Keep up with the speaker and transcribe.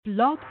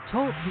Blog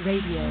Talk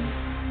Radio.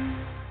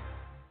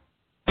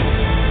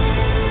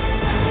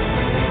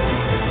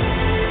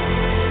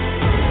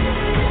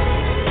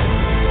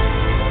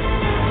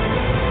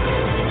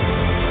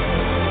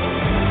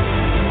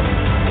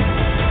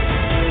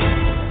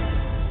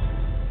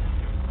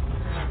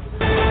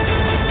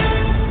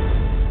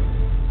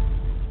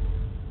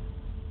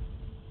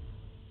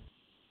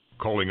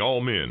 Calling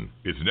all men,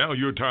 it's now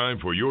your time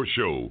for your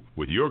show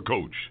with your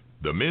coach,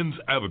 the Men's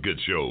Advocate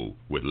Show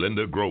with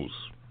Linda Gross.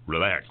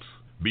 Relax,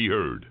 be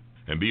heard,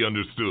 and be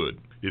understood.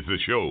 It's a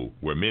show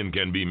where men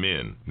can be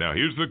men. Now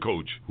here's the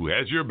coach who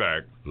has your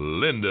back,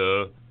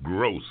 Linda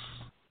Gross.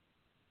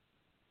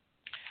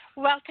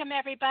 Welcome,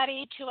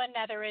 everybody, to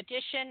another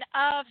edition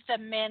of the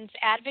Men's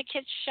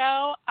Advocate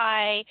Show.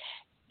 I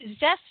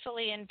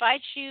zestfully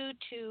invite you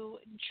to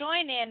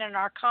join in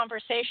our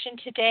conversation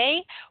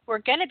today. We're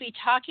going to be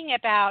talking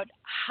about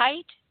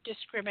height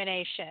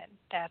discrimination.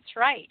 That's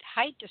right,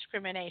 height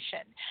discrimination.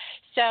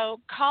 So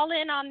call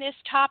in on this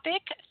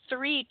topic,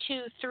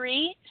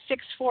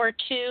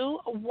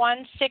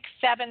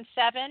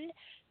 323-642-1677,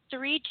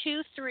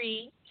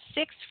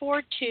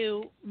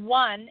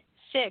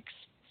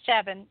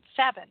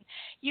 323-642-1677.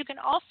 You can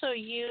also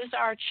use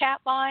our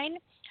chat line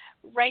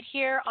right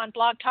here on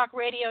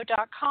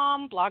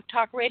blogtalkradio.com,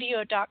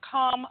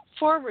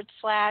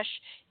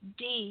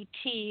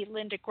 blogtalkradio.com/DT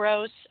Linda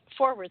Gross,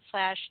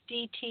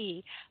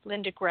 /DT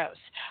Linda Gross.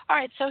 All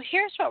right, so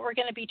here's what we're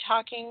going to be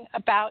talking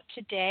about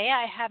today.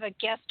 I have a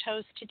guest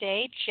host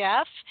today,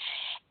 Jeff.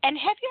 And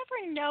have you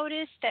ever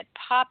noticed that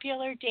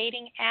popular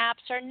dating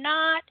apps are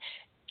not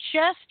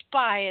just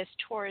biased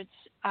towards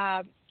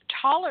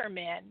taller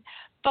men,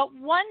 but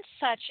one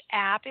such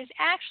app is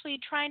actually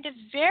trying to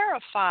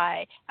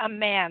verify a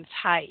man's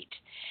height?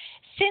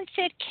 Since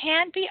it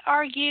can be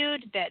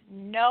argued that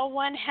no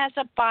one has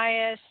a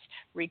bias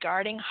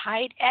regarding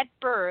height at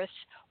birth,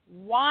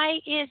 why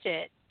is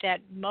it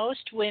that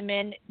most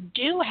women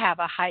do have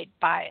a height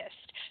bias?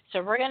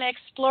 So we're going to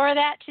explore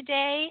that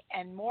today,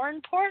 and more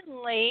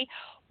importantly,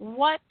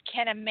 what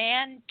can a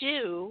man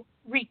do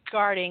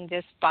regarding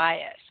this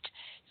bias?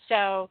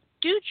 So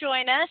do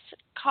join us,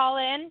 call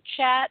in,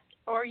 chat,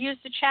 or use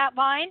the chat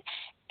line,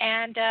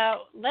 and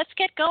let's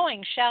get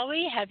going, shall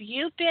we? Have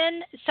you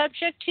been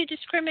subject to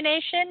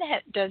discrimination?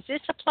 Does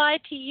this apply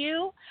to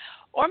you?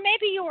 Or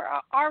maybe you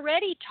are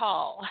already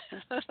tall.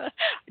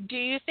 Do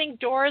you think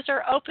doors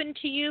are open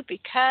to you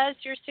because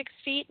you're 6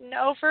 feet and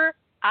over?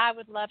 I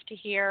would love to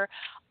hear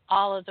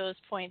all of those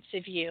points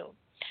of view.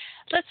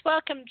 Let's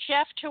welcome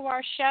Jeff to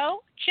our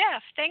show.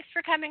 Jeff, thanks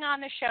for coming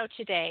on the show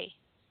today.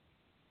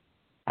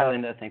 Hi,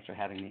 Linda. Thanks for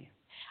having me.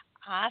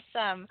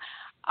 Awesome.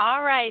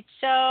 All right,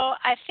 so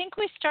I think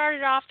we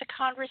started off the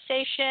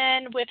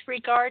conversation with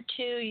regard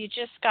to you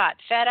just got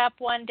fed up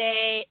one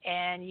day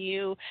and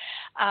you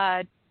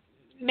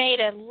made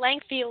a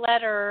lengthy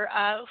letter.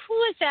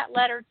 Who is that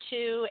letter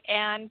to?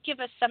 And give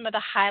us some of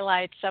the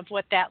highlights of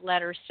what that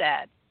letter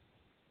said.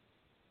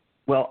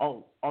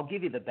 Well, I'll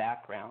give you the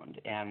background,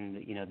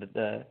 and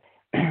the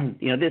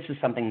this is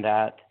something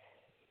that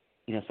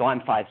so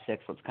I'm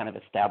 5'6", let's kind of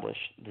establish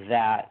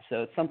that.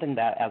 So it's something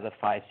that as a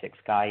 5'6"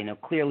 guy,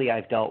 clearly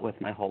I've dealt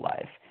with my whole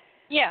life.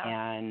 Yeah.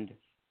 And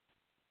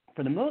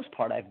for the most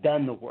part, I've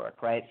done the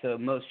work, right? So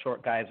most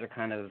short guys are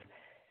kind of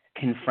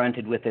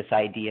confronted with this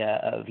idea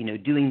of,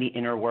 doing the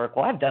inner work.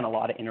 Well, I've done a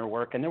lot of inner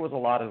work, and there was a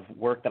lot of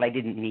work that I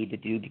didn't need to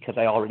do because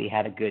I already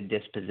had a good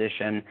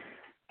disposition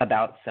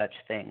about such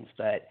things.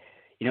 But,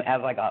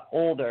 as I got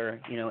older,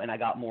 and I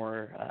got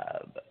more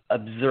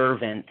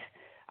observant,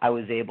 I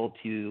was able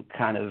to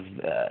kind of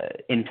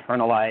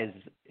internalize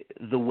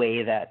the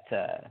way that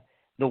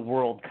the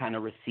world kind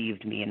of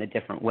received me in a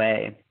different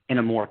way, in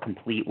a more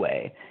complete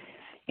way.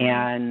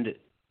 And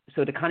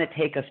so to kind of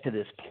take us to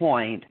this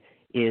point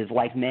is,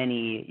 like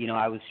many,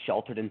 I was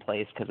sheltered in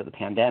place because of the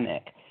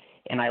pandemic,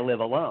 and I live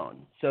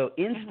alone. So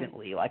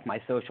instantly, like, my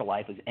social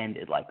life was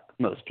ended like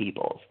most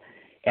people's.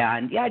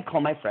 And, yeah, I'd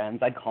call my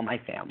friends, I'd call my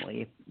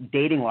family.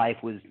 Dating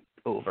life was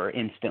over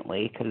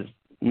instantly because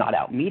not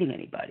out meeting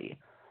anybody.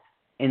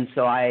 And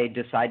so I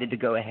decided to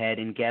go ahead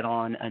and get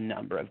on a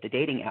number of the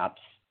dating apps.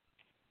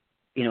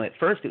 At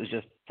first it was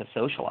just to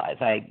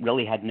socialize. I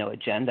really had no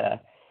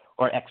agenda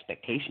or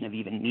expectation of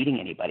even meeting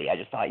anybody. I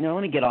just thought,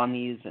 let me get on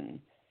these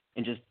and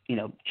just,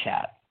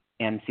 chat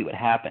and see what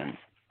happens.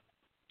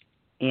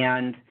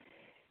 And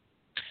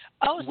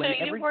so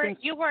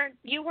you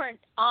weren't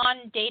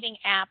on dating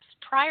apps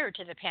prior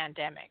to the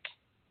pandemic.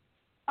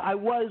 I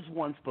was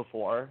once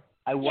before.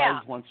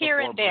 Here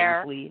and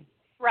there. Briefly.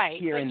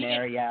 Right. Here and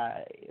there,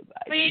 yeah.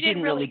 But you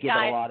didn't really give it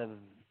a lot of.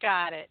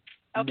 Got it.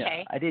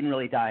 Okay. No, I didn't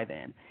really dive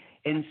in.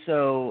 And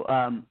so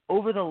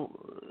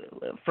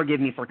forgive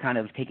me for kind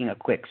of taking a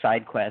quick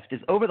side quest, is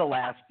over the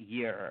last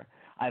year,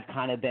 I've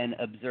kind of been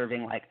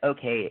observing, like,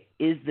 okay,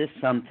 is this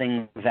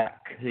something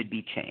that could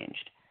be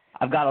changed?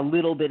 I've got a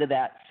little bit of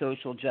that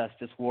social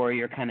justice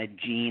warrior kind of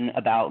gene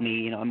about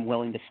me. I'm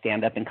willing to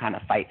stand up and kind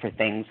of fight for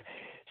things.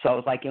 So I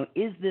was like,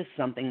 is this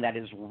something that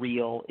is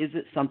real? Is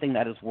it something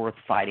that is worth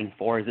fighting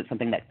for? Is it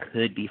something that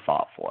could be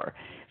fought for?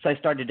 So I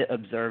started to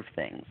observe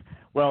things.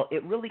 Well,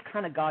 it really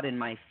kind of got in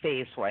my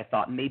face where I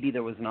thought maybe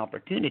there was an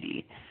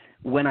opportunity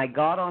when I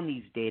got on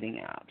these dating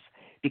apps.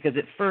 Because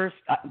at first,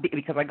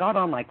 because I got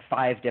on like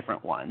 5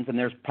 different ones, and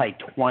there's probably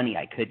 20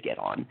 I could get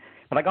on,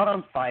 but I got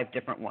on 5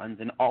 different ones,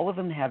 and all of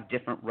them have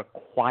different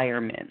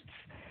requirements.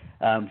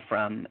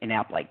 From an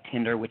app like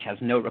Tinder, which has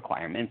no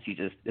requirements.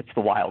 It's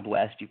the Wild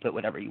West. You put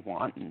whatever you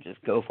want and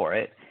just go for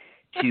it,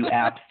 to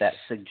apps that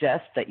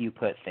suggest that you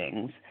put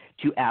things,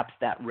 to apps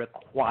that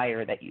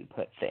require that you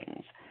put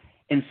things.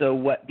 And so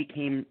what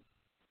became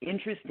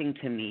interesting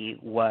to me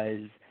was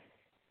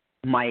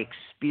my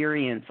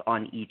experience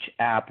on each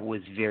app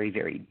was very,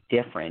 very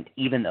different,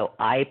 even though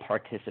I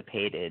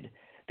participated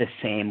the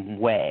same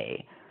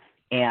way.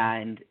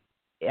 And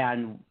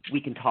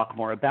we can talk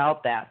more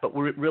about that, but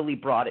what really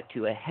brought it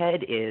to a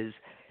head is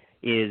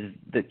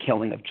the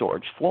killing of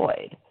George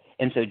Floyd.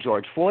 And so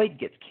George Floyd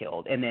gets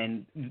killed, and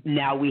then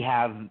now we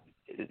have,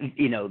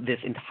 this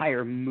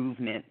entire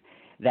movement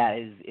that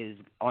is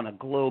on a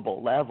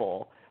global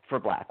level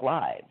for Black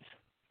lives.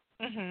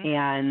 Mm-hmm.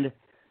 And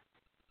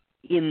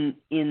in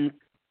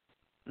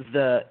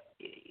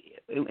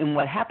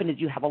what happened is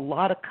you have a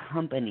lot of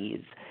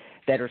companies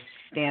that are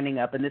standing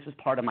up, and this is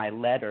part of my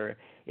letter,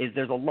 is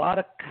there's a lot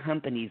of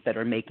companies that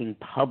are making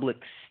public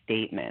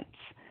statements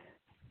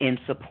in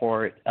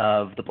support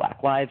of the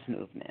Black Lives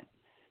Movement.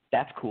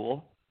 That's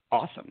cool.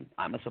 Awesome.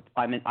 I'm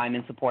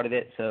in support of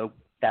it, so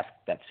that's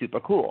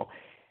super cool.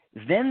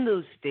 Then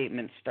those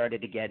statements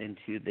started to get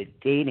into the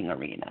dating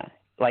arena.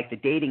 Like the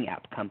dating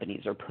app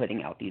companies are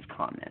putting out these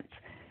comments.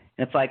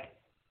 And it's like,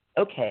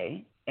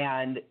 okay,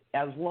 and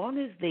as long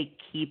as they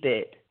keep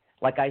it,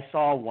 like I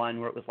saw one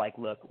where it was like,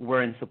 look,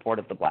 we're in support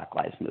of the Black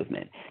Lives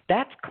Movement.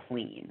 That's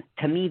clean.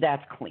 To me,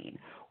 that's clean.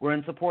 We're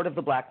in support of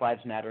the Black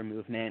Lives Matter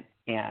movement,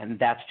 and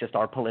that's just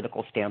our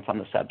political stance on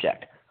the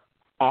subject.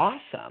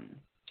 Awesome.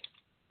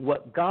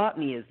 What got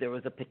me is there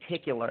was a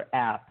particular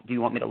app. Do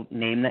you want me to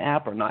name the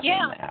app or not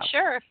name the app? Yeah,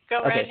 sure.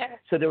 Go right ahead.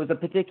 So there was a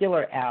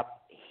particular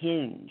app,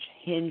 Hinge.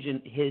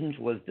 Hinge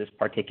was this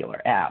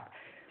particular app.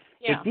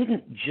 Yeah. It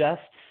didn't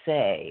just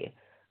say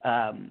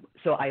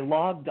so I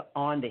logged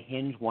on to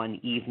Hinge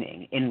one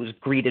evening and was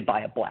greeted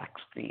by a black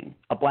screen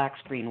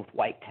with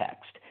white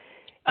text.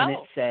 And it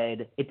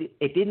said,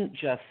 it didn't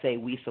just say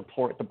we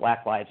support the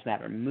Black Lives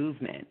Matter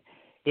movement.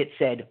 It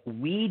said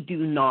we do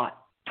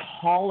not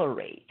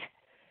tolerate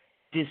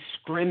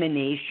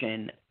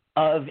discrimination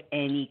of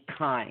any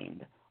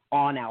kind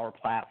on our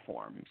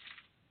platforms.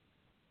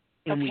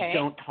 And we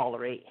don't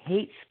tolerate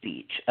hate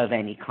speech of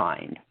any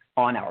kind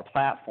on our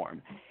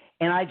platform.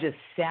 And I just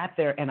sat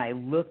there and I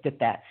looked at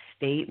that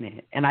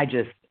statement and I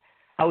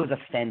was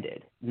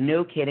offended.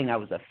 No kidding, I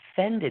was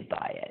offended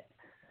by it.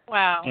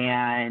 Wow.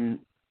 And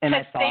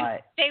I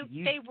thought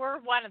they were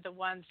one of the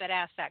ones that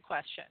asked that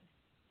question.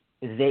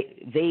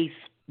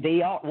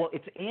 They are. Well,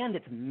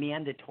 it's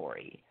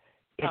mandatory.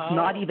 It's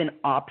not even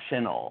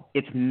optional.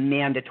 It's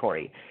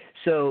mandatory.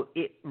 So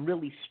it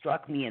really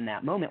struck me in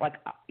that moment. Like,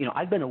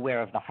 I've been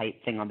aware of the height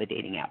thing on the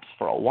dating apps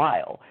for a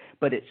while,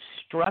 but it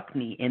struck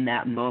me in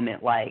that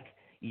moment like,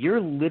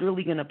 you're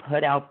literally going to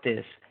put out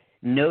this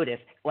notice,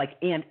 like,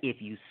 and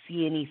if you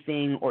see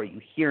anything or you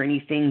hear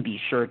anything, be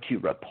sure to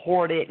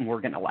report it. And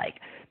we're going to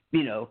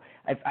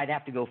I'd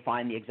have to go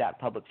find the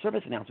exact public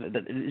service announcement,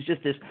 but it's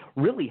just this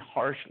really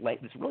harsh,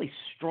 this really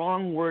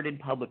strong worded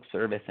public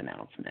service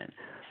announcement,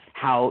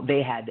 how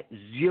they had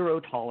zero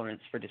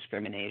tolerance for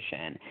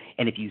discrimination.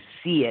 And if you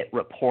see it,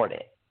 report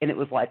it. And it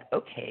was like,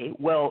 okay,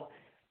 well,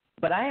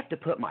 but I have to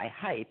put my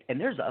height,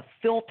 and there's a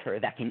filter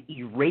that can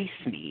erase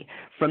me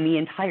from the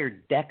entire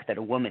deck that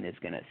a woman is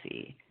going to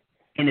see.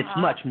 And it's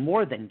much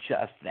more than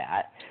just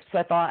that. So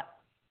I thought,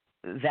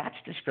 that's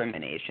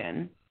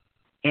discrimination.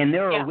 And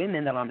there are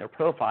women that on their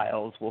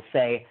profiles will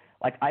say,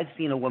 like, I've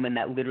seen a woman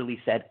that literally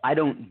said, I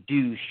don't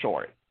do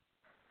short.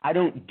 I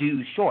don't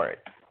do short.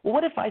 Well,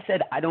 what if I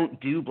said I don't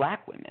do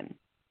black women?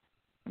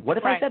 What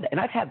if I said that? And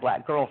I've had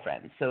black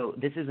girlfriends, so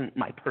this isn't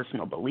my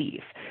personal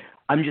belief.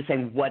 I'm just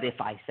saying, what if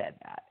I said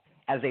that?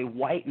 As a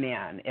white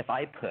man, if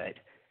I put,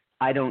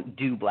 I don't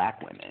do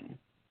black women,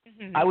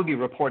 I would be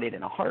reported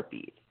in a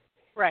heartbeat.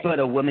 Right. But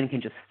a woman can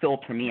just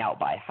filter me out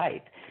by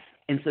height.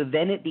 And so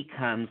then it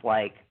becomes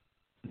like,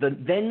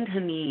 then to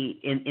me,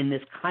 in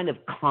this kind of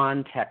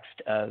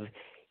context of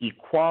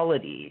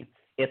equality,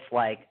 it's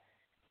like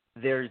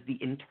there's the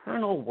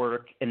internal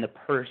work in the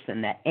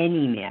person that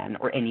any man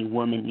or any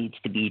woman needs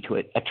to be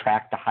to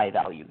attract a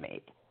high-value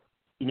mate.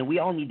 We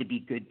all need to be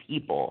good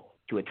people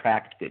to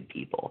attract good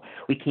people.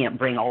 We can't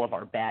bring all of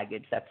our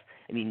baggage.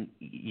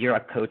 You're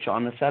a coach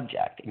on the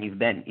subject, and you've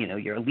been,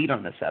 you're a lead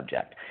on the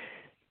subject.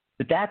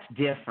 But that's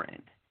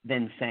different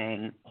than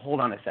saying, hold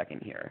on a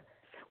second here.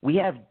 We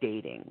have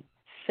dating.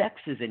 Sex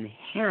is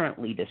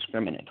inherently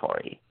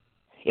discriminatory.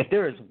 If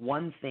there is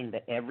one thing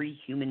that every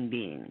human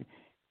being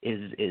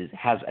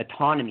has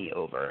autonomy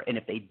over, and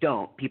if they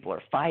don't, people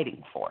are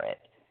fighting for it,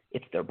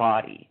 it's their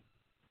body.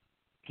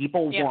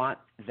 People want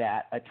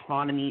that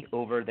autonomy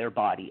over their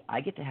body.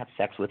 I get to have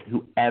sex with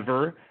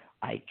whoever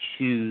I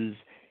choose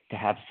to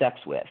have sex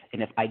with.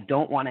 And if I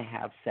don't want to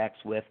have sex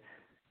with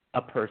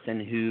a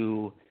person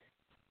who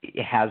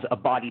has a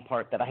body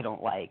part that I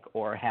don't like,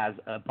 or has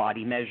a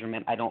body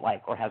measurement I don't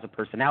like, or has a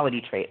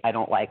personality trait I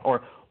don't like,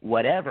 or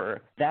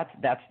whatever, that's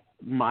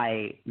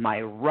my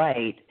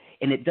right,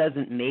 and it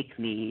doesn't make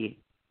me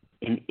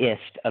an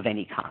ist of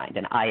any kind,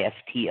 an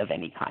IST of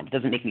any kind. It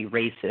doesn't make me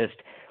racist,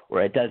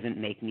 or it doesn't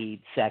make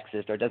me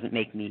sexist, or it doesn't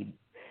make me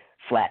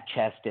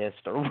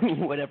flat-chestist, or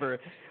whatever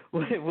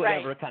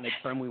kind of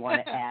term we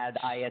want to add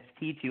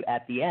IST to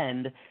at the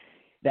end.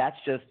 That's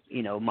just,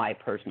 my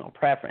personal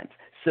preference.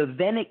 So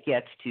then it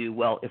gets to,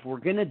 well, if we're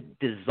going to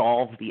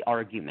dissolve the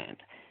argument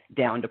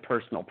down to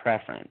personal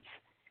preference,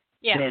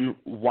 then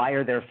why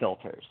are there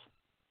filters?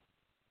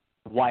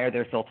 Why are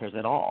there filters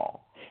at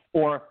all?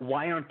 Or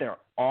why aren't there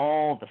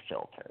all the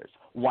filters?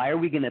 Why are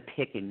we going to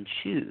pick and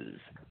choose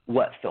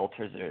what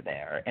filters are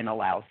there and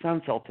allow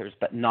some filters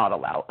but not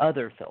allow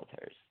other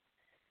filters?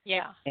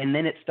 Yeah. And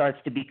then it starts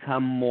to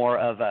become more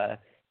of a,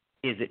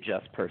 is it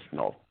just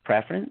personal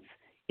preference?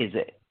 Is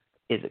it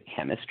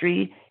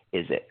chemistry?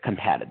 Is it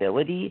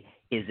compatibility?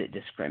 Is it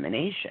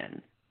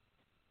discrimination?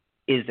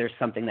 Is there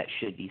something that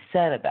should be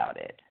said about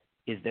it?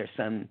 Is there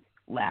some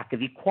lack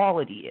of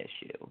equality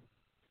issue?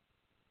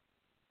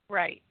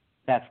 Right.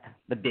 That's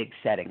the big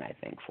setting, I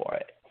think, for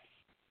it.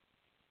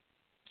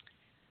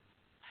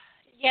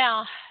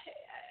 Yeah.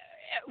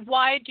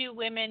 Why do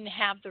women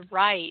have the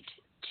right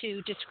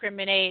to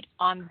discriminate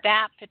on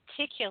that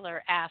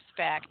particular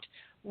aspect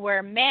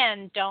where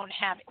men don't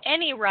have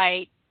any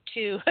right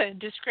to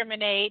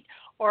discriminate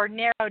or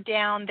narrow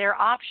down their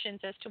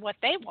options as to what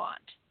they want?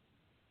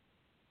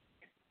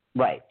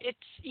 Right. It's,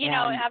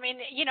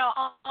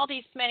 all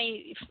these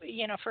many,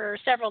 for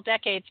several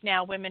decades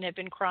now, women have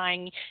been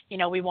crying,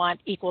 we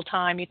want equal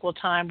time,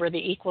 we're the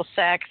equal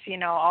sex,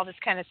 all this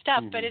kind of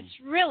stuff. But it's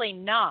really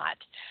not.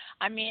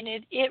 I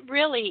mean, it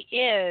really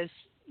is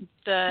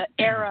the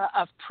era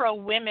of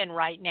pro-women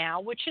right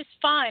now, which is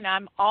fine.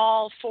 I'm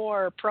all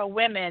for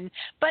pro-women,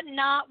 but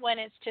not when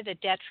it's to the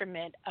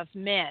detriment of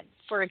men.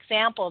 For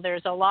example,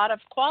 there's a lot of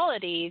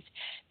qualities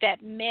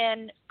that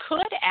men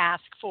could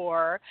ask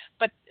for,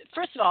 but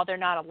first of all, they're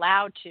not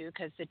allowed to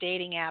because the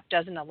dating app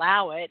doesn't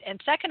allow it. And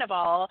second of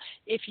all,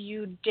 if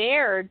you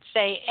dared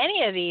say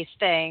any of these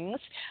things,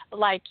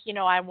 like,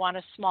 I want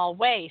a small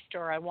waist,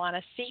 or I want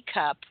a C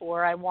cup,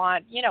 or I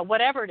want,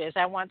 whatever it is,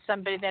 I want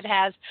somebody that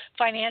has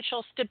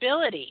financial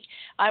stability.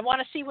 I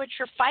want to see what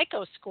your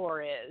FICO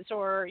score is,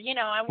 or,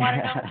 I want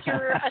to know if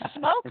you're a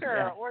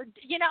smoker, or,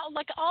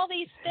 like all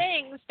these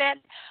things that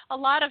a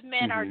lot of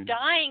men are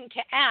dying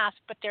to ask,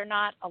 but they're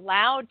not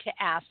allowed to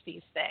ask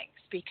these things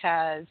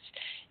because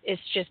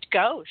it's just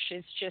gauche.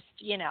 It's just,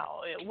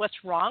 what's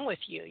wrong with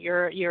you?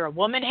 You're a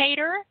woman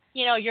hater?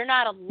 You're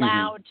not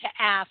allowed to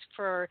ask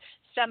for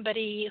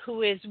somebody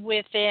who is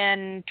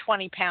within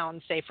 20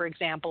 pounds, say, for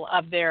example,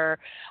 of their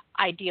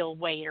ideal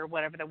weight or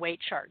whatever the weight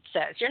chart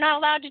says. You're not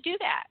allowed to do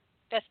that.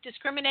 That's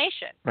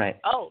discrimination. Right.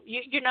 Oh,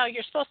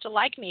 you're supposed to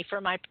like me for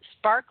my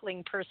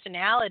sparkling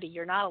personality.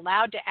 You're not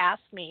allowed to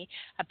ask me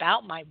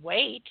about my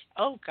weight.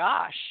 Oh,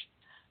 gosh.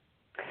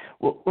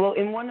 Well,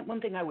 and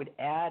one thing I would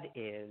add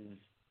is,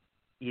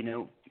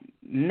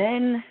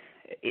 men,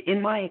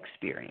 in my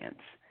experience,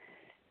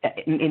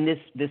 and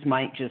this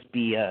might just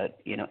be a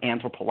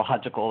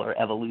anthropological or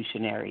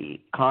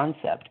evolutionary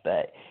concept,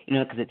 but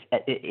because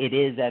it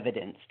is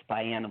evidenced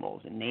by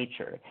animals in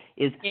nature,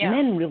 is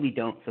men really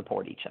don't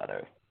support each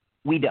other.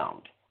 We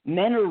don't.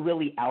 Men are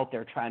really out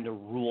there trying to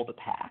rule the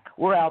pack.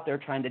 We're out there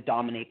trying to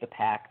dominate the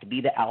pack, to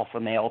be the alpha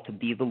male, to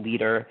be the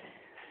leader.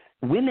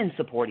 Women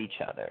support each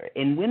other,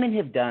 and women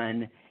have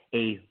done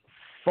a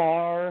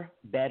far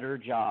better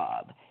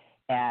job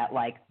at,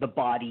 like, the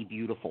body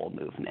beautiful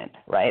movement,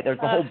 right? There's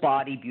the whole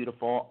body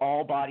beautiful,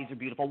 all bodies are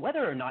beautiful.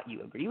 Whether or not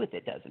you agree with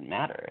it doesn't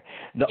matter.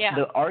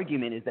 The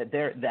argument is that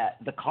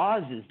the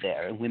cause is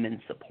there and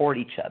women support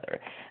each other.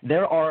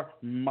 There are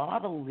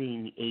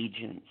modeling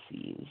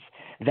agencies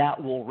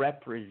that will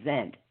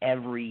represent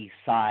every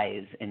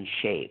size and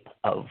shape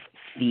of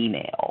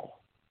female.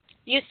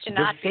 Used to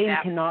not be that. The same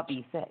cannot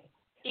be said.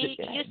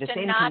 The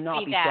same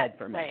cannot be said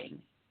for men.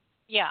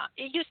 Yeah,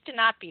 it used to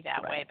not be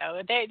that way,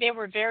 though. They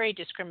were very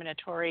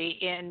discriminatory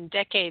in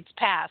decades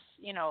past,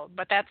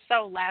 but that's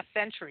so last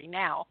century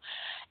now.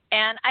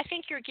 And I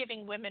think you're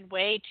giving women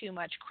way too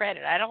much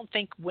credit. I don't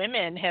think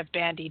women have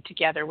bandied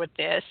together with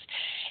this.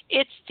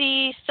 It's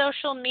the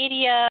social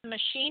media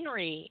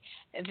machinery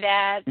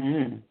that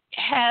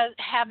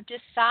have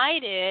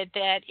decided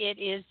that it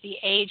is the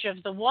age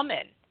of the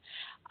woman.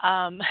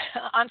 On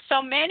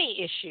so many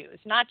issues,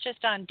 not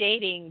just on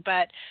dating,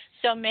 but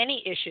so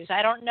many issues.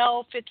 I don't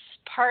know if it's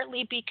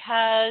partly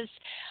because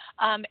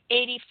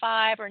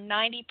 85 or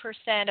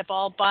 90% of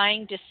all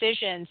buying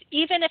decisions,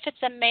 even if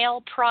it's a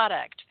male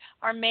product,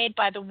 are made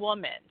by the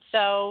woman.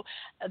 So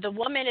the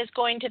woman is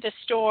going to the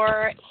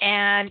store,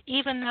 and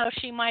even though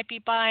she might be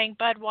buying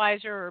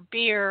Budweiser or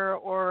beer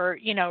or,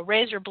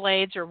 razor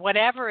blades or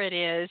whatever it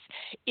is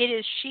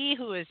she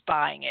who is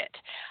buying it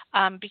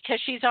because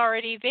she's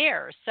already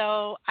there.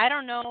 So I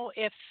don't know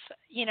if,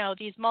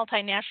 these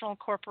multinational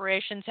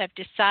corporations have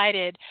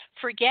decided,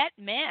 forget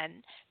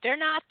men. They're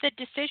not the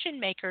decision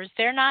makers.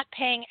 They're not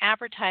paying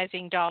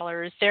advertising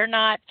dollars. They're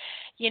not,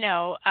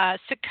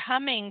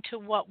 succumbing to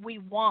what we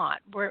want.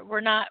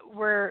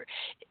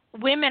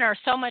 Women are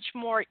so much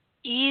more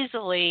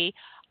easily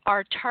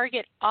our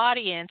target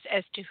audience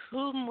as to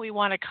whom we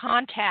want to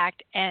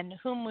contact and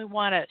whom we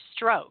want to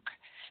stroke,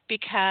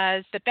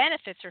 because the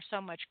benefits are so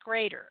much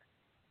greater.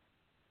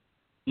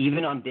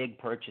 Even on big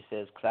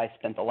purchases, because I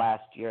spent the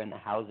last year in the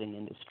housing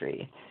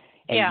industry,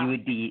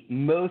 and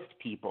most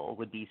people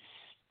would be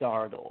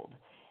startled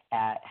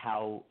at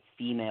how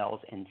females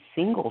and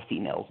single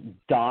females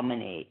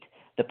dominate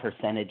the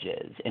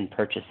percentages in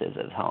purchases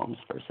of homes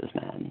versus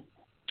men.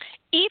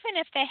 Even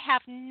if they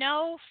have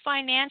no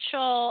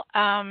financial,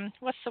 even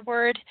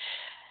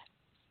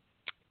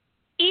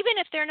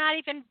if they're not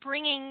even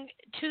bringing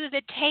to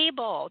the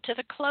table, to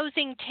the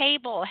closing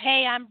table,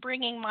 hey, I'm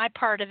bringing my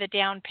part of the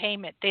down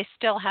payment, they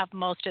still have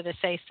most of the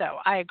say-so.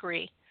 I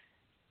agree.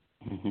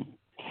 Mm-hmm.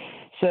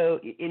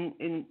 So,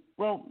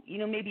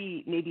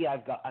 maybe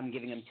I'm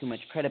giving them too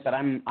much credit, but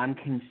I'm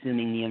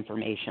consuming the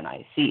information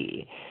I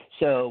see.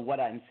 So what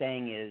I'm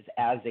saying is,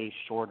 as a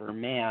shorter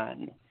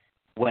man,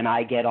 when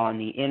I get on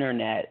the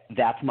internet,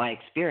 that's my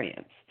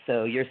experience.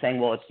 So you're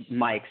saying, well, it's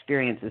my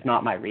experience is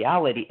not my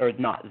reality or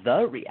not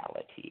the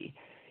reality.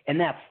 And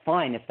that's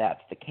fine if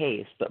that's the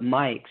case. But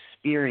my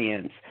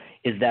experience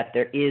is that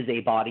there is a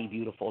body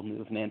beautiful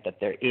movement, that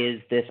there is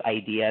this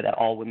idea that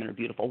all women are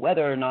beautiful,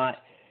 whether or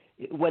not,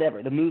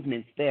 whatever, the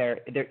movement's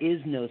there. There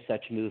is no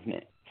such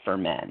movement for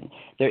men.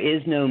 There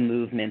is no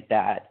movement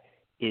that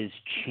is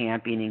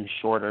championing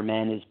shorter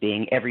men as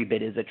being every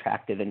bit as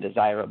attractive and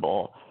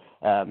desirable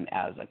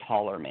as a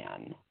taller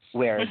man,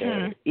 where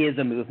there is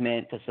a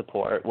movement to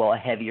support, well, a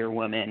heavier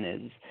woman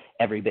is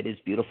every bit as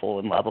beautiful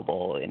and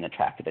lovable and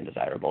attractive and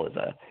desirable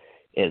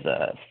as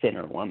a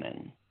thinner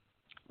woman.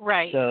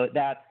 Right. So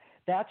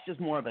that's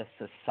just more of a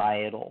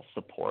societal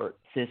support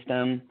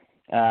system.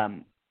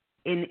 And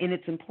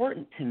it's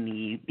important to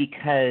me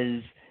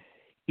because,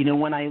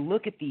 when I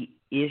look at the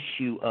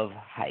issue of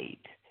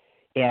height,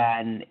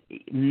 and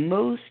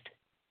most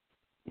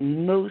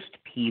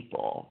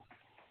people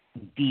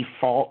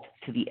default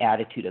to the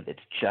attitude of it's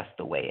just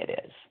the way it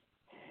is.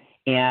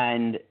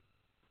 And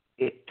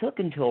it took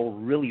until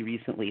really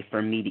recently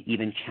for me to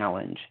even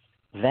challenge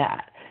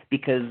that,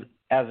 because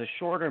as a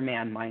shorter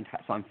man,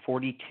 so I'm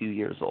 42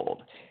 years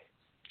old,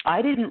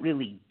 I didn't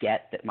really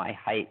get that my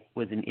height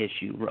was an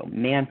issue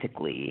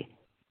romantically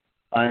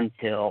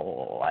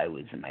until I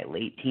was in my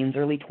late teens,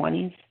 early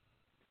 20s.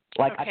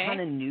 I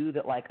kind of knew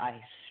that I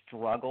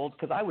struggled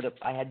because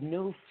I had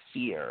no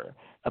fear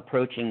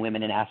approaching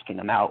women and asking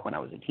them out when I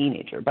was a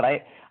teenager, but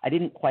I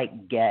didn't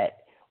quite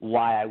get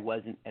why I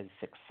wasn't as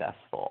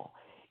successful,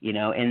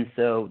 and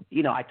so,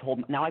 I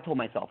told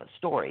myself a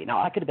story.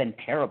 Now I could have been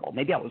terrible.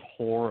 Maybe I was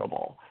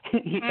horrible,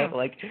 maybe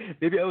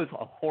I was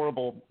a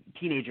horrible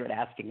teenager at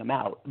asking them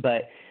out.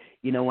 But,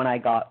 when I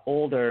got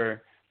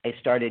older, I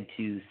started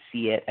to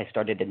see it. I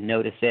started to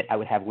notice it. I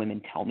would have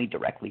women tell me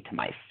directly to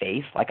my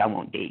face, I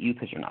won't date you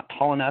because you're not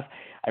tall enough.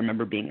 I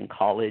remember being in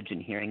college and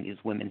hearing these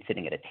women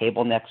sitting at a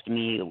table next to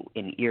me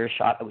in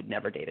earshot. I would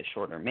never date a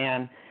shorter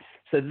man.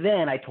 So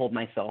then I told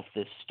myself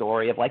this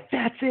story of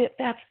that's it.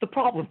 That's the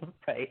problem,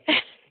 right?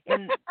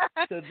 And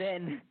so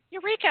then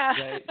Eureka.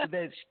 Right? So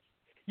then,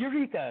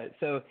 Eureka.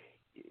 So,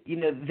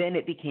 then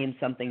it became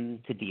something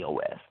to deal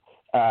with.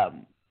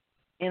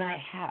 And I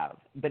have.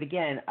 But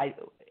again,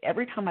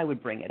 every time I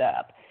would bring it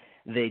up,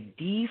 the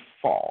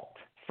default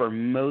for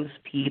most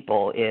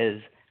people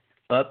is,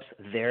 oops,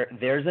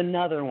 there's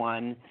another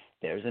one.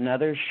 There's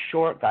another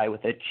short guy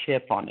with a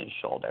chip on his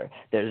shoulder.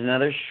 There's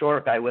another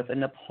short guy with a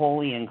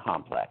Napoleon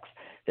complex.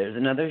 There's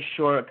another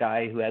short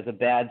guy who has a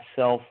bad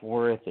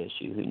self-worth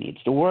issue who needs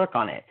to work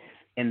on it.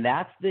 And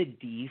that's the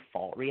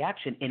default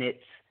reaction. And it's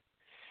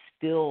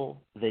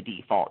still the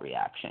default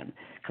reaction.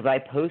 Because I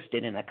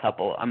posted in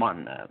I'm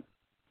on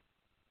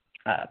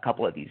a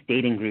couple of these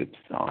dating groups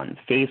on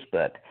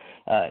Facebook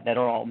that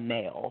are all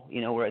male,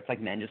 where it's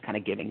men just kind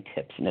of giving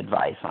tips and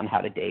advice on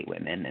how to date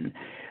women.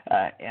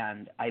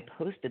 And I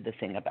posted the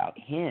thing about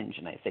Hinge,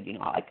 and I said,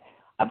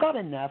 I've got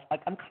enough,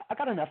 I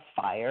got enough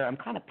fire. I'm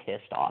kind of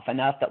pissed off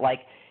enough that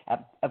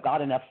I've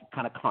got enough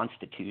kind of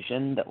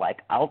constitution that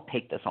I'll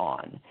take this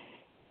on.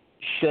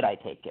 Should I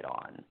take it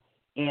on?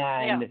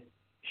 And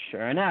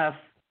sure enough,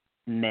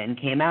 men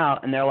came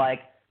out and they're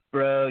like,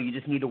 bro, you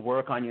just need to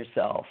work on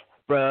yourself.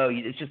 Bro,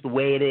 it's just the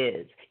way it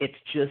is. It's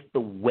just the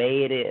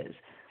way it is.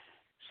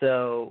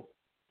 So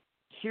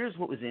here's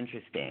what was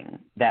interesting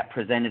that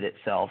presented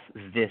itself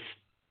this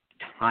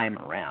time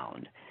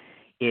around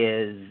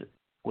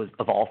was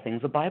of all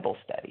things a Bible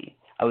study.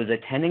 I was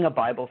attending a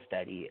Bible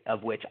study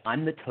of which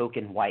I'm the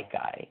token white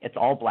guy. It's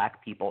all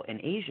black people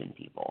and Asian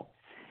people.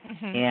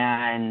 Mm-hmm.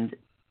 And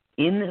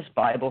in this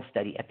Bible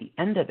study, at the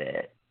end of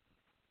it,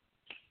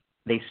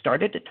 they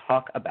started to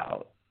talk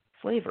about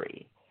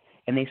slavery.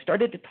 And they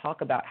started to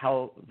talk about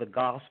how the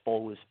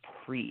gospel was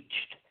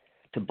preached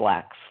to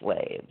black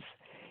slaves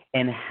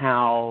and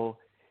how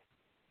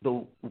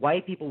the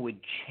white people would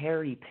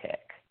cherry pick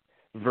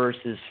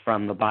verses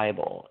from the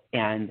Bible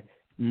and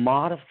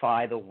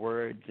modify the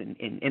words.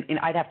 And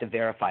I'd have to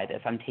verify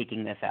this. I'm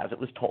taking this as it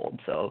was told.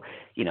 So,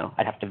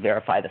 I'd have to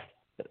verify the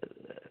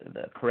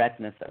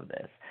correctness of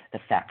this, the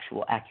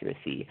factual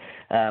accuracy.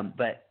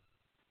 But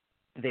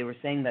they were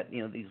saying that,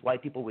 these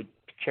white people would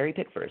cherry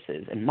pick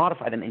verses and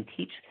modify them and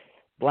teach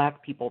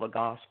black people the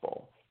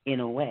gospel in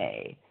a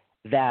way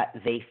that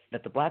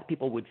the black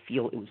people would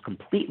feel it was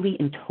completely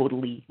and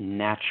totally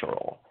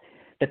natural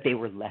that they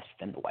were less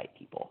than the white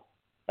people.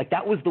 Like,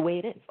 that was the way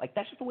it is. Like,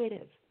 that's just the way it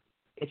is.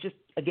 It's just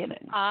a given.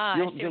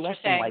 You're less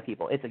than white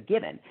people. It's a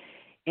given.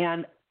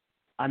 And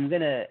I'm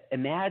going to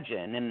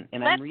imagine,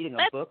 and I'm reading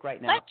a book right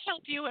now. Let's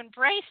help you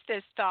embrace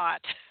this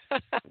thought.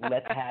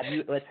 let's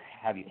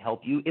have you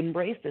help you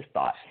embrace this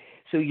thought.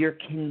 So you're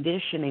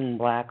conditioning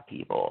black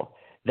people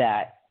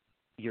that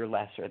you're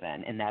lesser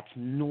than, and that's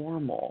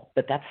normal,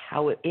 but that's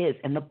how it is.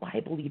 And the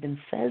Bible even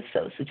says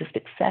so. So just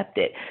accept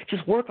it.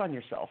 Just work on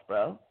yourself,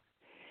 bro.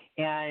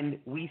 And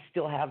we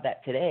still have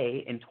that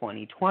today in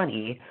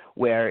 2020,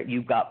 where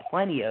you've got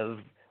plenty of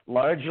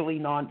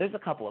largely there's a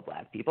couple of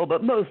black people,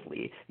 but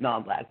mostly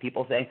non-black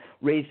people saying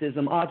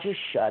racism, just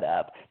shut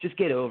up, just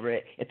get over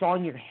it, it's all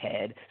in your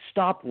head,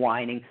 stop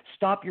whining,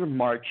 stop your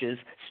marches,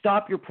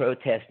 stop your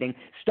protesting,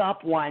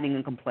 stop whining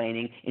and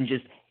complaining, and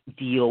just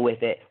deal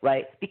with it,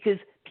 right? Because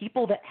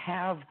people that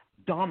have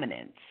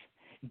dominance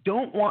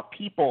don't want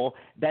people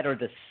that are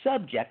the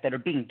subject, that are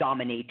being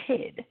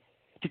dominated,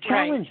 to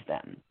challenge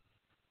them.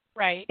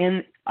 Right.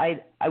 And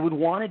I would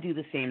want to do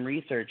the same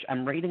research.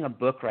 I'm reading a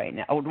book right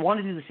now. I would want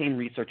to do the same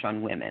research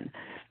on women.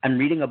 I'm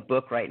reading a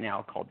book right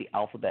now called The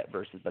Alphabet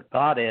versus the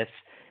Goddess,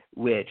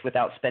 which,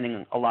 without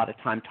spending a lot of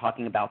time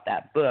talking about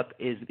that book,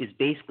 is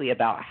basically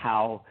about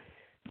how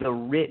the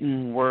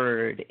written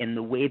word and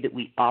the way that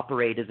we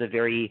operate is a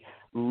very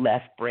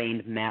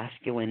left-brained,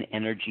 masculine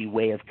energy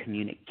way of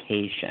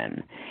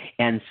communication.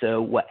 And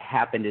so what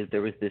happened is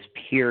there was this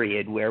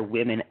period where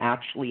women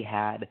actually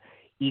had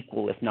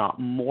equal, if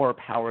not more,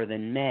 power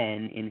than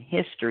men in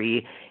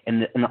history.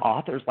 And the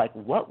author's like,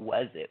 what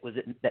was it? Was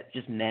it that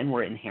just men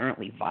were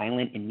inherently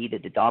violent and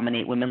needed to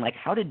dominate women? Like,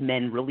 how did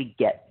men really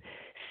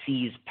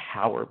seize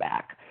power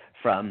back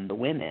from the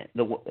women?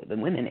 The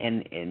women,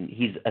 and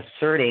he's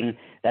asserting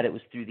that it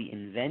was through the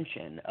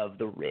invention of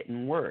the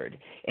written word.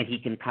 And he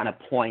can kind of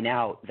point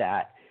out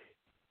that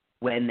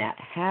when that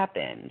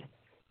happened,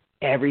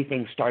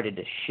 everything started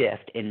to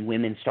shift and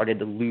women started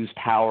to lose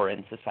power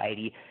in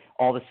society.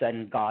 All of a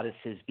sudden,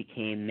 goddesses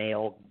became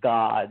male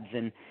gods,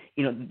 and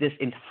this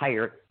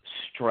entire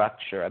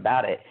structure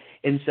about it.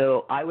 And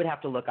so I would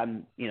have to look.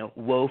 I'm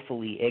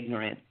woefully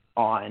ignorant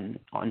on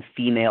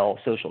female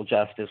social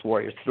justice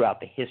warriors throughout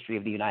the history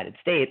of the United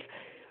States,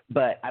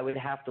 but I would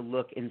have to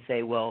look and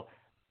say, well,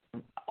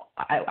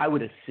 I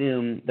would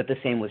assume that the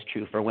same was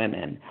true for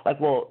women. Like,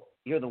 well,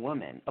 you're the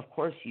woman. Of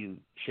course you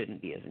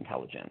shouldn't be as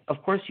intelligent.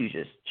 Of course you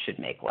just should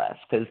make less,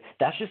 because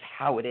that's just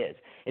how it is.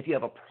 If you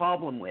have a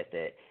problem with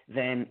it,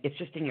 then it's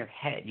just in your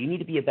head. You need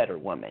to be a better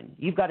woman.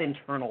 You've got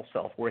internal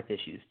self-worth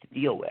issues to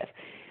deal with.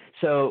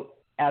 So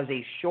as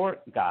a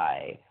short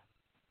guy,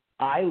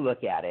 I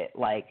look at it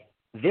like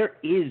there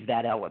is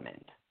that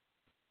element.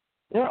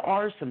 There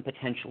are some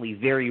potentially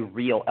very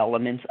real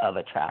elements of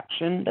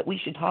attraction that we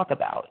should talk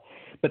about.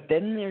 But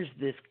then there's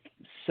this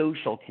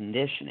social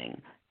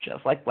conditioning,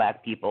 just like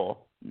black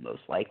people,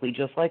 most likely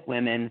just like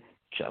women,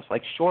 just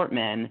like short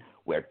men,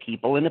 where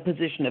people in a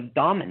position of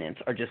dominance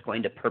are just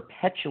going to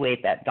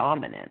perpetuate that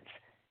dominance.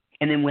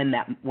 And then when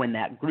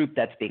that group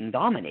that's being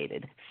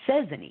dominated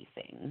says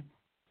anything,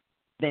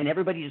 then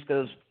everybody just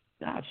goes,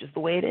 it's just the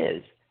way it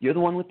is. You're the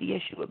one with the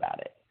issue about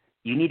it.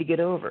 You need to get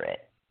over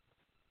it.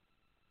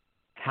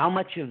 How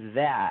much of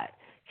that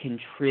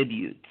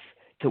contributes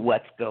to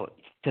what's going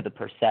to the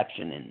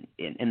perception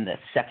and the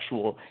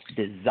sexual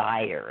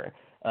desire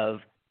of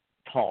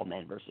tall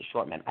men versus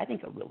short men? I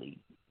think a really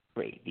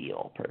great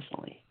deal,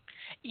 personally.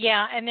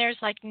 Yeah, and there's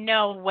like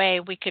no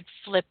way we could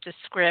flip the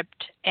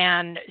script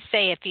and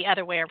say it the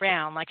other way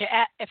around. Like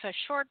if a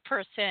short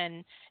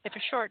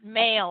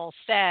male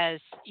says,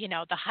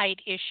 the height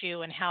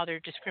issue and how they're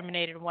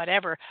discriminated and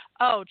whatever,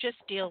 just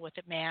deal with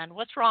it, man.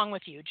 What's wrong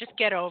with you? Just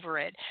get over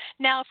it.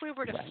 Now, if we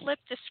were to flip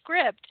the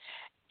script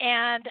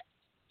and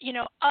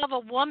of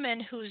a woman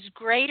who's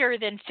greater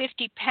than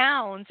 50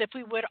 pounds, if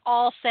we would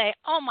all say,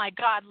 oh my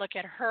God, look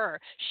at her,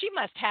 she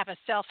must have a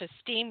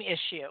self-esteem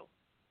issue.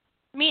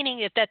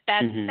 Meaning that's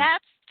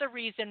the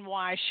reason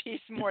why she's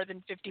more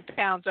than 50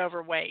 pounds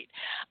overweight.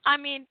 I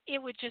mean,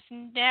 it would just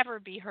never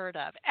be heard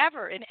of,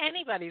 ever, in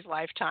anybody's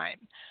lifetime.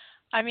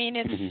 I mean,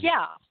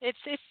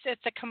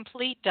 it's a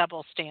complete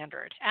double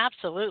standard.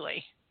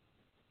 Absolutely.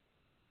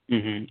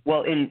 Mm-hmm.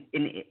 Well, in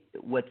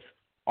what's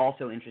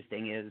also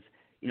interesting is,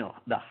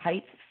 the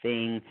height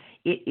thing,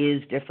 it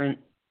is different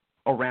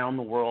around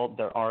the world.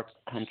 There are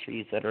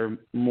countries that are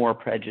more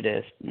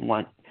prejudiced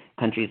and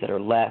countries that are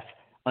less.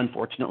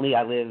 Unfortunately,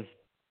 I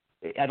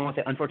don't want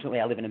to say unfortunately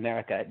I live in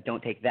America.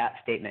 Don't take that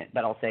statement,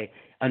 but I'll say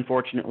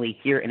unfortunately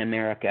here in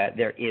America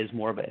there is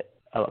more of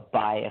a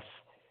bias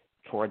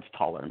towards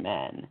taller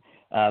men.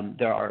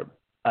 There are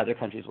other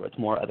countries where it's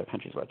more, other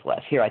countries where it's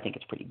less. Here I think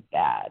it's pretty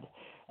bad.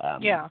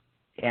 Yeah.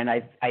 And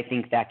I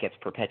think that gets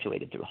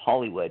perpetuated through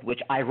Hollywood, which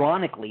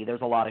ironically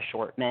there's a lot of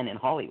short men in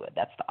Hollywood.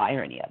 That's the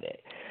irony of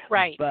it.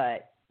 Right.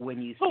 But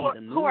when you see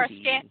the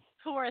movies,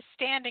 who are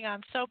standing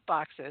on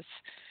soapboxes.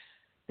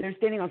 They're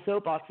standing on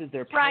soapboxes.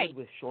 They're paired right.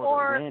 with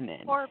shorter women.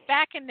 Or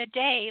back in the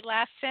day,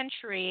 last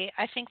century,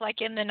 I think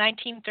like in the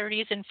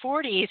 1930s and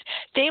 40s,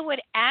 they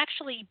would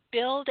actually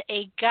build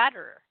a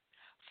gutter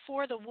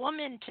for the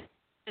woman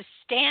to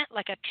stand,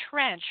 like a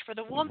trench for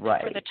the woman,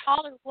 right. for the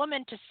taller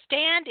woman to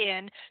stand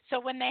in. So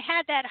when they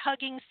had that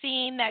hugging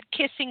scene, that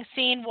kissing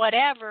scene,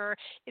 whatever,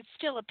 it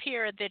still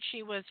appeared that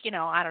she was,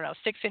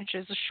 6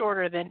 inches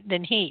shorter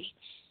than he.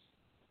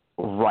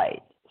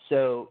 Right.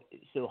 So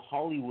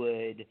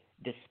Hollywood,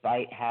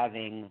 despite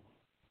having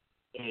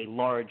a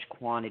large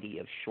quantity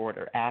of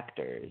shorter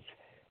actors,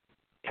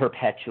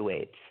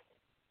 perpetuates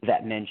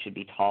that men should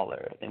be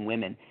taller than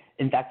women.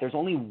 In fact, there's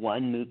only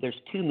there's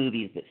two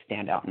movies that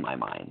stand out in my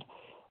mind.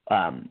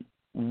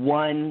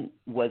 One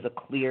was a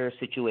clear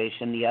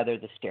situation. The other,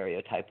 the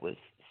stereotype was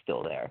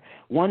still there.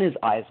 One is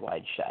Eyes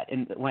Wide Shut.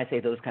 And when I say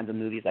those kinds of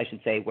movies, I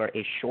should say where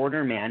a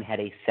shorter man had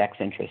a sex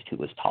interest who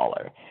was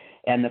taller.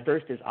 And the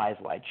first is Eyes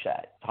Wide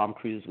Shut. Tom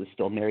Cruise was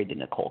still married to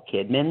Nicole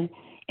Kidman,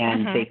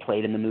 and they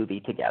played in the movie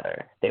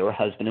together. They were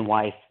husband and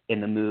wife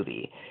in the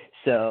movie.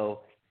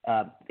 So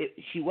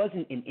she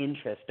wasn't an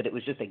interest, but it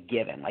was just a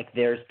given. Like,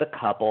 there's the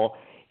couple.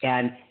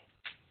 And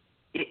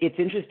it's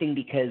interesting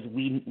because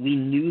we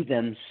knew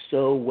them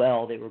so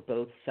well. They were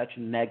both such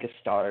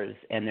megastars,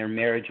 and their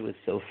marriage was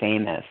so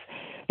famous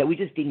that we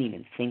just didn't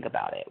even think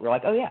about it. We're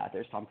like, oh, yeah,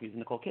 there's Tom Cruise and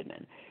Nicole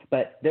Kidman.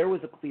 But there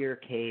was a clear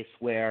case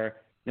where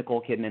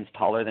Nicole Kidman's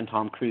taller than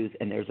Tom Cruise,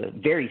 and there's a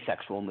very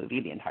sexual movie.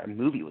 The entire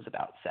movie was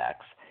about sex,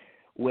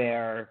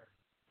 where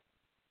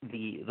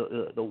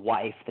the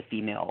wife, the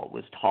female,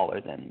 was taller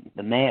than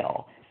the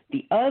male.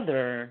 The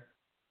other,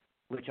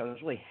 which I was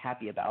really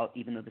happy about,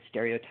 even though the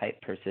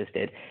stereotype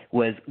persisted,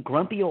 was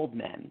Grumpy Old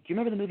Men. Do you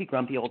remember the movie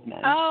Grumpy Old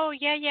Men? Oh,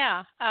 yeah.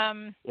 Yeah.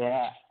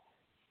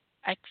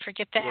 I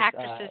forget the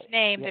actress's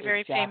name, the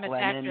very famous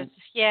Lemmon. actress.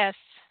 Yes.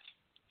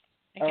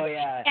 Oh,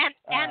 yeah.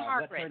 Anne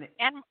Margaret.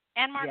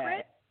 Anne Margaret?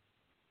 Yeah.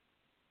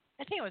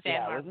 I think it was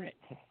Anne Margaret.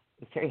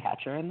 Was Terry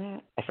Hatcher in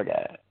that? I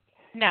forget.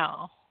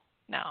 No,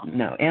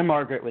 Anne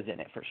Margaret was in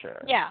it for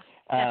sure. Yeah.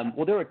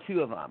 Well, there were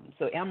two of them.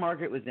 So Anne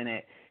Margaret was in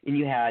it, and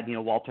you had,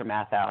 Walter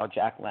Matthau,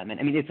 Jack Lemmon.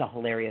 I mean, it's a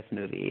hilarious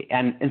movie,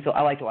 and so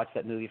I like to watch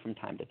that movie from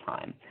time to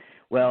time.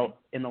 Well,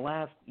 in the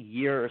last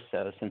year or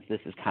so, since this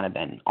has kind of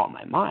been on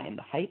my mind,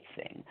 the height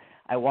thing,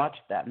 I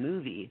watched that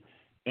movie,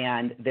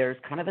 and there's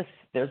kind of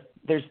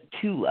there's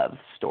two love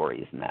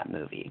stories in that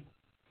movie.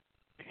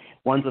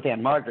 One's with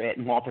Anne Margaret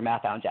and Walter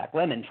Matthau and Jack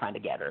Lemmon trying to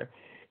get her,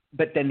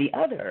 but then the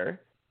other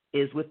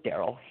is with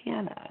Daryl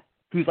Hannah,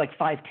 who's like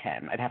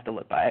 5'10". I'd have to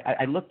look, but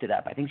I looked it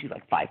up. I think she's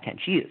like 5'10".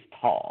 She is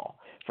tall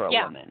for a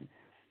woman.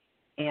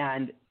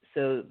 And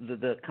so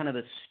the kind of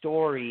the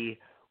story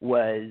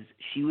was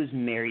she was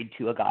married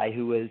to a guy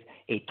who was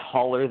a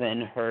taller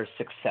than her,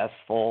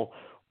 successful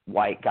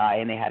white guy,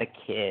 and they had a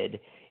kid.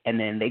 And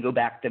then they go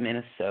back to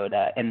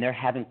Minnesota, and they're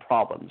having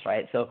problems,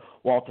 right? So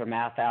Walter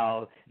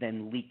Matthau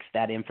then leaks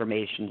that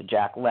information to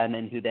Jack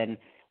Lemmon, who then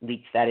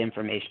leaks that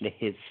information to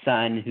his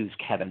son, who's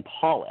Kevin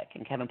Pollak.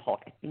 And Kevin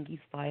Pollak, I think he's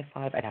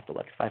 5'5". I'd have to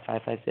look,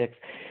 5'5", 5'6".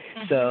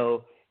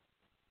 So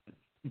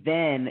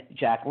then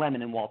Jack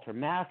Lemmon and Walter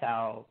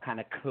Matthau kind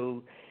of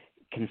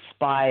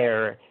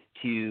conspire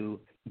to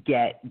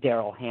get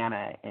Daryl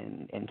Hannah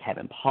and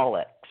Kevin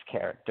Pollak's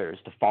characters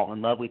to fall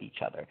in love with each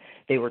other.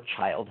 They were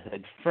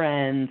childhood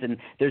friends, and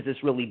there's this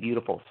really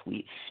beautiful,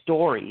 sweet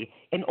story.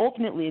 And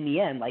ultimately, in the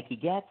end, like, he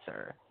gets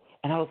her.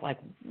 And I was like,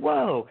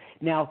 whoa.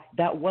 Now,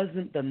 that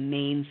wasn't the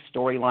main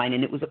storyline,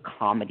 and it was a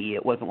comedy.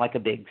 It wasn't like a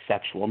big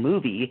sexual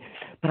movie.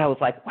 But I was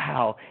like,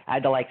 wow. I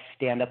had to, like,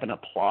 stand up and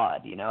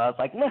applaud, I was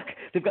like, look,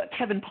 they've got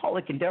Kevin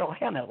Pollak and Daryl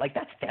Hannah. Like,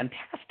 that's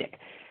fantastic.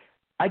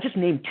 I just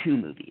named two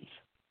movies.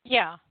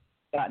 Yeah.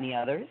 Got any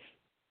others?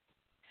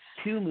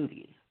 Two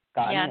movies.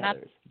 Got any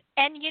others?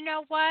 And you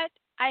know what?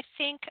 I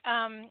think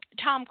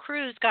Tom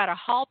Cruise got a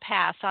hall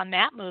pass on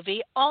that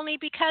movie only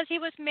because he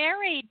was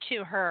married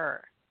to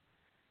her.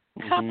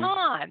 Come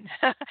on.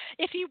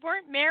 If he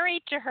weren't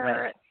married to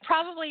her,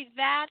 probably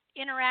that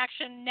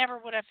interaction never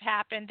would have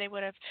happened. They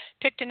would have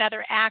picked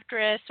another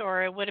actress,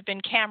 or it would have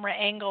been camera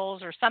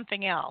angles or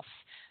something else.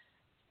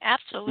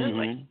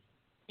 Absolutely.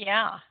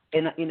 Yeah.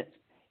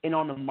 And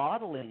on the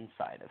modeling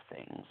side of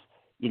things,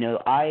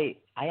 I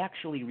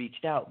actually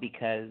reached out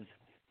because,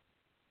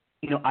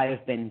 I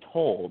have been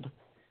told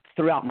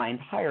throughout my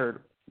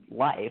entire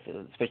life,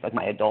 especially like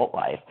my adult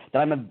life, that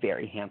I'm a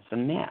very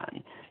handsome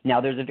man.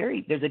 Now, there's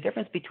a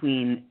difference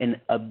between an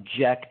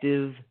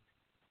objective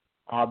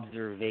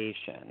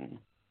observation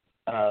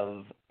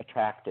of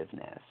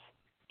attractiveness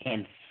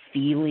and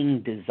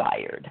feeling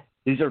desired.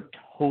 These are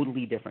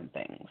totally different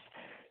things.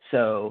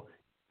 So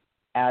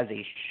as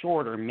a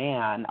shorter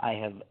man, I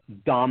have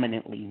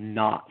dominantly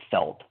not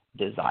felt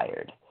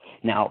desired.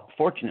 Now,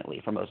 fortunately,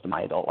 for most of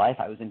my adult life,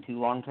 I was in 2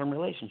 long-term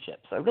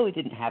relationships, so I really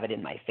didn't have it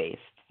in my face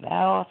that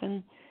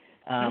often.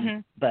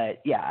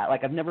 But yeah,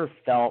 like I've never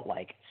felt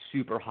like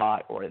super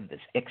hot or this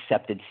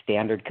accepted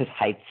standard, because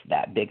height's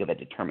that big of a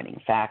determining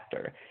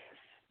factor.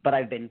 But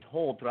I've been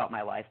told throughout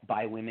my life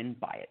by women,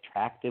 by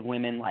attractive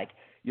women, like,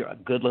 you're a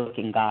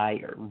good-looking guy,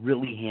 you're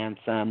really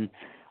handsome.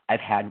 I've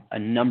had a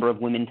number of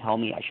women tell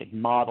me I should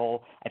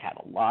model. I've had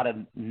a lot of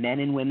men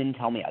and women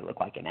tell me I look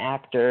like an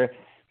actor.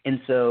 And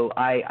so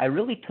I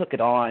really took it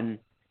on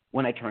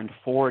when I turned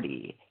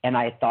 40, and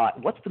I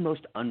thought, what's the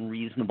most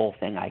unreasonable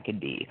thing I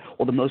could be?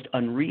 Well, the most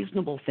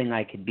unreasonable thing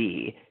I could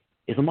be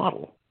is a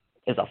model,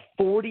 is a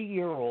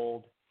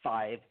 40-year-old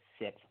 5'6"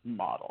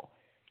 model.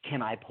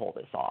 Can I pull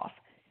this off?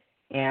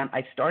 And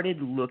I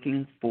started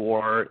looking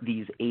for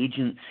these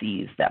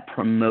agencies that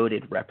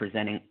promoted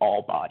representing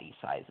all body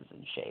sizes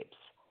and shapes.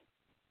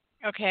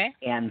 Okay.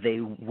 And they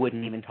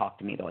wouldn't even talk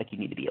to me. They're like, you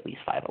need to be at least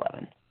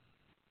 5'11".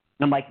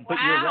 And I'm like, but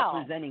you're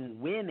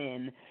representing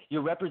women.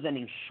 You're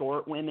representing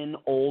short women,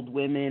 old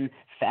women,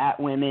 fat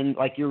women.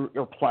 Like you're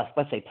plus,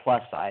 let's say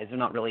plus size. They're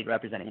not really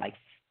representing like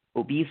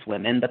obese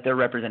women, but they're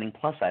representing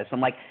plus size. So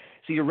I'm like,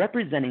 so you're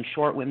representing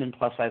short women,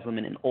 plus size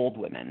women, and old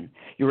women.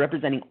 You're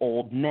representing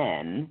old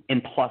men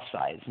and plus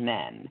size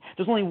men.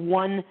 There's only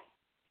one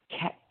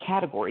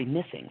category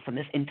missing from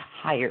this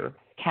entire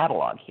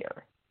catalog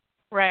here.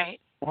 Right.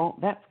 Well,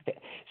 that's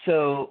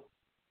so.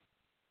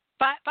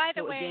 By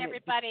the way,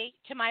 everybody,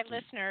 to my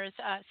listeners,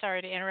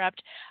 sorry to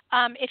interrupt,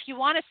 if you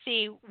want to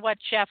see what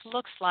Jeff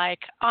looks like,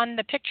 on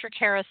the picture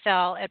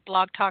carousel at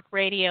Blog Talk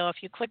Radio,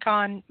 if you click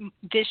on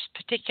this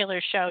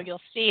particular show,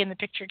 you'll see in the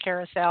picture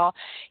carousel,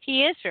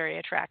 he is very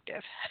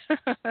attractive.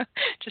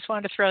 Just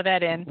wanted to throw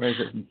that in. Where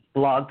is it?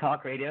 Blog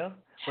Talk Radio?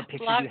 What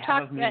picture do you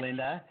have of me,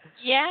 Linda?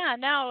 Yeah,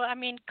 no, I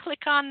mean,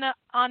 click on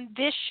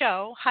this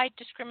show, Height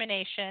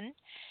Discrimination,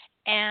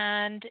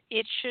 and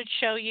it should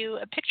show you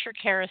a picture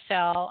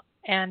carousel.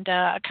 And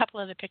a couple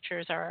of the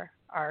pictures are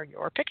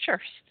your pictures.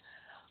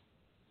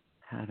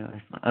 How do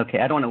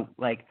I don't want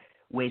to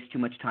waste too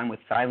much time with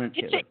silence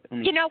here.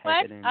 You know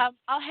what?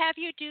 I'll have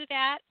you do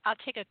that. I'll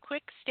take a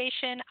quick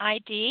station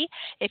ID.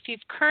 If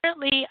you've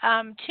currently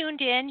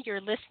tuned in,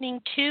 you're listening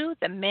to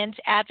the Men's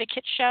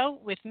Advocate Show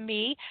with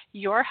me,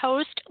 your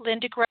host,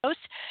 Linda Gross.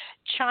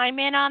 Chime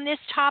in on this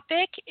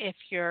topic. If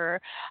you're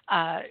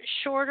a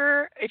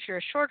shorter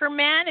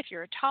man, if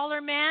you're a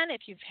taller man,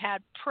 if you've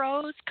had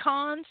pros,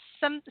 cons,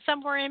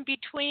 somewhere in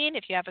between,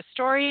 if you have a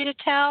story to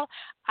tell,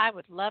 I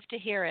would love to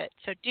hear it.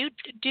 So do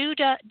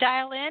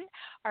dial in.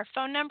 Our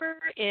phone number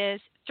is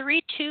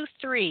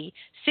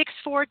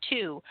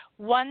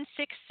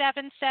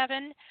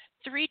 323-642-1677.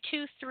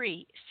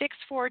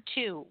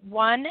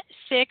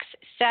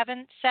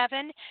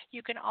 323-642-1677.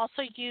 You can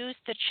also use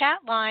the chat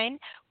line,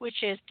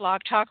 which is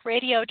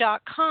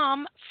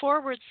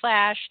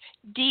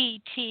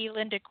blogtalkradio.com/DT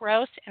Linda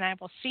Gross, and I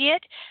will see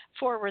it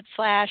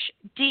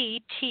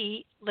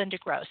 /DT Linda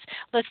Gross.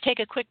 Let's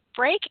take a quick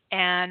break,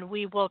 and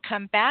we will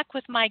come back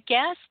with my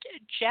guest,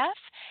 Jeff,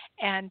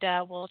 and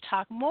we'll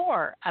talk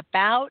more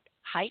about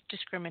height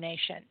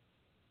discrimination.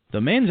 The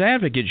Men's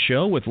Advocate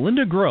Show with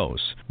Linda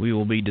Gross. We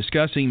will be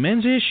discussing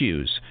men's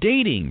issues,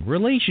 dating,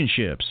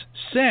 relationships,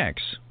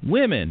 sex,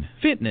 women,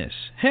 fitness,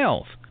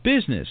 health,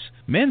 business,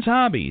 men's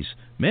hobbies,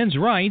 men's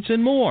rights,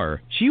 and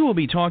more. She will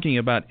be talking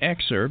about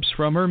excerpts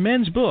from her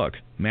men's book,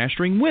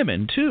 Mastering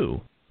Women,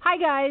 too. Hi,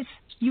 guys.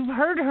 You've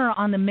heard her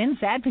on the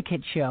Men's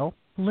Advocate Show.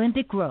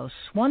 Linda Gross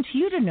wants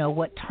you to know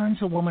what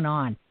turns a woman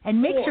on and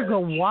makes her go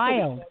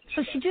wild,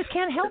 so she just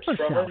can't help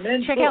herself.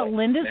 Check out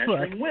Linda's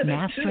book,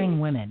 Mastering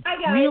Women.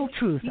 Real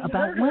truth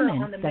about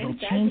women that'll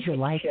change your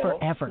life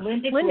forever.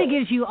 Linda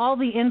gives you all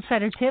the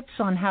insider tips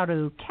on how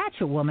to catch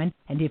a woman,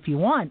 and if you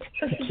want,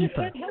 to keep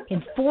her.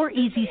 In 4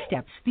 easy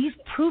steps, these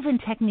proven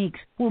techniques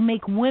will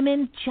make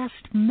women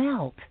just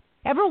melt.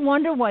 Ever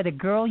wonder why the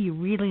girl you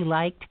really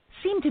liked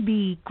seemed to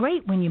be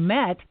great when you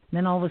met,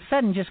 then all of a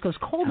sudden just goes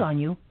cold on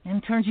you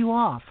and turns you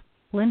off?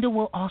 Linda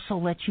will also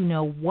let you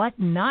know what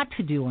not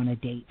to do on a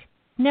date.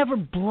 Never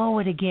blow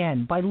it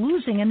again by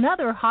losing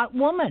another hot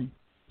woman.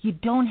 You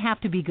don't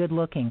have to be good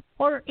looking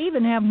or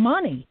even have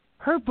money.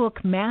 Her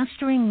book,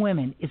 Mastering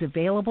Women, is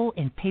available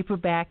in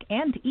paperback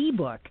and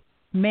ebook.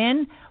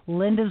 Men,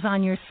 Linda's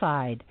on your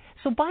side.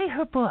 So buy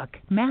her book,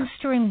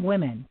 Mastering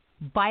Women.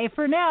 Buy it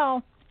for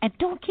now, and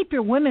don't keep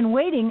your women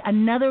waiting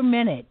another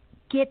minute.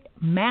 Get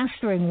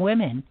Mastering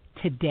Women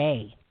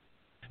today.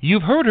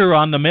 You've heard her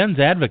on the Men's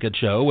Advocate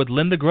Show with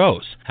Linda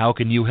Gross. How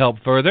can you help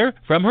further?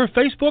 From her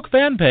Facebook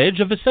fan page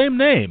of the same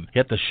name.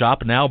 Hit the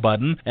Shop Now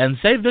button and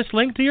save this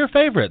link to your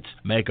favorites.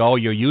 Make all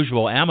your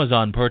usual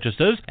Amazon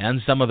purchases, and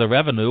some of the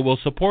revenue will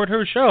support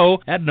her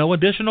show at no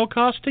additional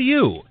cost to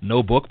you.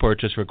 No book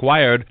purchase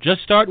required.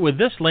 Just start with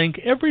this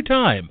link every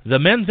time. The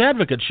Men's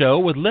Advocate Show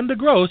with Linda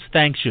Gross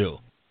thanks you.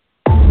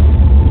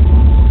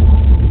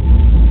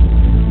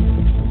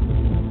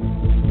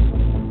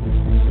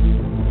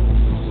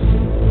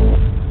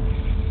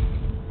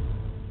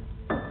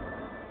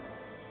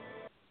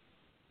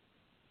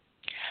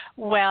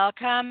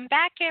 Welcome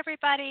back,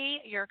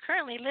 everybody. You're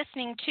currently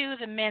listening to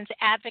the Men's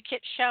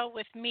Advocate Show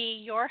with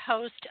me, your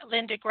host,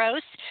 Linda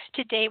Gross.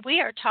 Today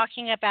we are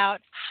talking about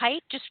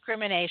height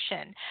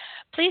discrimination.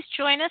 Please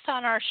join us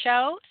on our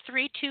show,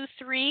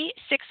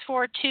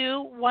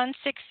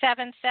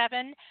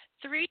 323-642-1677,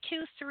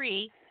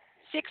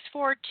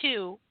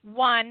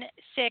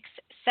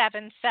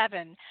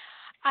 323-642-1677.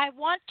 I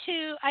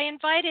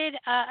invited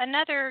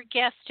another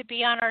guest to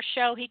be on our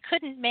show. He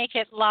couldn't make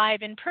it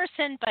live in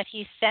person, but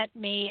he sent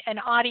me an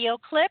audio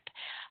clip.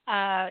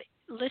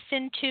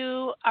 Listen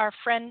to our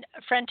friend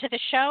to the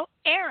show,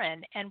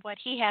 Aaron, and what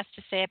he has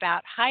to say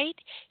about height.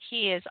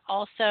 He is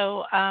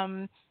also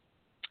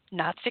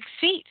not 6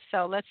 feet,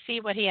 so let's see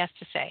what he has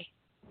to say.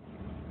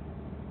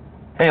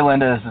 Hey,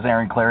 Linda, this is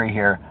Aaron Clary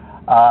here.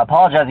 I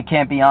apologize I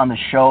can't be on the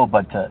show,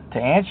 but to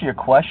answer your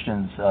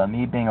questions,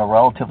 me being a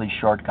relatively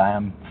short guy,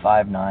 I'm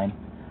 5'9",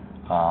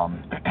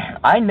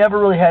 I never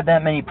really had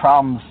that many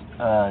problems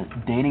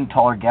dating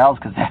taller gals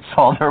because that's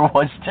all there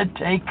was to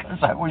take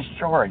because I was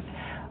short.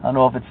 I don't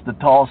know if it's the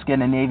tall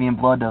Scandinavian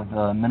blood of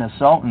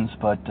Minnesotans,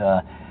 but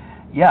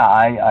yeah,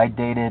 I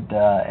dated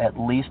at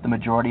least the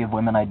majority of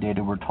women I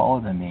dated were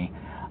taller than me.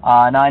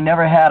 Now, I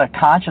never had a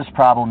conscious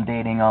problem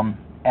dating them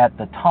at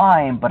the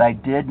time, but I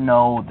did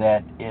know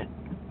that it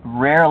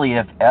rarely,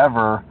 if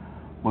ever,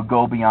 would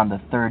go beyond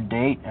the third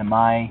date, and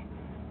my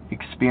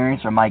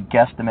experience or my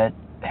guesstimate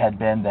had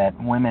been that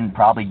women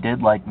probably did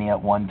like me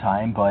at one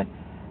time, but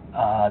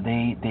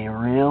they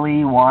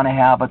really want to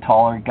have a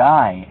taller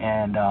guy,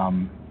 and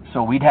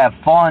so we'd have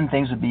fun,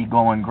 things would be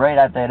going great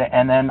at that,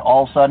 and then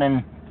all of a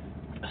sudden,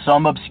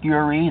 some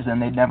obscure reason,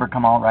 they'd never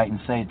come out right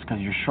and say it's because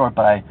you're short,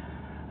 but I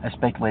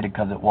speculated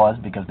because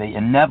they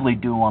inevitably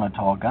do want a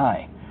tall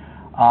guy.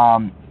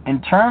 In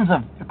terms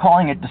of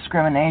calling it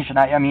discrimination,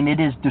 I mean,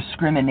 it is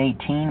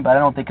discriminating, but I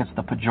don't think it's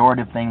the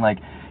pejorative thing, like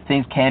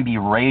things can be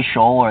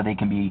racial or they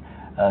can be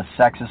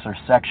sexist or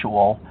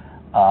sexual,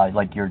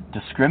 like you're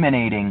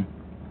discriminating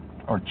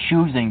or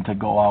choosing to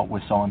go out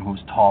with someone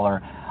who's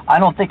taller. I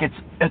don't think it's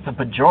a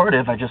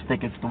pejorative, I just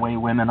think it's the way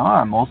women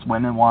are. Most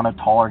women want a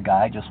taller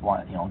guy,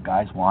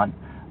 guys want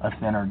a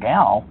thinner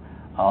gal,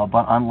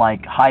 but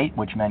unlike height,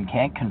 which men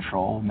can't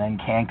control, men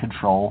can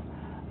control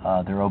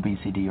their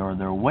obesity or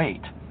their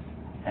weight.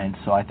 And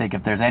so I think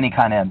if there's any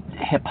kind of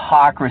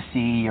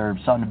hypocrisy or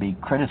something to be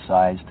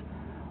criticized,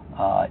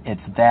 it's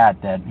that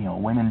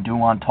women do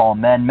want tall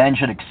men. Men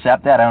should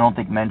accept that. I don't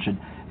think men should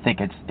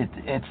think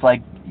it's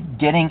like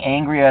getting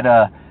angry at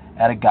a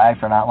guy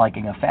for not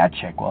liking a fat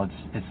chick. Well,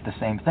 it's the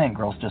same thing.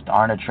 Girls just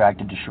aren't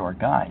attracted to short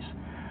guys.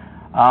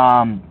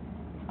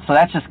 So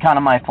that's just kind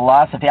of my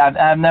philosophy.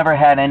 I've never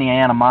had any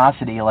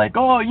animosity like,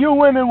 oh, you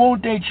women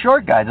won't date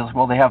short guys. It's,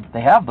 well, they have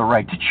the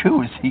right to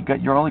choose.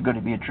 You're only going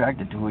to be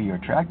attracted to who you're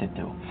attracted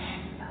to.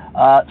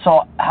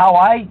 So how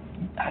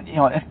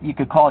if you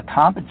could call it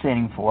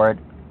compensating for it,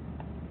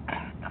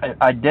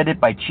 I did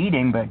it by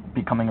cheating, by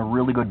becoming a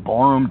really good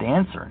ballroom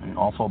dancer and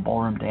also a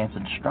ballroom dance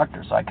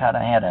instructor. So I kind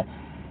of had a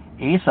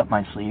ace up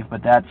my sleeve,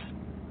 but that's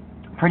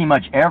pretty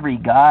much every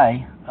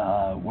guy,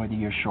 whether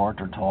you're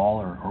short or tall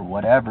or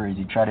whatever, is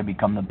you try to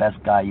become the best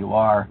guy you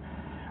are,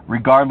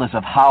 regardless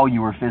of how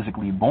you were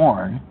physically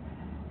born,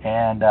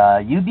 and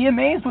you'd be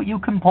amazed what you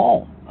can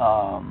pull.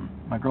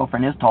 My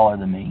girlfriend is taller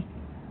than me.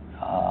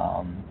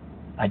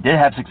 I did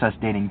have success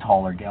dating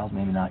taller gals,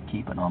 maybe not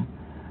keeping them.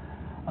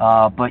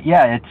 But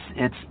yeah,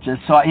 it's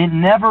just so it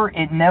never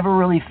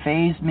really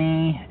fazed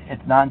me.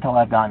 It's not until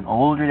I've gotten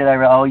older that I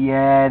realize, oh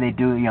yeah, they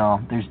do.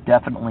 There's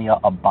definitely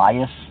a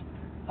bias,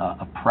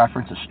 a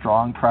preference, a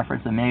strong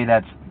preference, and maybe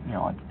that's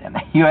And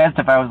you asked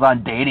if I was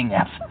on dating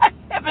apps.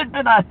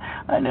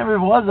 I never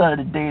was on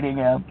a dating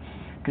app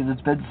because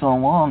it's been so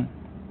long.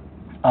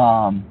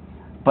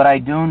 But I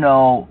do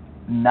know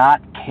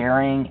not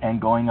caring and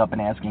going up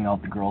and asking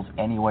out the girls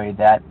anyway,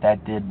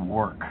 that did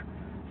work.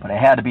 But I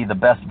had to be the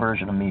best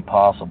version of me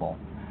possible.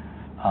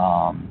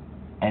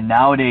 And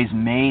nowadays,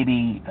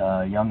 maybe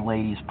young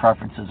ladies'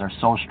 preferences are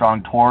so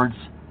strong towards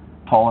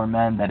taller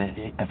men that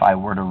if I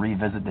were to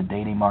revisit the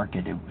dating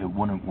market, it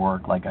wouldn't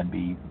work. Like I'd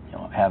be,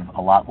 have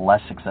a lot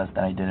less success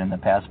than I did in the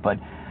past. But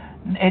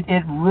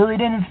it really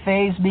didn't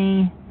faze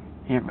me.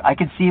 I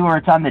could see where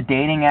it's on the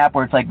dating app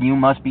where it's like, you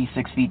must be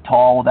 6 feet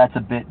tall. Well, that's a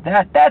bit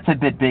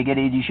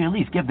bigoted. You should at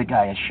least give the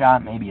guy a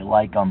shot. Maybe you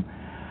like him.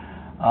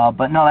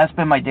 But no, that's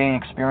been my dating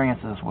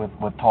experiences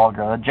with tall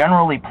girls.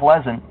 Generally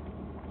pleasant,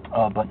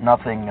 but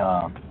nothing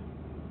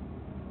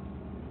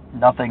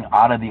nothing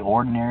out of the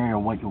ordinary or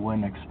what you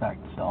wouldn't expect.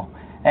 So,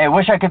 hey,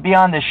 wish I could be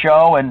on this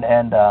show, and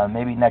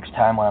maybe next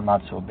time when I'm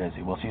not so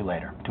busy. We'll see you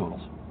later.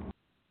 Toodles.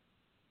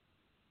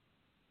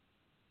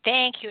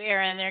 Thank you,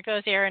 Aaron. There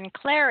goes Aaron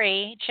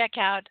Clary. Check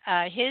out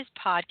his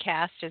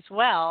podcast as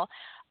well.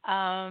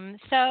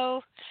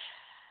 So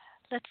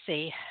let's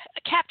see,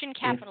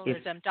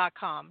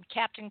 CaptainCapitalism.com,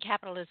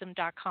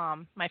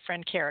 CaptainCapitalism.com, my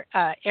friend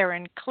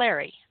Aaron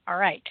Clary. All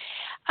right.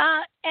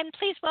 And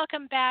please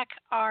welcome back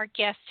our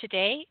guest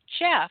today,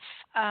 Jeff.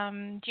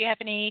 Do you have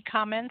any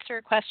comments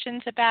or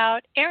questions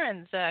about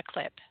Aaron's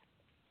clip?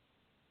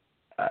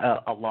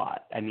 A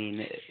lot. I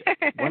mean,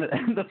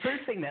 the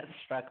first thing that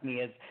struck me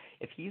is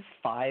if he's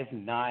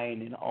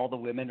 5'9" and all the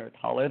women are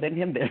taller than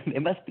him,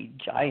 there must be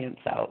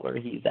giants out where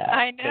he's at.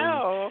 I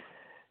know.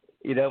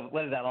 You know,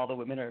 what is that? All the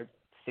women are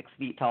 6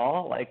 feet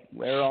tall? Like,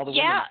 where are all the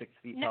women 6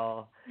 feet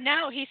tall?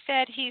 No, he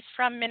said he's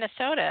from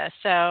Minnesota.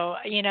 So,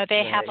 you know,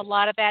 they have a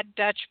lot of that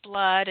Dutch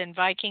blood and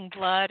Viking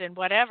blood and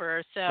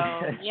whatever. So,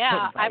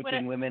 yeah.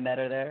 Viking women that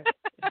are there?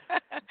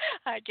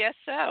 I guess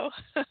so.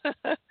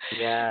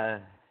 Yeah.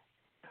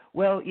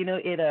 Well, you know,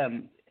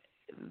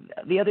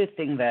 the other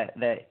thing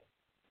that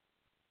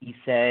he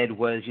said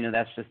was, you know,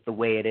 that's just the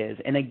way it is.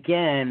 And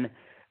again,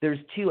 there's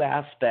two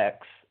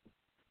aspects.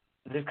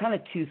 There's kind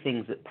of two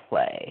things at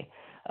play.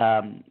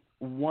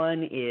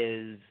 One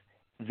is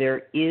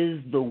there is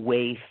the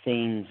way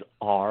things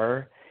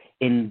are,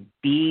 in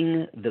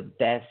being the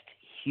best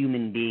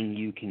human being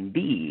you can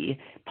be,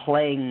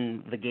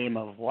 playing the game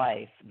of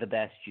life the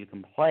best you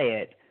can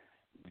play it,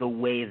 the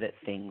way that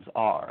things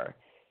are.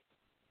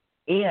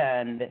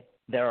 And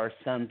there are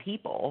some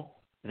people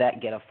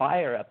that get a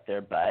fire up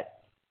their butt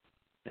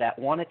that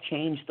want to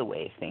change the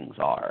way things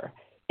are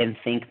and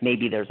think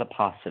maybe there's a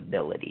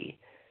possibility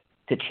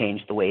to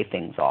change the way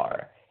things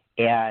are.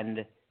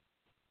 And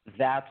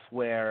that's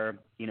where,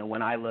 you know,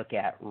 when I look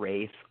at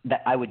race,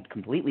 that I would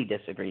completely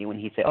disagree when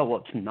he'd say, oh,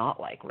 well, it's not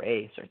like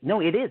race. Or, no,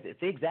 it is.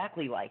 It's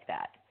exactly like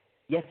that.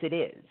 Yes, it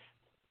is.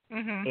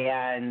 Mm-hmm.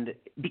 And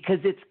because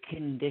it's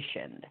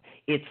conditioned,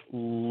 it's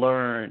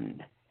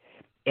learned.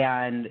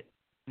 And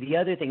the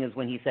other thing is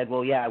when he said,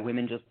 well, yeah,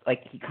 women just,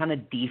 like, he kind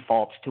of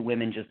defaults to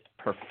women just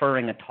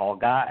preferring a tall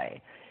guy.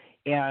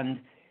 And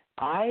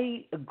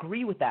I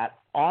agree with that.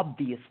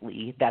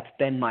 Obviously, that's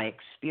been my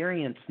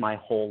experience my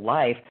whole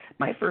life.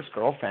 My first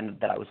girlfriend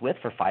that I was with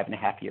for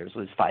 5.5 years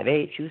was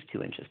 5'8". She was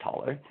 2 inches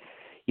taller,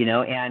 you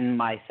know, and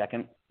my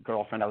second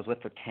girlfriend I was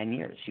with for 10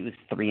 years. She was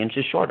 3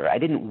 inches shorter. I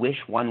didn't wish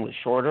one was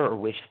shorter or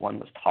wish one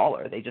was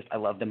taller. I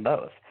loved them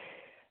both.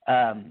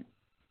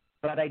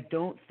 But I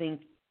don't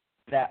think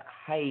that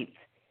height,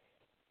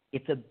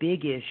 it's a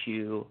big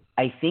issue.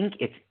 I think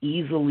it's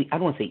easily, I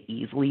don't want to say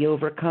easily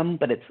overcome,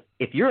 but it's,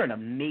 if you're an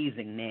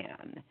amazing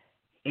man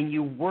and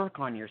you work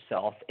on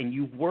yourself and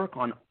you work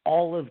on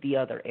all of the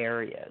other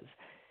areas,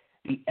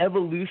 the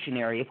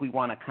evolutionary, if we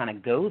want to kind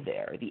of go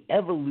there, the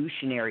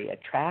evolutionary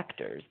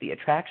attractors, the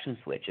attraction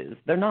switches,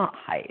 they're not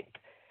height.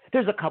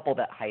 There's a couple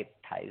that height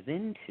ties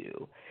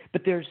into,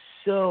 but there's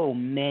so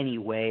many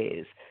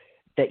ways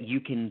that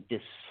you can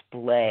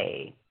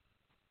display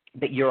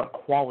that you're a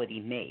quality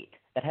mate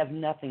that have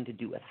nothing to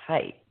do with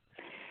height.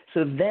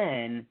 So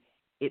then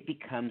it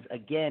becomes,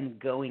 again,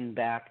 going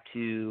back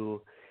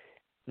to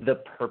the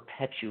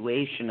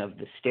perpetuation of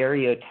the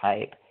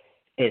stereotype,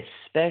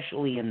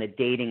 especially in the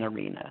dating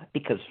arena,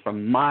 because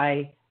from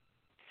my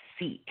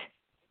seat,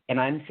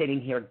 and I'm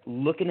sitting here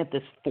looking at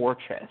this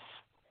fortress,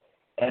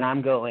 and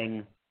I'm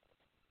going,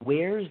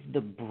 where's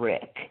the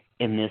brick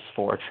in this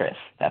fortress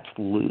that's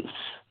loose?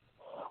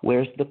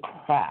 Where's the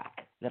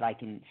crack that I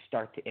can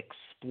start to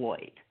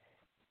exploit?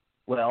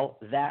 Well,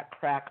 that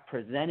crack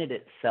presented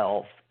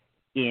itself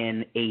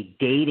in a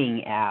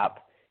dating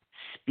app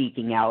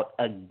speaking out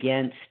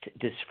against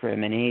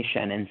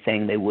discrimination and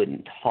saying they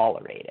wouldn't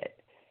tolerate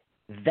it.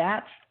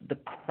 That's the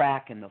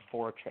crack in the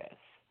fortress,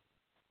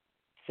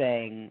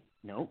 saying,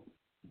 nope,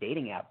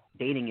 dating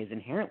is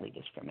inherently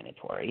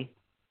discriminatory.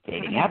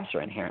 Dating apps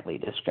are inherently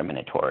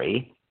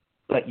discriminatory,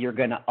 but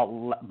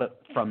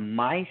but from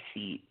my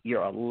seat,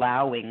 you're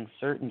allowing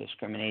certain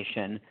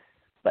discrimination,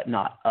 but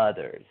not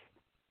others.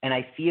 And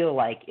I feel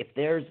like if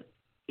there's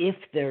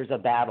a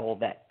battle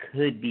that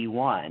could be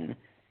won,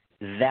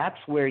 that's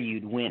where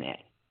you'd win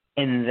it.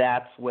 And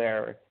that's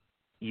where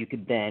you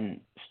could then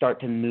start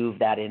to move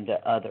that into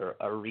other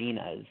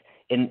arenas.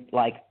 And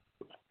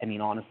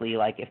honestly,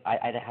 if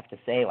I'd have to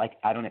say,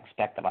 I don't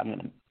expect that I'm going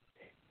to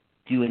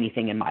do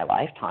anything in my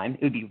lifetime.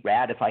 It would be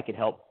rad if I could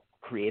help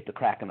create the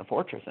crack in the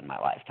fortress in my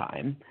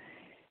lifetime.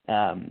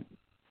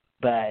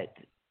 But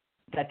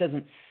that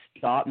doesn't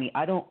stop me.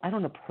 I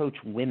don't approach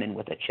women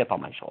with a chip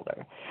on my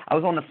shoulder. I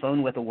was on the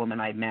phone with a woman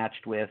I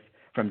matched with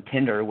from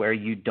Tinder where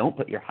you don't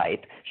put your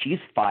height. She's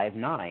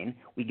 5'9".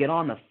 We get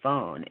on the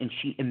phone and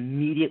she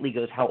immediately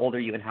goes, how old are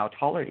you and how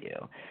tall are you?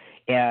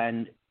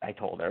 And I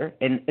told her,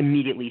 and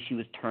immediately she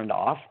was turned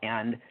off.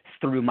 And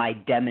through my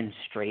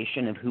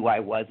demonstration of who I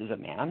was as a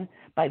man,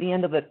 by the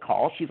end of the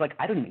call, she's like,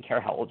 I don't even care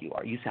how old you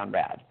are. You sound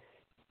rad.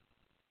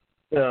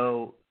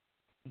 So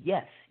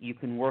yes, you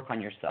can work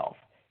on yourself.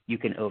 you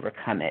can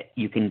overcome it.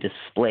 You can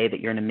display that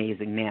you're an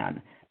amazing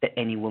man that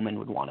any woman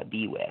would want to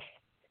be with.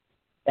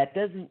 That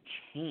doesn't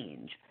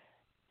change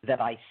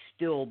that I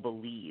still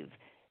believe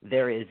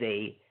there is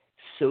a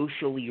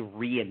socially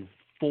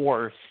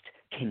reinforced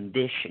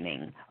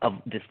conditioning of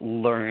this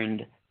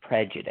learned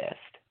prejudice.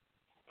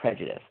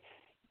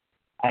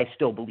 I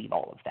still believe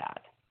all of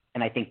that.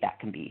 And I think that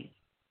can be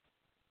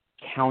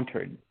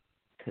countered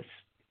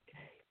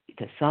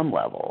to some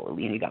level.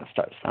 You got to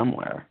start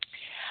somewhere.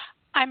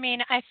 I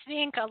mean, I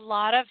think a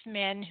lot of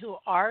men who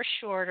are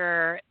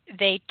shorter,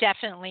 they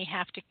definitely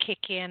have to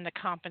kick in the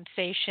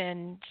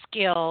compensation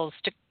skills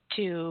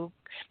to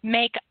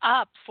make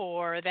up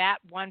for that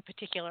one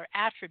particular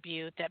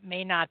attribute that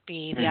may not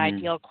be the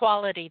ideal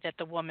quality that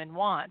the woman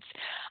wants.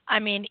 I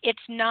mean, it's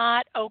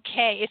not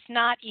okay. It's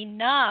not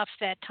enough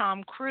that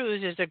Tom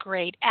Cruise is a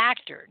great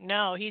actor.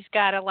 No, he's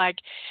got to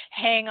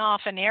hang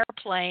off an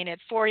airplane at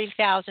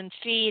 40,000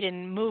 feet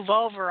and move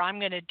over. I'm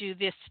going to do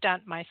this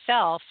stunt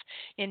myself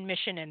in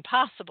Mission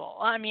Impossible.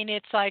 I mean,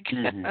 it's like,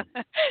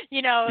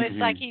 it's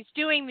like he's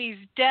doing these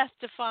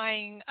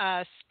death-defying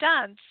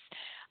stunts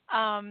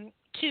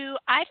to,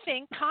 I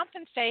think,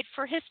 compensate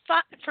for his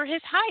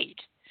height.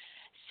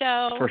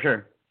 So for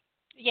sure.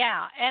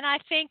 Yeah, and I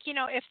think,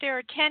 if there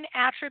are 10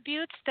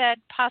 attributes that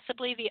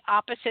possibly the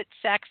opposite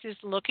sex is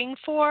looking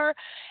for,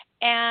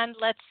 and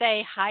let's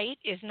say height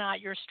is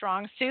not your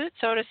strong suit,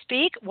 so to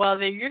speak, well,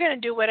 then you're going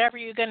to do whatever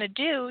you're going to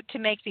do to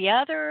make the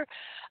other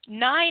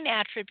 9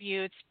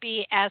 attributes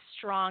be as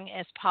strong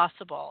as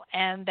possible.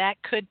 And that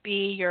could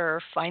be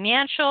your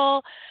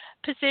financial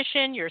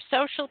position, your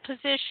social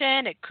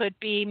position. It could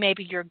be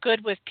maybe you're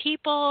good with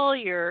people,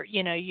 you're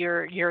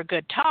a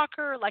good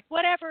talker,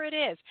 whatever it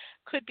is.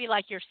 Could be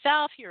like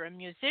yourself, you're a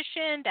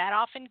musician, that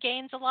often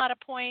gains a lot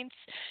of points.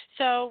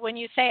 So when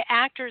you say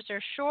actors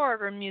are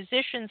short or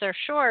musicians are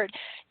short,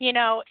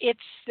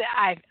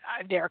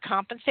 they're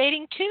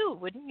compensating too,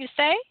 wouldn't you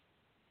say?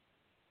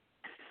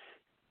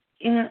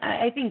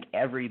 I think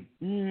I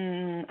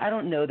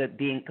don't know that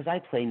because I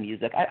play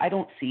music, I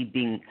don't see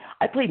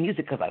I play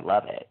music because I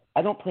love it.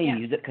 I don't play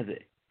music because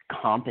it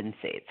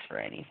compensates for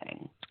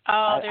anything.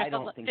 Oh,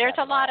 there's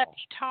a lot of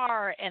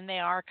guitar, and they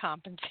are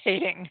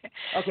compensating.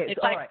 Okay, it's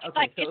all right.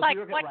 Okay,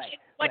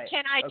 what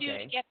can I do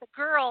to get the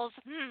girls?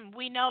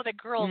 We know that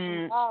girls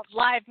love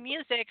live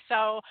music,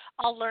 so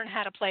I'll learn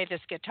how to play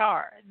this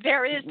guitar.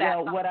 There is that.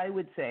 Well, what I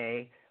would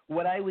say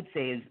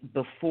is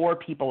before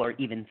people are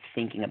even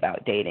thinking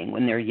about dating,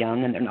 when they're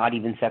young and they're not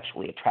even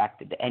sexually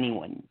attracted to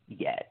anyone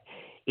yet,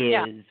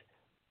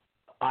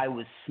 I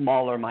was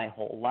smaller my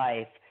whole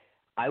life.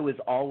 I was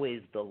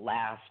always the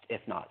last,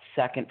 if not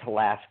second to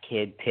last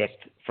kid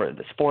picked for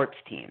the sports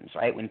teams,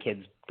 right? When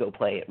kids go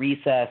play at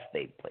recess,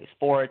 they play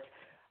sports.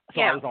 So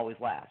I was always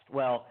last.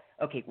 Well,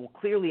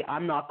 clearly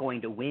I'm not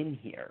going to win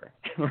here,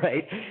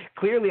 right?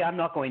 Clearly I'm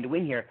not going to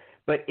win here.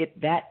 But at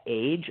that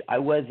age, I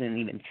wasn't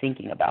even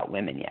thinking about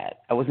women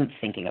yet. I wasn't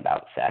thinking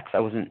about sex. I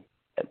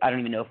don't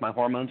even know if my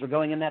hormones were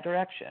going in that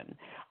direction.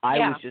 I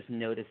was just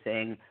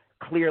noticing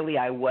clearly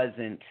I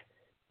wasn't,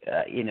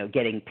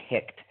 getting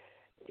picked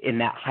in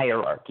that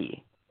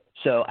hierarchy.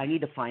 So I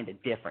need to find a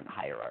different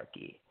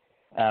hierarchy.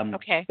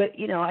 Okay. But,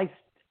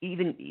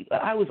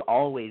 I was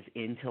always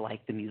into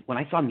the music. When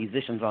I saw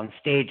musicians on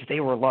stage, they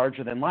were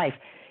larger than life.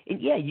 And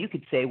you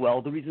could say,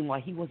 well, the reason why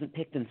he wasn't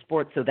picked in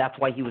sports, so that's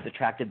why he was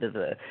attracted to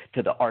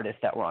the artists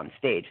that were on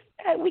stage.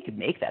 We could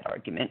make that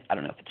argument. I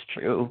don't know if it's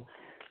true.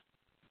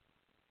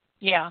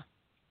 Yeah.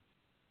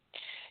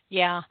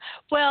 Yeah.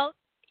 Well,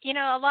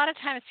 a lot of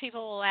times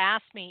people will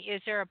ask me,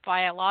 is there a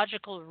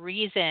biological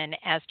reason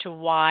as to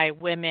why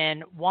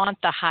women want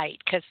the height?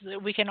 Because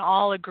we can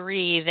all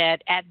agree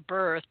that at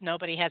birth,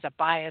 nobody has a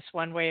bias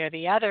one way or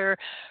the other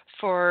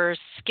for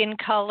skin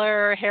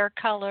color, hair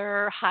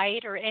color,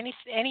 height, or any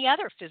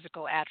other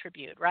physical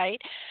attribute, right?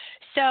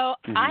 So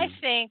I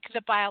think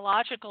the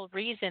biological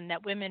reason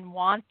that women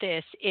want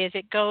this is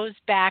it goes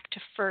back to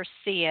first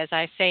C, as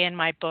I say in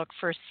my book,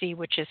 first C,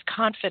 which is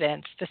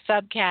confidence. The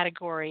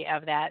subcategory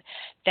of that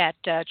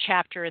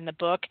chapter in the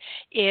book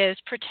is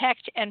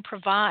protect and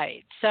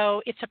provide.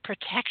 So it's a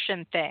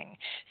protection thing.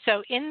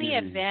 So in the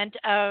event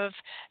of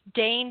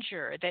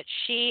danger, that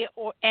she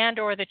or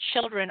the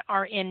children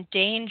are in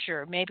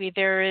danger, maybe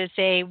there is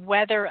a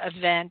weather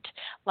event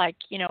like,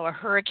 a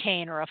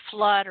hurricane or a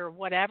flood or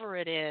whatever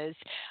it is,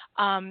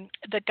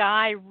 the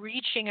guy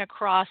reaching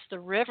across the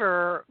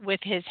river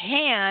with his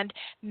hand,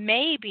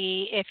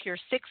 maybe if you're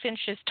 6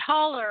 inches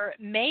taller,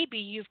 maybe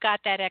you've got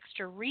that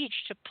extra reach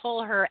to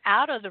pull her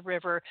out of the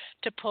river,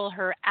 to pull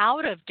her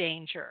out of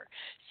danger.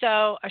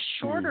 So a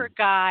shorter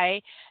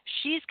guy,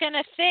 she's going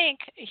to think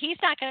he's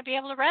not going to be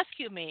able to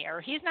rescue me,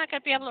 or he's not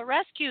going to be able to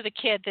rescue the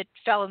kid that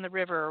fell in the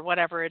river or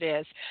whatever it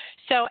is.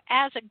 So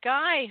as a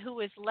guy who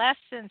is less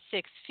than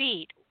 6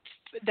 feet,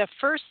 the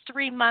first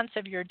 3 months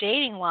of your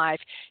dating life,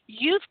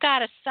 you've got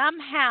to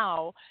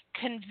somehow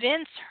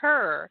convince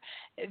her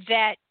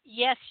that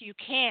yes, you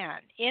can.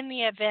 In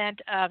the event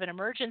of an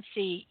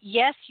emergency,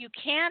 yes, you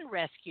can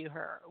rescue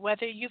her.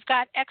 Whether you've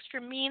got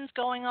extra means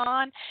going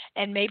on,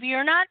 and maybe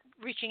you're not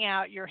reaching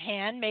out your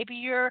hand, maybe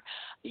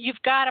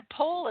you've got a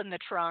pole in the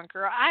trunk,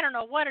 or I don't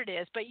know what it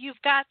is, but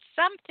you've got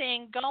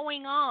something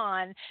going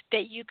on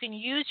that you can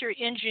use your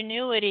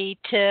ingenuity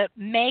to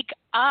make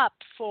up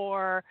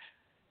for,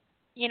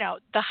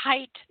 the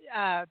height,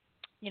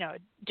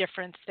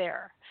 difference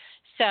there.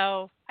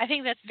 So I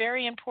think that's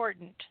very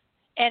important.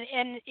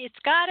 And it's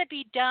got to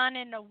be done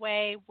in a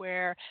way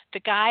where the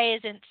guy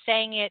isn't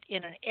saying it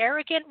in an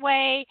arrogant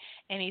way,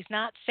 and he's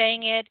not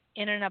saying it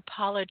in an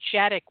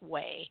apologetic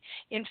way.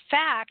 In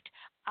fact,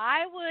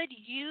 I would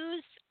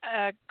use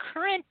a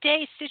current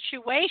day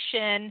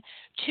situation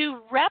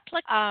to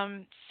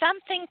replicate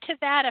something to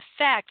that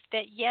effect,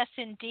 that yes,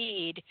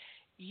 indeed,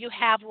 you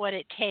have what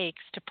it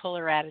takes to pull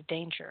her out of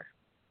danger.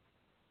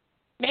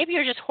 Maybe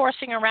you're just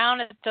horsing around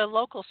at the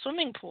local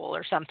swimming pool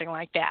or something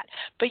like that.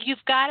 But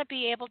you've got to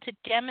be able to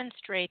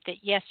demonstrate that,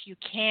 yes, you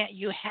can.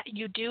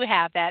 You do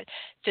have that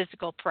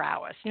physical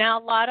prowess. Now,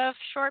 a lot of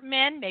short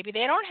men, maybe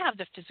they don't have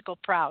the physical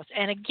prowess.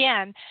 And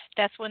again,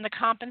 that's when the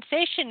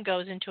compensation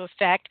goes into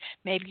effect.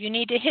 Maybe you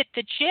need to hit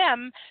the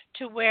gym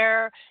to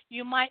where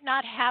you might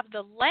not have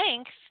the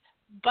length,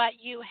 but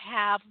you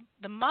have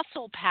the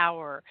muscle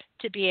power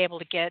to be able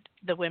to get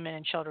the women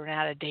and children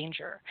out of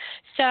danger.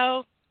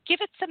 So give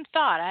it some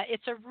thought.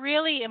 It's a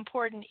really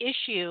important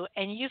issue,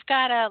 and you've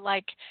got to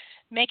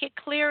make it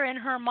clear in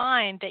her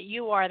mind that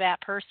you are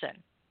that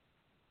person.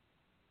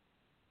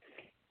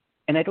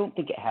 And I don't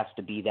think it has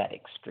to be that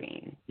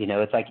extreme.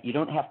 It's like you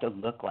don't have to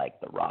look like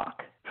The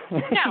Rock.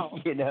 No.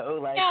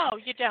 No,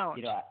 you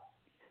don't.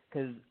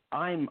 Because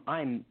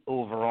I'm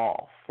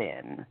overall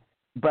thin,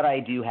 but I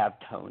do have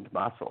toned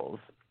muscles,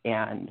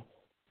 and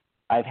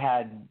I've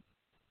had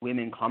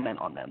women comment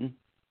on them,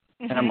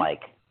 and I'm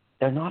like,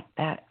 they're not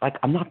that,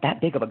 I'm not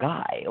that big of a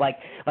guy.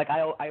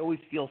 I always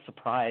feel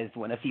surprised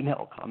when a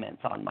female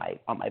comments on my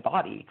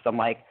body, because I'm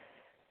like,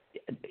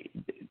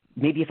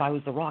 maybe if I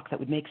was The Rock, that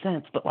would make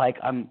sense. But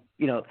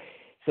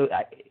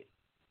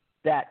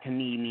that to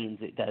me means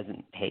it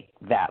doesn't take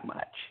that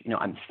much.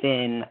 I'm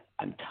thin,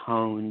 I'm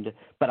toned,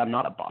 but I'm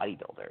not a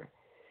bodybuilder.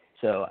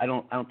 So I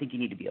don't think you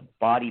need to be a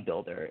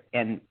bodybuilder.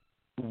 And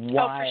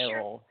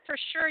for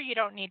sure you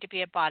don't need to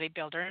be a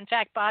bodybuilder. In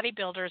fact,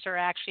 bodybuilders are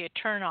actually a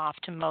turnoff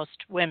to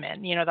most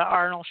women. The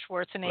Arnold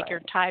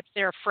Schwarzenegger types,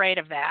 they're afraid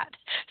of that.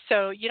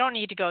 So you don't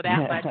need to go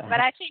that much. But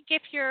I think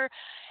if you're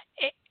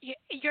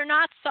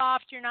not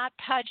soft, you're not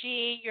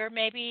pudgy, you're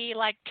maybe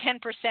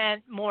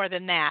 10% more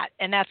than that,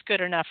 and that's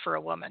good enough for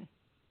a woman.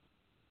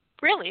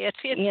 Really, it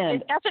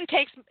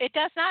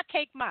does not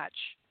take much.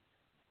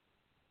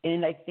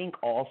 And I think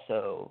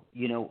also,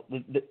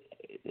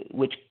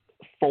 which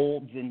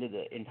folds into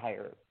the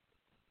entire,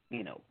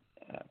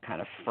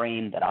 kind of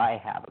frame that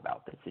I have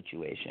about the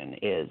situation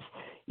is,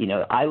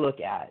 I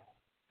look at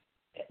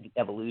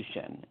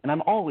evolution, and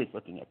I'm always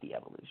looking at the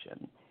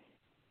evolution,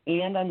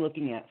 and I'm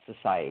looking at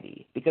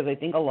society, because I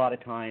think a lot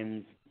of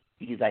times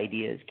these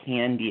ideas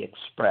can be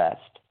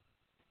expressed,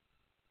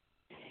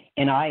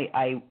 and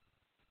I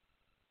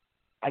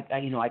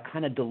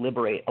kind of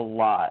deliberate a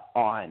lot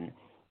on,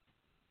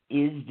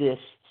 is this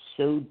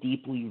so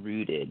deeply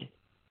rooted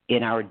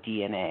in our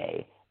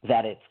DNA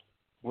that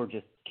we're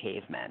just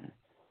cavemen,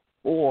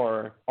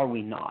 or are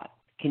we not?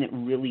 Can it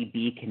really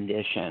be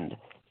conditioned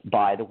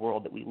by the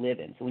world that we live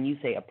in? So when you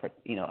say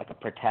a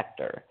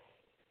protector,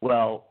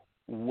 well,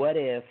 what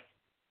if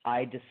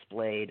I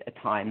displayed a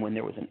time when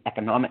there was an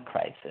economic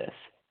crisis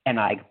and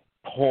I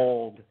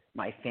pulled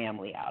my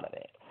family out of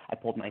it? I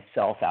pulled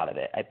myself out of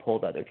it. I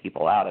pulled other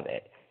people out of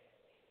it.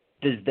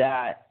 Does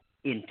that,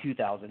 in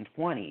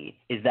 2020,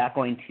 is it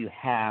going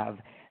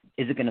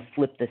to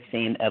flip the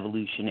same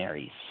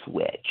evolutionary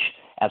switch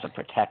as a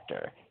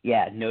protector?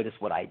 Yeah, notice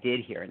what I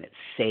did here, and it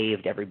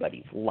saved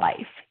everybody's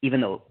life,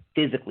 even though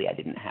physically I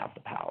didn't have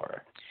the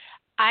power.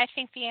 I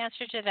think the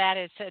answer to that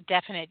is a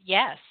definite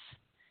yes,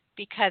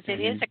 because it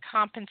is a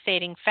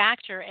compensating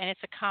factor, and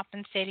it's a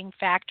compensating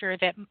factor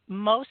that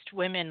most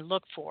women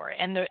look for.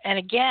 And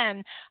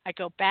again, I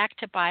go back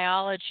to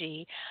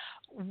biology.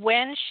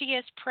 When she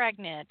is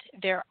pregnant,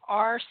 there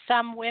are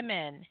some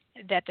women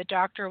that the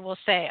doctor will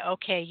say,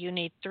 okay, you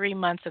need 3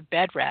 months of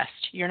bed rest.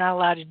 You're not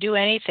allowed to do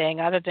anything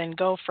other than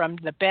go from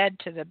the bed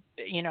to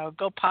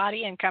go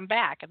potty and come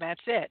back, and that's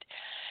it.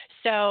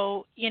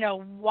 So,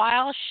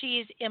 while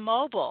she's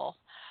immobile,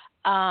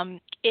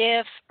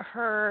 if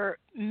her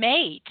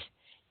mate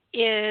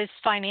is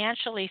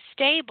financially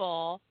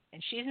stable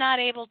and she's not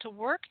able to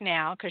work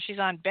now because she's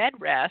on bed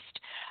rest,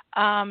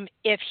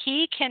 if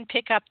he can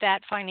pick up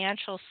that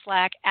financial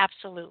slack,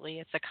 absolutely,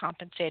 it's a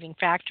compensating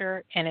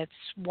factor, and it's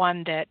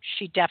one that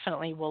she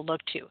definitely will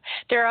look to.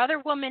 There are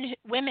other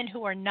women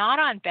who are not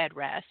on bed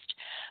rest,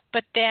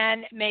 but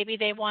then maybe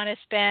they want to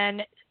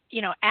spend,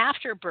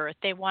 after birth,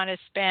 they want to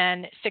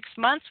spend 6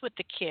 months with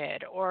the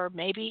kid, or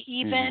maybe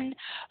even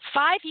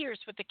 5 years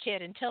with the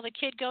kid until the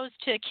kid goes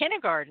to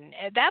kindergarten.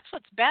 And that's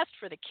what's best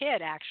for the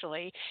kid,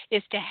 actually,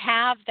 is to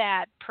have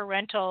that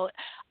parental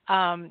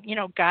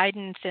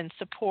guidance and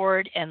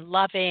support and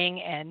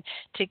loving, and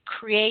to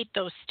create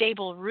those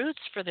stable roots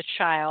for the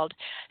child.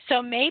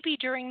 So maybe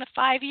during the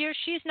 5 years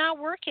she's not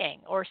working,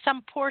 or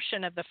some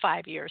portion of the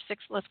 5 years,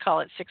 let's call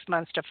it 6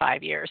 months to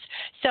 5 years.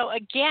 So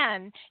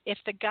again, if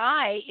the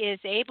guy is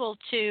able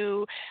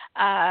to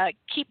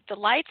keep the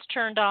lights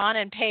turned on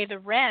and pay the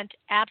rent,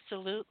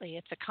 absolutely,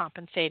 it's a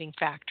compensating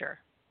factor.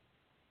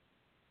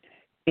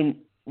 And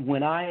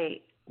when I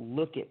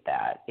look at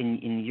that,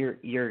 and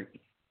you're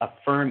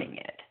affirming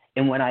it,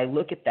 and when I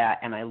look at that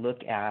and I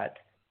look at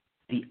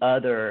the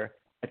other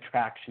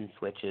attraction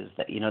switches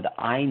that that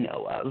I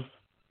know of,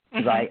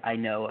 because I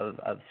know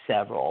of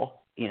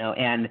several,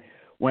 and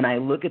when I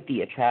look at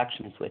the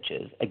attraction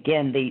switches,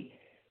 again,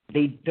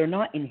 they're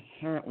not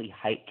inherently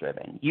height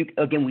driven.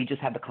 Again, we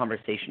just had the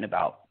conversation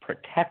about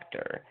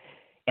protector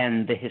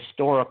and the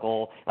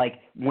historical,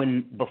 like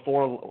when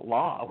before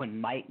law,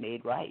 when might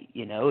made right.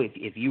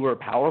 If you were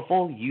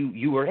powerful,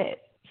 you were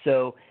it.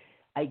 So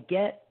I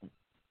get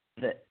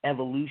the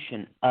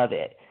evolution of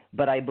it,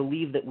 but I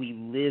believe that we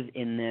live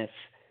in this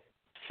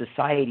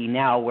society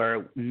now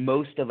where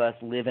most of us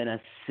live in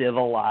a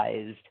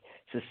civilized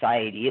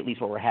society, at least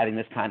where we're having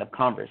this kind of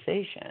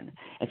conversation.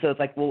 And so it's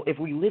like, well, if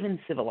we live in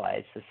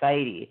civilized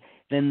society,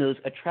 then those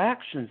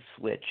attraction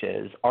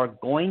switches are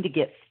going to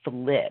get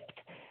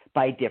flipped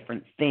by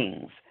different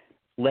things.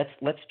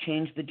 Let's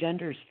change the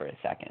genders for a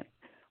second.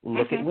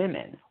 Look at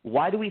women.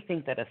 Why do we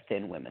think that a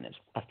thin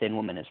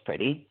woman is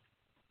pretty?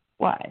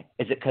 Why?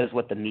 Is it because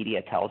what the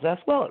media tells us?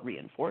 Well, it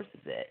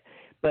reinforces it.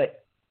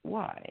 But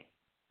why?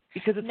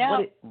 Because it's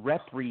what it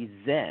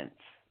represents,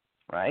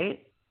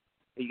 right?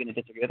 Are you going to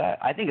disagree with that?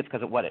 I think it's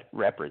because of what it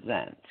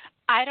represents.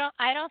 I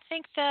don't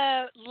think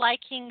the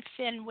liking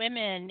thin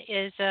women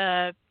is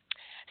a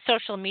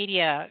social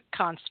media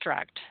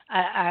construct.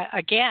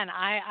 Again,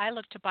 I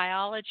look to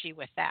biology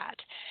with that.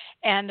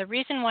 And the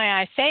reason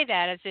why I say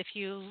that is if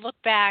you look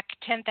back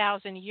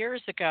 10,000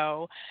 years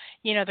ago,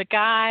 the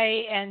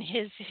guy and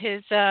his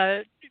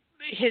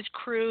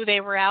crew,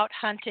 they were out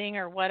hunting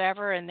or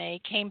whatever, and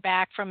they came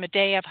back from a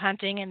day of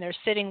hunting, and they're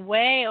sitting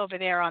way over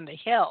there on the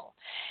hill.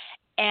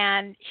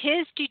 And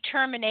his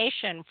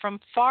determination from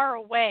far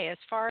away, as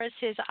far as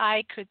his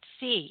eye could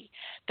see,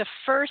 the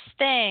first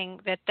thing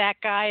that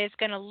guy is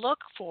going to look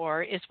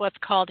for is what's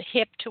called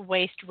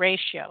hip-to-waist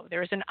ratio.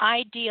 There's an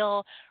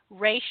ideal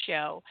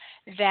ratio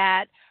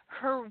that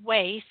her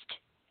waist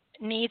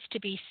needs to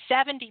be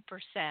 70%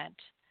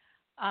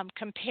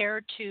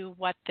 compared to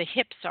what the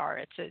hips are.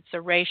 It's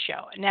a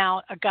ratio.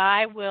 Now, a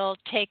guy will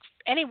take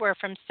anywhere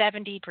from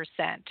 70%.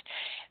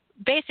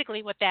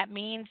 Basically, what that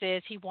means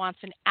is he wants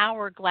an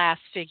hourglass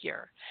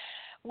figure.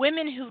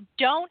 Women who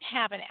don't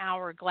have an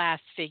hourglass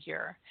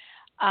figure,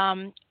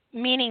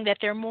 meaning that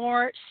they're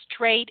more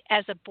straight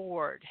as a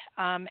board.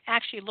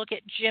 Actually, look at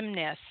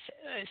gymnasts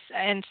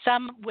and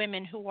some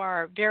women who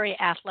are very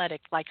athletic,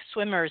 like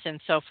swimmers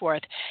and so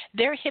forth.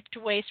 Their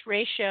hip-to-waist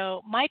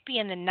ratio might be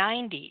in the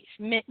 90s,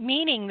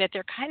 meaning that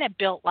they're kind of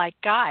built like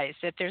guys,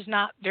 that there's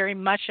not very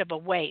much of a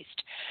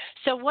waist.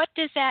 So what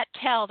does that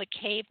tell the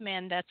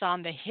caveman that's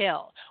on the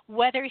hill?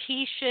 Whether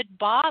he should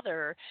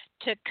bother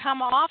to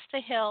come off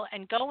the hill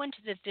and go into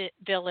the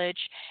village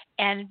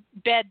and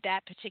bed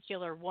that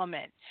particular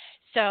woman.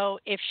 So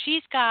if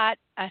she's got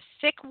a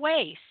thick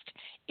waist,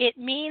 it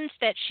means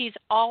that she's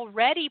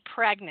already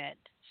pregnant,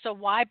 so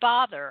why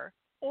bother?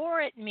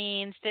 Or it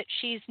means that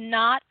she's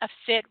not a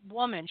fit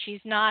woman, she's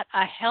not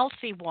a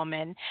healthy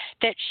woman,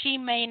 that she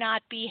may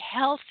not be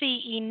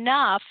healthy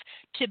enough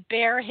to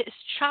bear his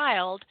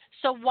child,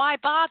 so why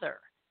bother?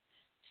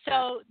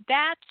 So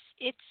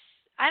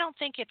I don't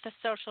think it's a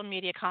social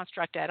media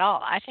construct at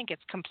all. I think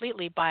it's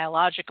completely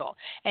biological.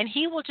 And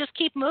he will just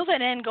keep moving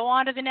and go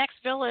on to the next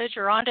village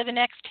or on to the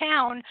next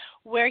town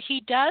where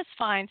he does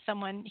find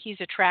someone he's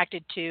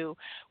attracted to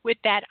with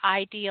that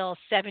ideal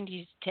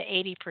 70 to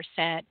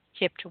 80%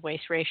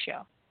 hip-to-waist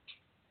ratio.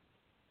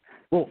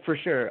 Well, for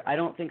sure. I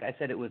don't think I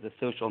said it was a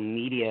social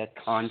media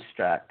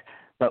construct,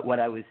 but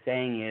what I was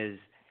saying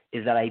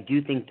is that I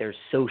do think there's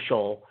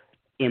social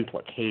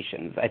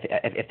implications.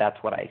 If that's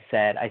what I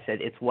said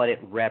it's what it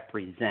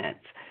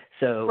represents.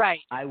 So right.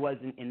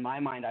 In my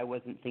mind, I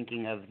wasn't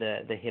thinking of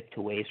the hip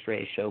to waist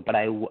ratio, but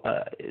I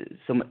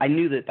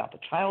knew about the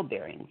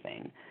childbearing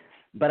thing,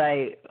 but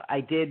I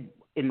did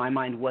in my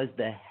mind was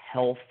the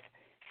health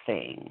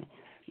thing,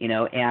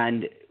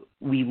 and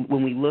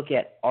when we look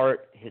at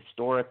art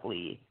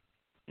historically,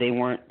 they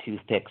weren't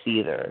toothpicks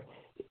either,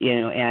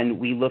 and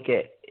we look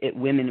at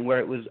women where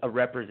it was a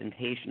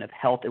representation of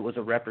health, it was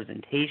a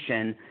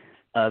representation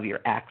of your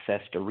access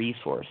to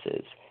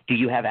resources. Do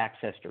you have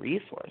access to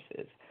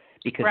resources?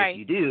 Because right. If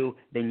you do,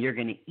 then you're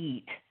going to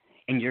eat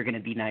and you're going to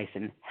be nice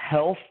and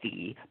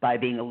healthy by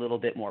being a little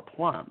bit more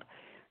plump.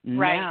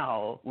 Right.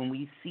 Now, when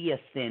we see a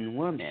thin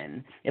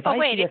woman,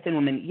 see a thin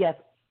woman, yes,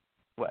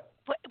 what?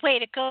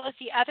 Wait, it goes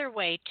the other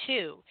way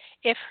too.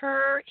 If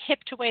her hip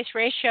to waist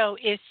ratio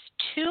is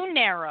too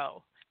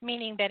narrow,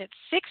 meaning that it's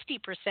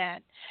 60%,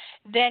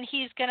 then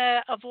he's going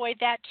to avoid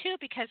that too,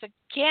 because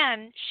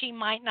again, she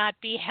might not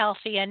be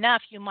healthy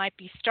enough. You might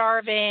be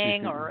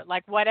starving or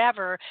like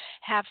whatever,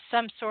 have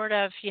some sort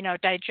of,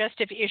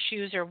 digestive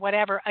issues or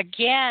whatever.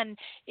 Again,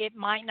 it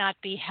might not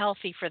be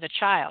healthy for the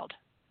child,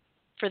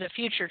 for the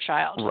future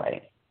child.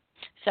 Right.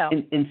 So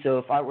and so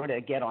if I were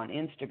to get on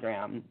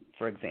Instagram,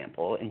 for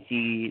example, and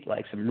see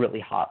like some really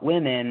hot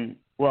women,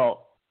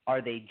 well,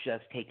 are they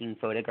just taking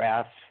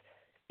photographs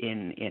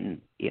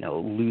in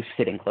loose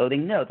fitting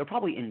clothing? No, they're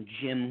probably in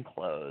gym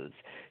clothes,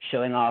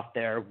 showing off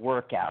their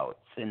workouts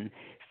and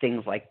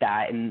things like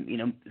that.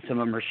 And some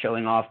of them are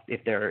showing off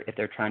if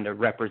they're trying to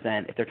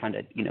represent, if they're trying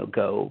to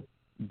go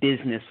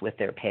business with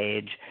their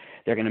page,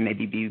 they're going to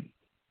maybe be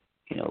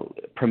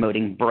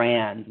promoting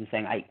brands and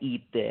saying, I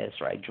eat this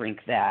or I drink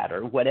that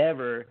or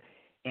whatever.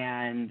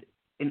 And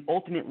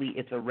ultimately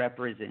it's a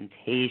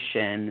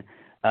representation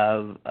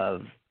of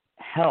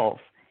health.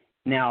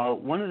 Now,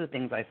 one of the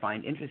things I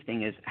find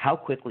interesting is how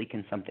quickly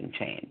can something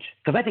change?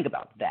 Because I think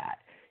about that.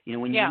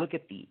 When you look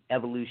at the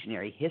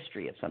evolutionary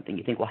history of something,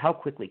 you think, well, how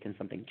quickly can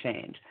something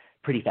change?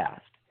 Pretty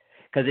fast.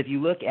 Because if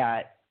you look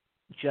at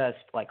just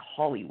like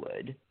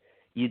Hollywood,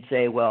 you'd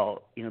say,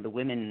 well, the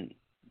women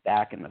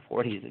back in the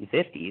 40s and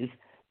 50s,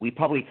 we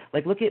probably,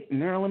 look at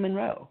Marilyn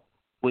Monroe.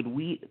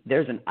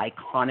 There's an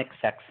iconic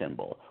sex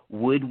symbol.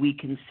 Would we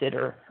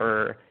consider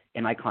her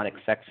an iconic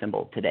sex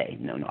symbol today?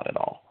 No, not at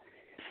all.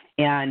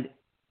 And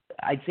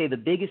I'd say the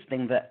biggest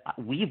thing that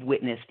we've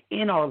witnessed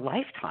in our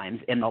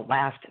lifetimes in the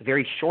last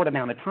very short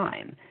amount of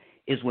time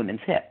is women's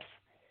hips,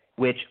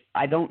 which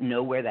I don't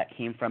know where that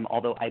came from,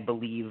 although I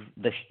believe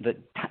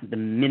the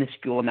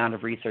minuscule amount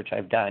of research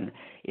I've done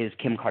is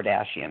Kim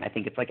Kardashian. I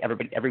think it's like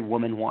every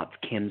woman wants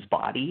Kim's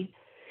body.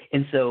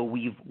 And so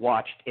we've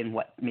watched in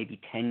maybe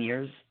 10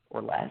 years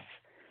or less,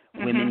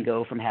 women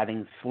go from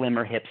having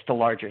slimmer hips to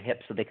larger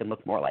hips so they can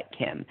look more like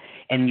Kim.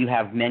 And you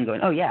have men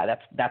going, oh yeah,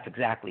 that's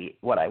exactly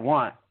what I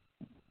want.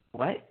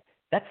 What?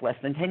 That's less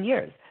than 10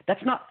 years.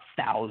 That's not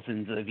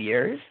thousands of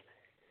years.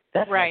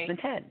 That's right. Less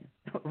than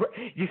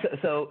 10.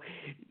 So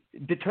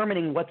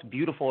determining what's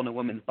beautiful in a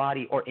woman's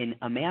body or in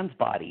a man's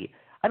body,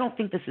 I don't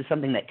think this is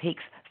something that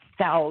takes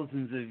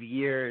thousands of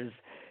years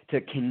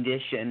to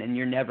condition and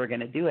you're never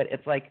going to do it.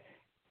 It's like,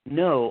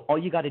 no, all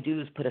you got to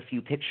do is put a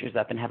few pictures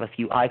up and have a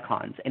few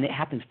icons, and it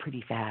happens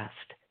pretty fast.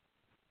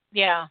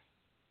 Yeah,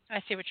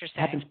 I see what you're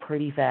saying. It happens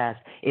pretty fast.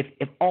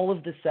 If all of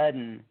a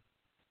sudden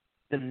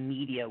the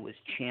media was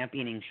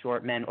championing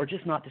short men or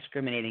just not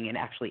discriminating and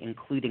actually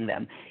including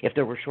them, if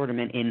there were shorter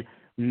men in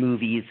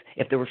movies,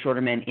 if there were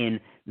shorter men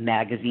in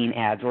magazine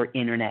ads or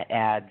internet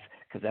ads,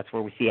 because that's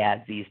where we see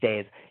ads these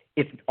days,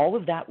 if all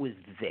of that was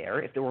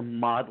there, if there were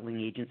modeling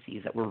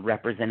agencies that were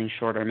representing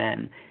shorter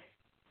men,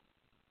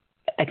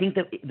 I think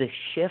that the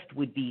shift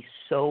would be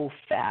so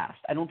fast.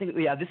 I don't think,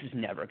 this is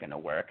never going to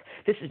work.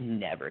 This is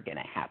never going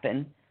to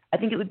happen. I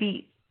think it would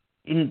be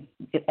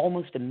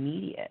almost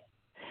immediate.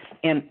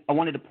 And I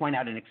wanted to point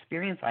out an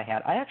experience I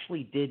had. I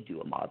actually did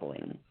do a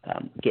modeling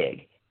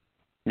gig.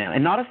 Now,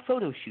 and not a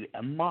photo shoot,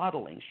 a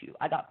modeling shoot.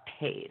 I got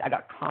paid. I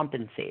got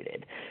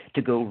compensated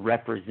to go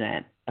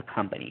represent a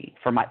company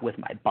with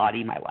my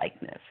body, my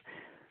likeness.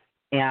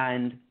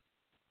 And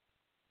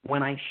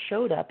when I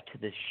showed up to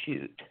the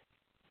shoot,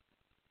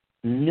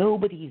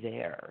 nobody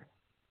there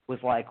was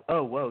like,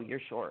 oh, whoa, you're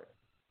short.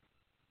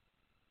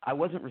 I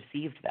wasn't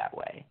received that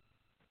way.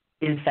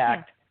 In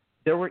fact,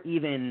 there were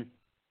even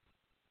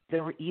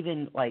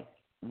like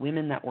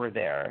women that were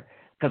there,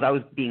 because I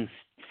was being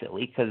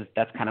silly, because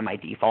that's kind of my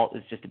default,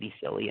 is just to be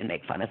silly and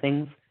make fun of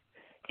things.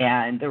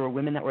 And there were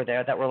women that were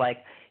there that were like,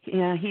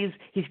 yeah,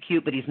 he's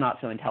cute, but he's not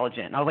so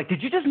intelligent. And I was like,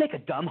 did you just make a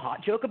dumb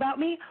hot joke about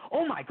me?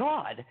 Oh my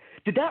God,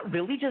 did that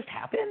really just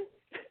happen?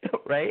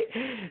 Right?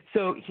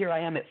 So here I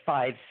am at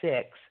 5'6",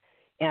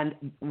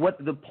 and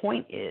what the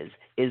point is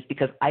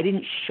because I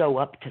didn't show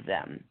up to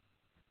them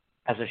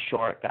as a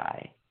short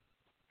guy.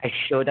 I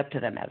showed up to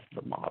them as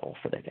the model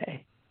for the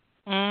day.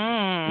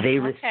 They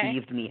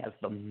received me as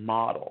the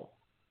model.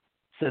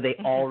 So they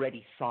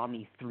already saw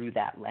me through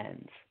that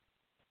lens.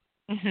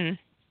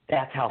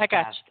 That's how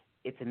fast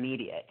it's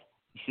immediate.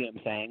 You see what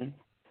I'm saying?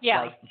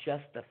 Yeah. Like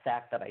just the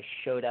fact that I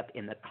showed up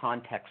in the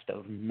context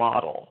of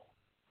model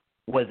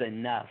was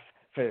enough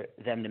for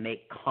them to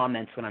make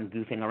comments when I'm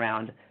goofing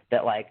around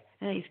that like,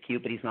 he's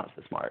cute, but he's not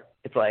so smart.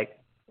 It's like,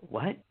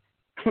 what?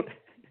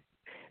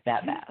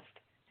 That fast.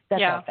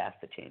 That's how fast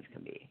the change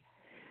can be.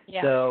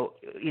 Yeah. So,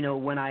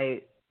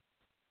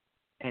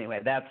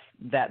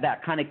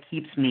 that kind of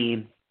keeps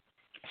me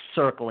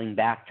circling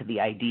back to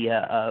the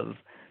idea of,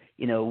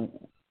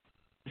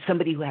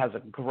 somebody who has a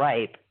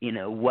gripe,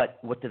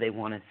 what do they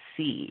want to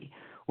see?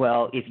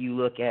 Well, if you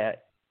look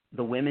at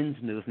the women's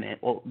movement,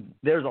 well,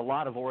 there's a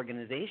lot of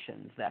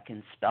organizations that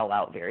can spell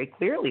out very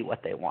clearly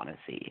what they want to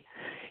see.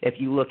 If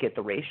you look at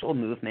the racial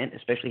movement,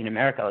 especially in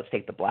America, let's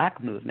take the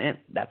black movement,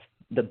 that's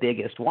the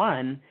biggest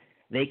one,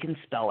 they can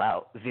spell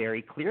out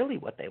very clearly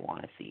what they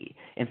want to see.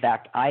 In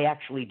fact, I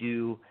actually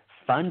do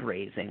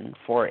fundraising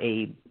for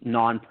a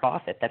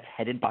nonprofit that's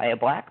headed by a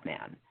black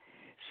man.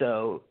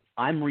 So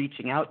I'm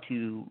reaching out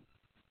to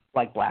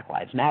like Black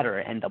Lives Matter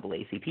and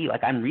NAACP.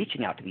 Like I'm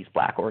reaching out to these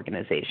Black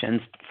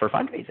organizations for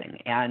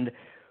fundraising. And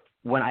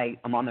when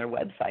I'm on their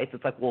websites,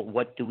 it's like, well,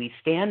 what do we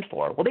stand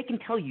for? Well, they can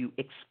tell you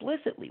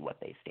explicitly what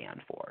they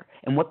stand for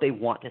and what they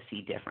want to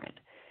see different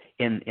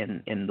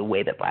in the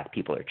way that Black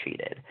people are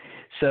treated.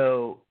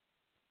 So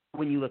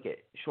when you look at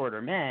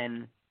shorter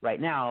men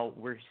right now,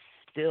 we're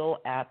still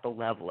at the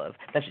level of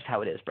that's just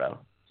how it is, bro.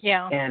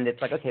 Yeah. And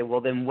it's like, okay,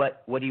 well then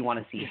what do you want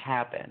to see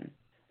happen?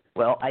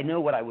 Well, I know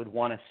what I would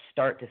want to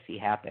start to see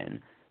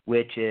happen,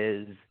 which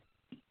is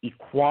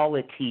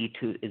equality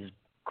to as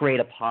great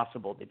a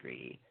possible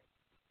degree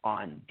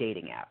on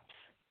dating apps.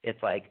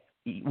 It's like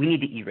we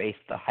need to erase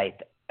the height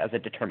as a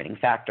determining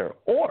factor,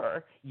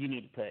 or you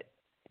need to put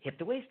hip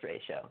to waist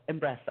ratio and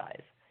breast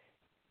size.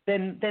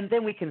 Then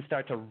we can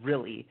start to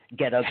really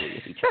get ugly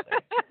with each other.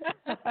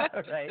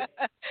 Right?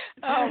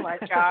 Oh my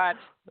God.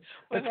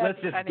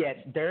 Let's just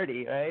get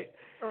dirty, right?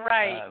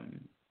 Right.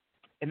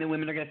 And then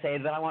women are going to say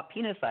that I want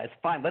penis size.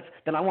 Fine,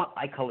 then I want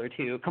eye color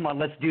too. Come on,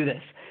 let's do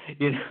this.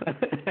 You know,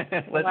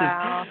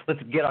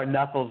 let's get our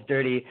knuckles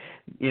dirty.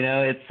 You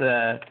know,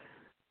 it's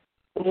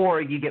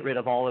or you get rid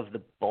of all of the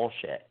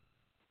bullshit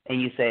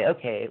and you say,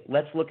 okay,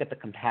 let's look at the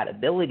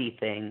compatibility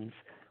things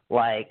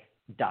like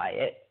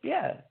diet,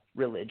 yeah,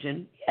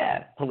 religion,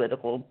 yeah,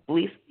 political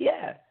beliefs,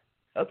 yeah,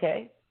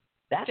 okay,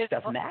 that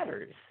stuff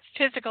matters.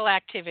 Physical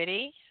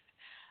activity.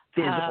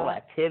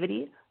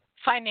 Activity.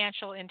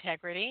 Financial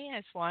integrity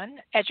is one.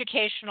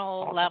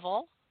 Educational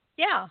level.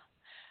 Yeah.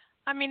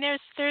 I mean,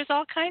 there's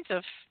all kinds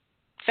of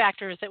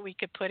factors that we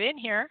could put in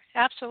here.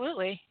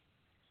 Absolutely.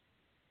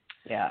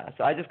 Yeah.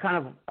 So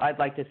I'd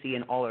like to see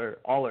an all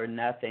or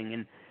nothing.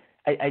 And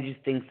I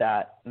just think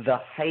that the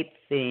height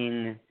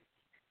thing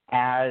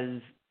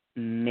as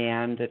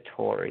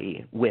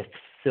mandatory with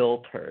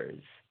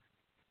filters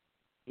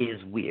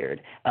is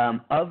weird.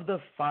 Of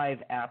the 5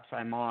 apps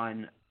I'm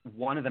on,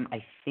 one of them,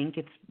 I think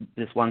it's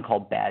this one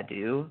called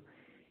Badoo.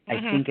 I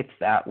think it's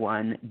that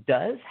one,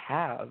 does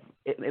have,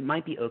 it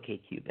might be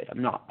OkCupid,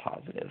 I'm not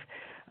positive,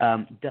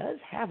 does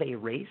have a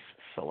race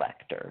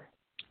selector.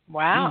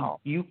 Wow.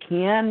 You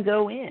can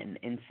go in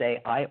and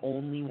say, I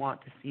only want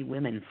to see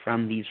women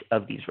from these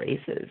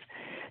races.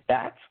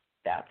 That's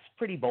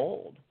pretty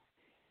bold.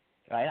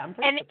 Right? I'm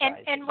pretty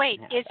surprised. And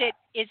wait, is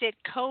it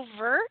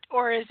covert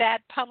or is that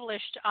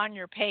published on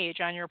your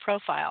page, on your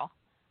profile?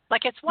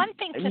 Like it's one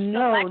thing to select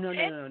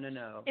it.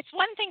 No. It's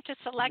one thing to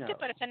select it,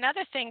 but it's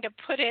another thing to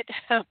put it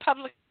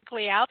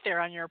publicly out there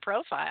on your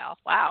profile.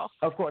 Wow.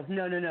 Of course.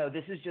 No.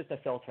 This is just a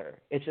filter.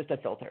 It's just a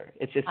filter.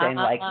 It's just saying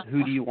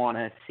who do you want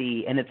to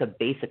see? And it's a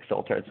basic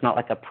filter. It's not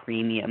like a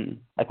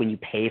premium. Like when you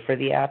pay for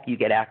the app, you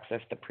get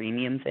access to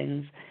premium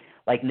things.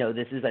 Like, no,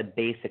 this is a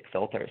basic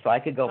filter. So I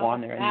could go on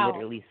there and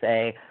literally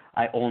say,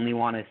 I only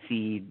want to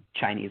see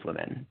Chinese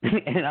women,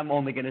 and I'm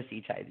only going to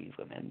see Chinese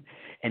women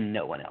and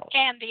no one else.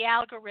 And the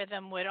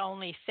algorithm would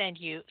only send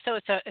you, so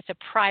it's a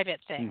private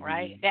thing,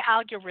 right? The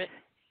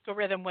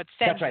algorithm would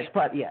send you. That's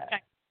right, yeah.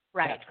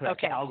 Right, that's correct.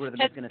 okay. The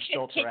algorithm is going to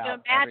filter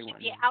out everyone.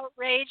 Can you imagine the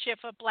outrage if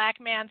a black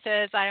man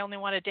says, I only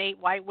want to date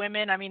white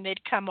women? I mean,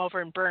 they'd come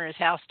over and burn his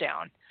house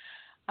down.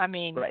 I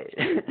mean. Right.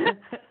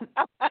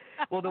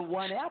 Well, the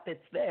one app,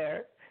 it's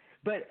there.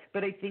 But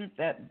I think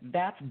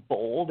that's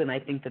bold, and I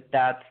think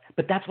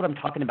that's what I'm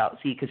talking about.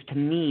 See, because to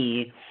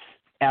me,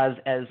 as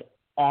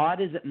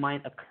odd as it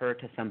might occur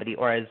to somebody,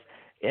 or as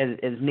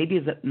maybe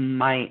as it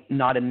might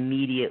not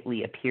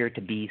immediately appear to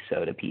be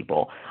so to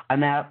people,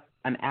 I'm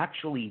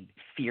actually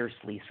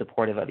fiercely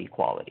supportive of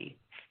equality.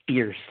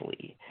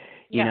 Fiercely,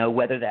 you know,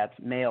 whether that's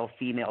male,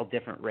 female,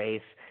 different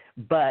race,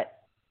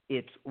 but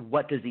it's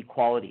what does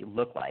equality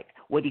look like?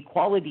 What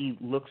equality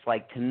looks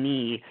like to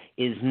me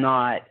is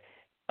not,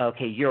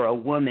 okay, you're a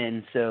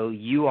woman, so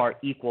you are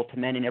equal to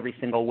men in every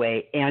single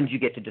way, and you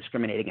get to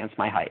discriminate against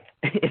my height.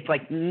 It's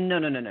like, no.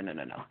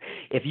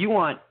 If you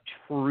want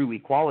true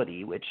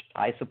equality, which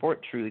I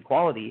support true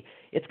equality,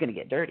 it's going to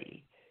get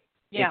dirty.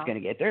 Yeah. It's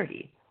going to get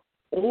dirty.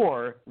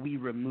 Or we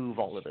remove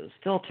all of those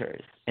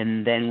filters,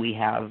 and then you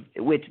have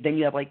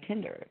like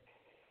Tinder.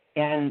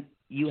 And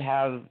you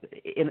have,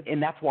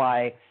 and that's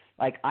why,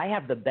 like, I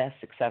have the best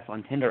success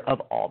on Tinder of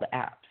all the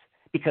apps,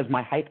 because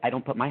my height, I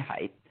don't put my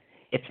height.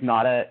 It's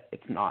not a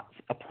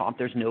prompt.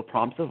 There's no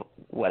prompts of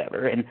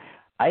whatever. And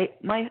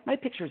my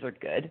pictures are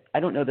good.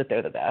 I don't know that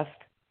they're the best.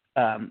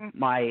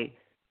 My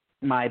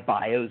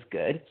bio's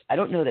good. I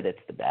don't know that it's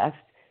the best.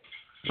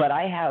 But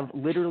I have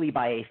literally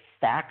by a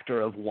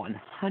factor of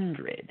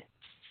 100,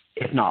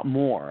 if not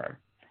more,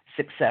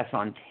 success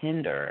on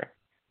Tinder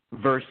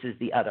versus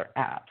the other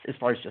apps as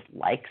far as just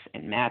likes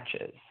and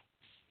matches.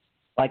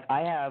 Like I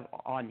have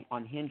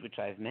on Hinge, which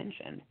I've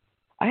mentioned,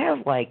 I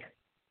have like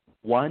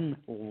one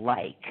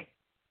like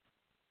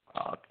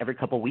every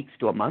couple weeks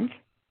to a month.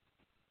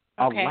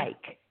 Okay. A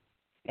like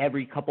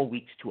every couple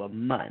weeks to a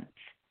month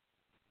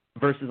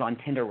versus on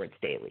Tinder where it's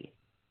daily.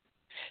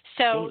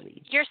 So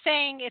you're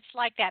saying it's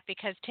like that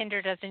because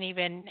Tinder doesn't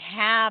even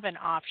have an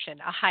option,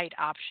 a height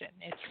option.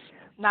 It's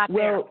not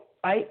there.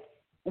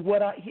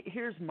 Well,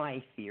 here's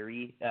my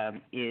theory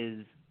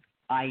is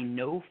I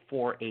know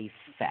for a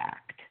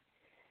fact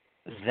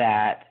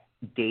that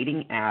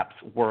dating apps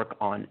work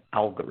on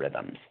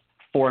algorithms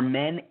for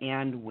men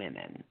and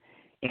women.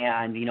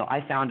 And,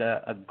 I found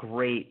a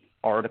great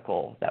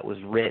article that was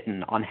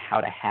written on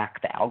how to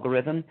hack the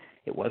algorithm.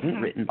 It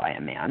wasn't written by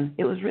a man.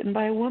 It was written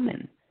by a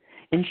woman.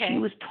 And she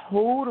was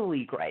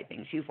totally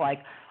griping. She's like,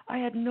 I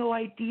had no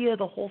idea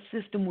the whole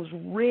system was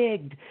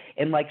rigged.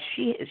 And like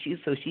she's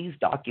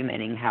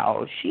documenting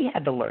how she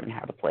had to learn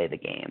how to play the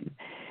game.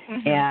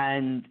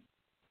 And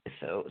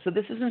so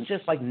this isn't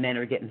just like men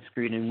are getting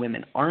screwed and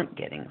women aren't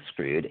getting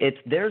screwed.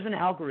 There's an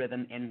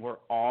algorithm and we're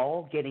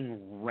all getting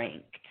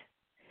ranked.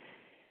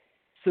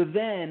 So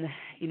then,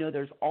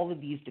 there's all of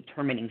these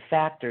determining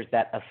factors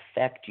that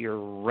affect your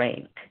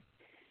rank.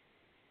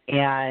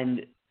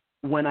 And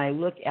when I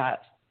look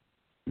at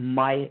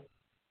my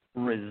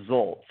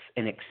results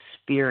and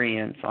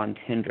experience on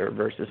Tinder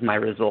versus my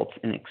results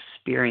and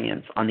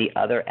experience on the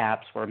other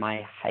apps where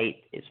my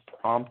height is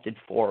prompted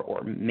for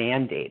or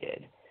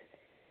mandated,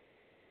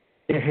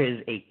 there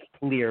is a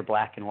clear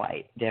black and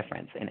white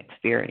difference in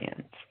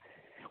experience.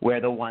 Where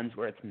the ones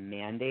where it's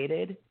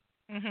mandated,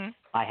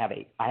 I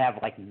have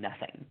like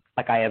nothing.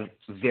 Like I have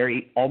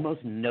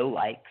almost no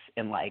likes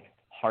and like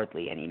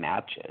hardly any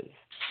matches.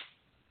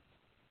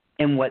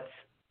 And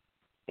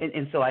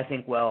so I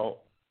think,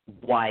 well,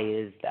 why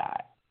is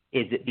that?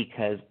 Is it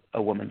because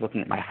a woman's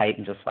looking at my height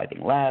and just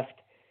swiping left?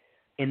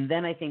 And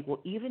then I think, well,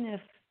 even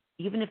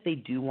if they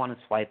do want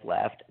to swipe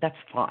left, that's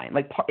fine.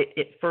 Like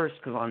at first,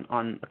 because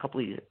on a couple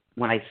of these,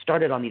 when I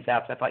started on these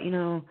apps, I thought,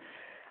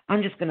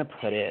 I'm just going to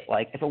put it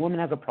like if a woman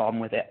has a problem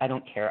with it, I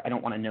don't care. I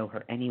don't want to know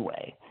her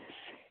anyway.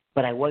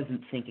 But I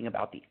wasn't thinking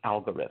about the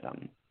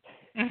algorithm.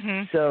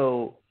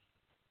 So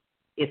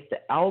if the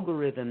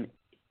algorithm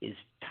is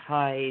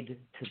tied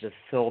to the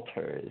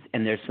filters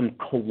and there's some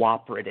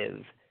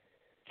cooperative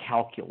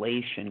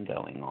calculation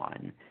going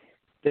on,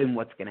 then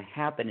what's going to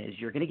happen is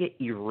you're going to get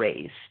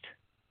erased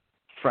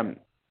from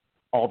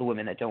all the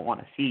women that don't want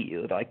to see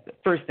you. Like the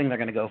first thing they're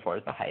going to go for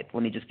is the height.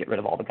 Let me just get rid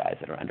of all the guys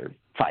that are under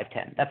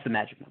 5'10". That's the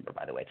magic number,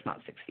 by the way. It's not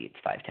 6 feet.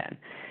 It's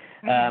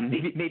 5'10".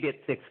 Maybe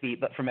it's 6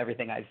 feet, but from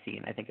everything I've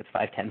seen, I think it's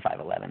 5'10",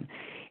 5'11".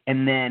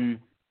 And then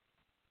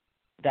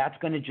that's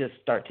going to just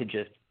start to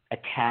just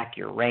attack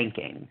your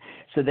ranking.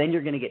 So then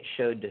you're going to get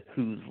showed to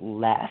who's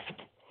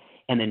left.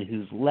 And then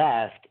who's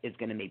left is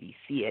going to maybe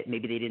see it.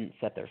 Maybe they didn't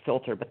set their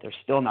filter, but they're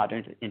still not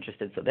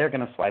interested, so they're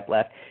going to swipe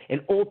left.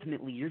 And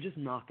ultimately, you're just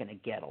not going to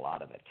get a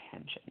lot of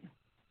attention.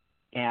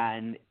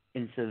 And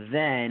so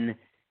then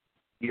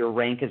your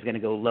rank is going to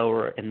go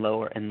lower and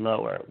lower and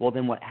lower. Well,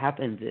 then what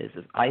happens is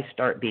I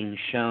start being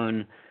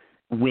shown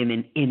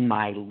women in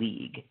my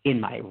league,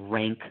 in my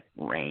rank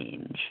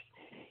range.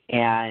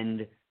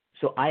 And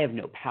so I have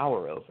no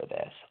power over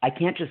this. I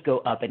can't just go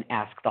up and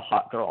ask the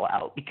hot girl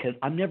out because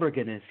I'm never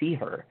going to see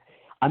her.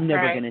 I'm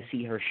never going to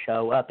see her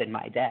show up in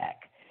my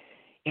deck.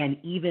 And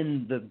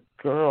even the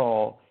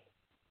girl,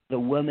 the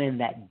woman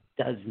that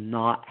does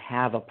not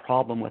have a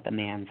problem with a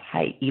man's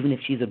height, even if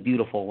she's a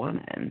beautiful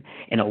woman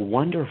and a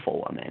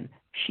wonderful woman,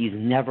 she's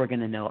never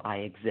going to know I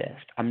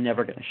exist. I'm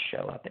never going to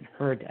show up in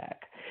her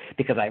deck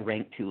because I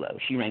rank too low.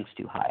 She ranks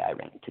too high. I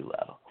rank too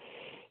low.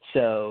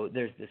 So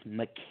there's this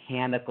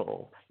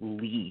mechanical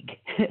league,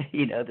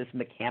 this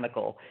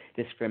mechanical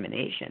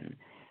discrimination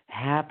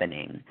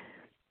happening.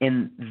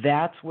 And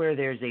that's where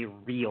there's a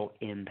real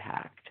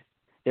impact.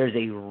 There's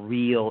a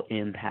real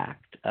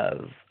impact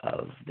of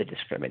the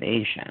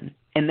discrimination.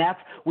 And that's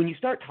when you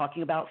start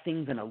talking about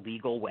things in a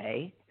legal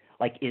way,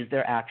 like is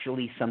there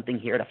actually something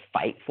here to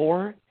fight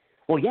for?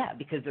 Well, yeah,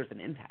 because there's an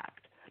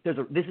impact.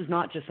 This is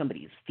not just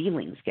somebody's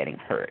feelings getting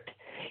hurt.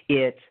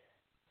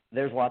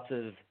 There's lots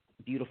of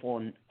beautiful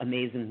and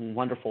amazing and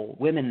wonderful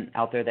women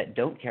out there that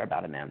don't care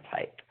about a man's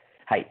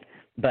height.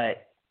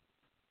 But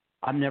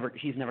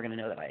she's never going to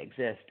know that I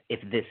exist if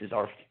this is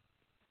our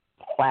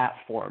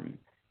platform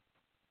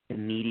to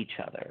meet each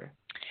other.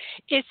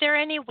 Is there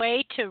any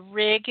way to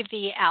rig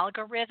the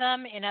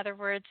algorithm? In other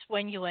words,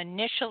 when you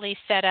initially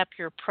set up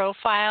your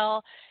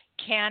profile,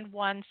 can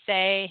one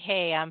say,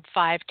 hey, I'm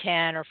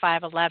 5'10" or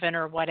 5'11"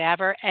 or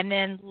whatever, and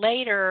then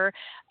later,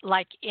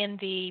 like in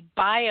the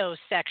bio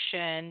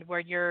section where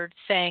you're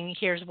saying,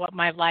 here's what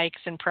my likes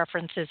and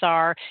preferences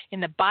are, in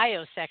the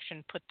bio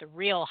section, put the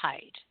real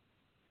height?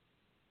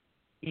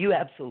 You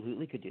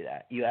absolutely could do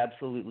that. You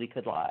absolutely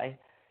could lie.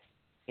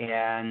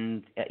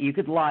 And you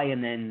could lie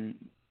and then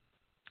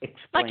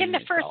explain like in the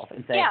yourself first,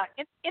 and say,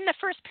 in the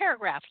first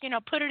paragraph,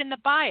 put it in the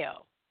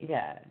bio.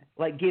 Yeah,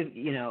 like give,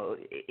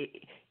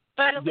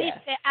 but at least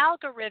the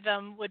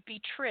algorithm would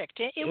be tricked.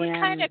 It would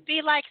kind of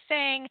be like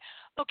saying,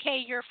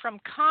 okay, you're from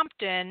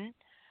Compton,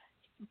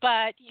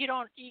 but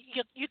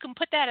you can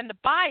put that in the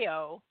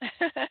bio,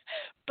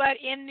 but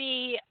in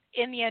the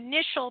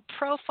initial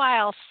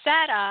profile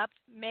setup,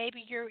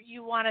 maybe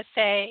you want to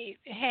say,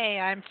 hey,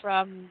 I'm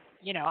from,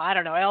 I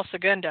don't know, El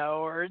Segundo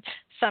or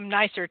some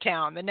nicer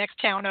town, the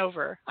next town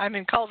over. I'm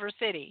in Culver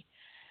City.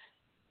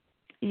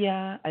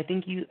 Yeah, I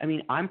think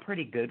I'm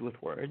pretty good with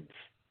words.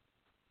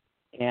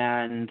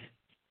 And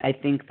I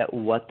think that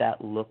what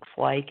that looks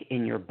like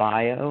in your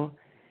bio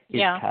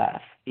is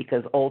tough,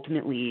 because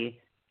ultimately,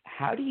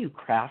 how do you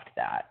craft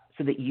that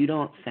so that you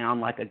don't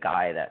sound like a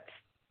guy that's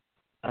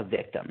a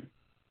victim?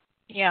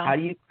 Yeah. How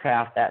do you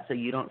craft that so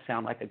you don't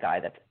sound like a guy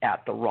that's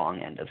at the wrong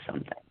end of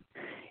something?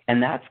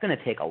 And that's going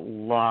to take a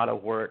lot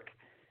of work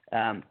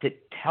to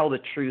tell the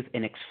truth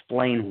and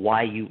explain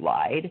why you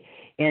lied.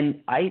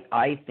 And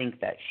I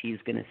think that she's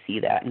going to see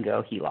that and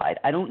go, he lied.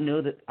 I don't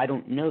know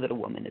that a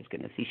woman is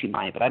going to see, she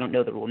might, but I don't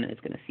know that a woman is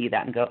going to see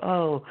that and go,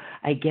 oh,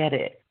 I get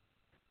it.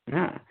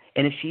 Yeah.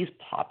 And if she's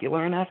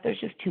popular enough, there's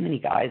just too many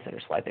guys that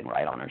are swiping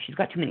right on her. She's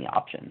got too many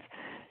options.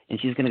 And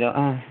she's going to go,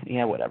 oh,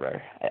 yeah,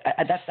 whatever.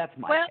 That's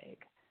my take.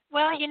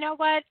 Well, you know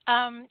what?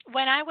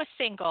 When I was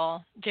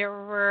single, there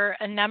were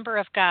a number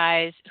of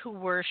guys who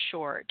were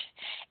short.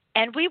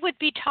 And we would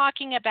be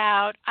talking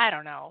about, I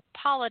don't know,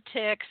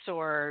 politics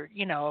or,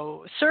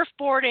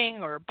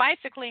 surfboarding or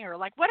bicycling or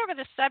like whatever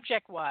the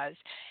subject was.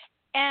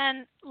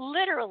 And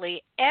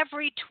literally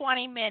every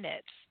 20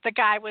 minutes, the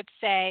guy would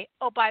say,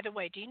 oh, by the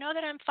way, do you know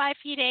that I'm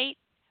 5'8"?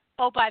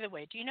 Oh, by the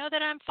way, do you know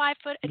that I'm 5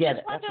 foot? Yeah,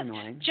 that's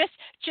annoying. Just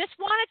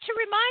wanted to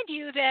remind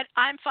you that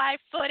I'm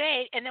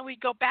 5'8", and then we'd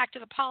go back to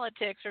the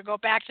politics or go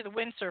back to the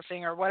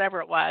windsurfing or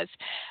whatever it was.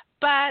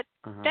 But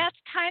that's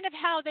kind of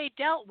how they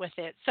dealt with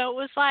it. So it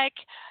was like,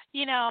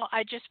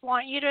 I just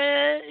want you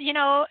to,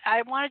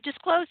 I want to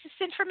disclose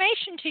this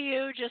information to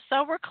you just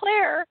so we're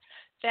clear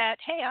that,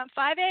 hey, I'm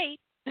 5'8".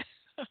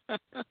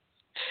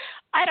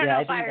 I don't know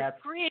if I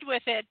agreed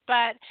with it,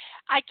 but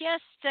I guess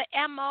the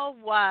MO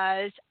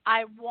was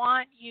I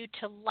want you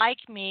to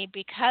like me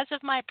because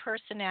of my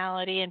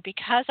personality and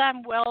because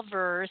I'm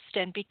well-versed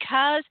and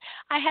because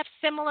I have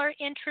similar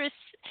interests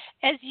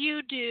as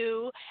you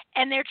do,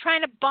 and they're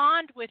trying to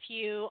bond with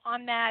you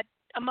on that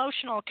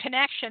emotional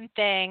connection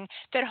thing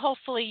that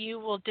hopefully you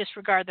will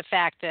disregard the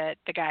fact that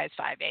the guy is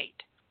 5'8".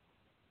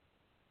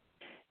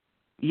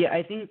 Yeah,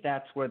 I think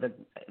that's where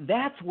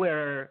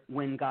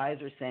when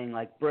guys are saying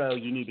like, bro,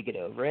 you need to get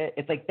over it.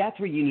 It's like, that's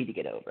where you need to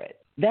get over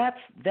it. That's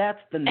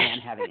the man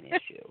having an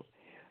issue,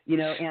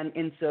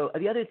 and so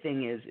the other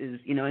thing is,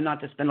 and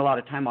not to spend a lot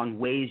of time on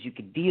ways you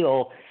could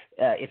deal,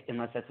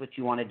 unless that's what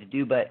you wanted to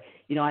do. But,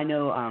 I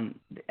know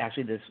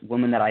actually this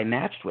woman that I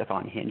matched with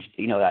on Hinge,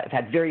 I've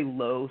had very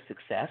low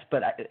success,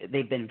 but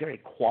they've been very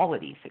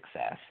quality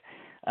success.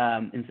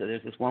 And so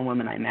there's this one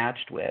woman I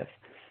matched with,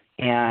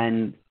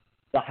 and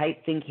the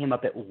height thing came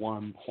up at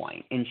one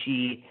point, and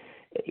she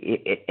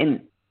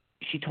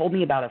told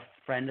me about a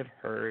friend of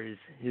hers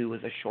who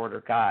was a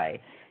shorter guy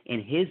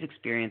in his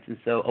experience. And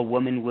so a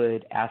woman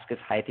would ask his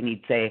height, and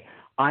he'd say,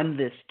 I'm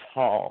this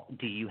tall.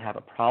 Do you have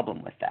a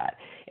problem with that?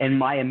 And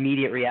my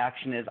immediate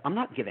reaction is, I'm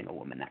not giving a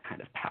woman that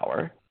kind of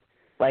power.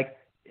 Like,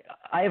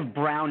 I have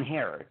brown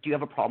hair. Do you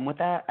have a problem with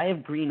that? I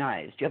have green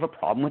eyes. Do you have a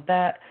problem with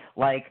that?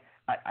 Like,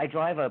 I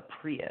drive a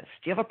Prius.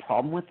 Do you have a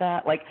problem with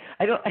that? Like,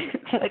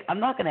 I'm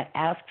not going to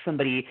ask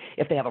somebody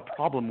if they have a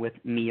problem with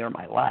me or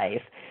my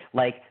life.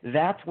 Like,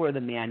 that's where the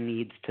man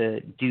needs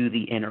to do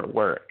the inner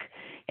work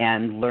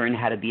and learn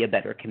how to be a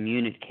better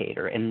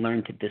communicator and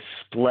learn to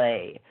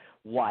display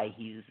why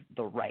he's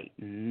the right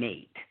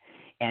mate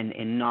and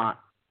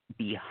not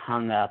be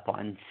hung up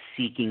on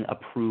seeking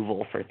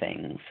approval for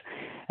things.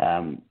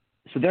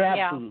 So there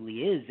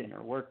absolutely is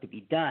inner work to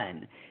be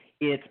done.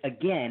 It's,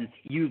 again,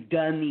 you've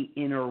done the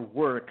inner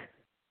work.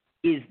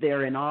 Is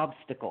there an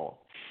obstacle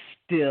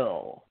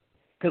still?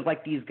 Because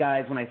like these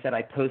guys, when I said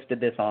I posted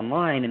this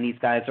online, and these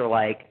guys are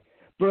like,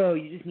 bro,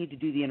 you just need to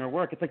do the inner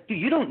work. It's like, dude,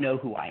 you don't know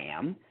who I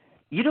am.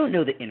 You don't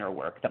know the inner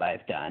work that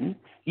I've done.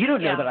 You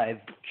don't know that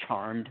I've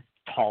charmed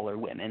taller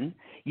women.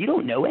 You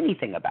don't know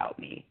anything about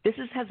me. This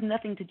has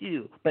nothing to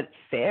do. But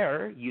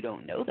fair, you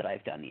don't know that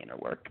I've done the inner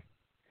work.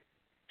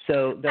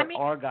 So there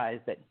are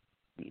guys that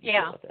need to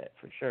deal with it,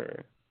 for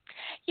sure.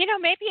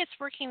 Maybe it's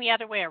working the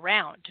other way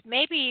around.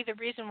 Maybe the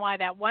reason why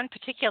that one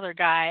particular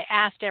guy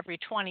asked every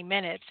 20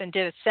 minutes and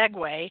did a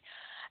segue,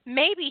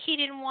 maybe he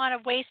didn't want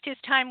to waste his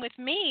time with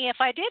me if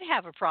I did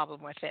have a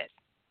problem with it.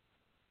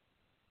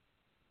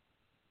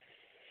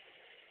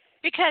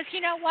 Because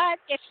you know what,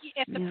 if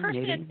the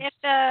person, if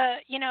the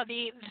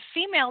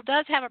female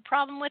does have a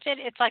problem with it,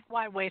 it's like,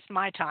 why waste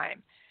my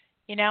time?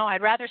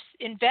 I'd rather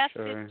invest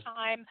this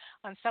time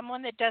on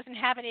someone that doesn't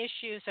have an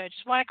issue. So I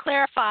just want to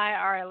clarify.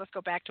 All right, let's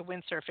go back to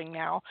windsurfing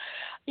now.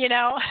 But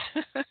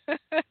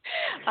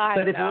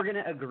if we're going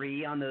to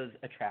agree on those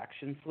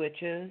attraction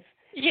switches,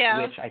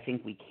 which I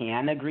think we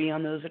can agree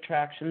on those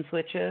attraction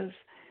switches,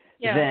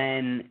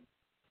 then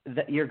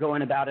you're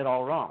going about it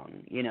all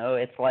wrong.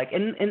 It's like,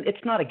 and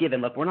it's not a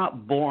given. Look, we're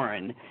not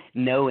born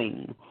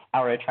knowing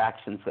our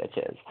attraction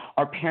switches.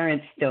 Our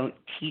parents don't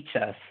teach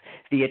us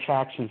the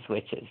attraction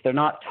switches. They're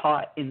not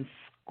taught in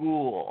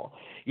school.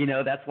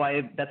 That's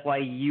why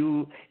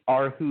you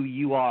are who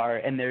you are,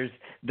 and there's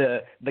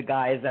the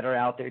guys that are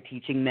out there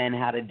teaching men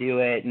how to do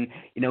it, and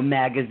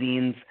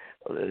magazines.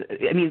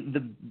 I mean,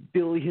 the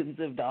billions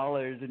of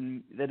dollars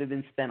that have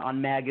been spent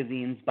on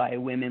magazines by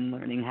women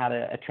learning how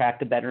to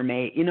attract a better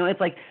mate.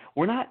 It's like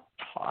we're not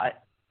taught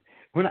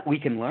we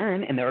can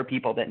learn, and there are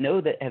people that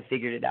know that have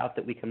figured it out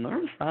that we can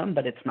learn from,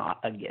 but it's not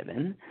a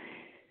given.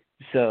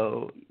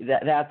 So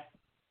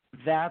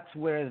that's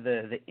where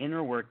the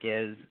inner work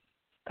is.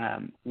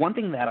 One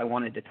thing that I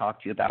wanted to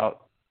talk to you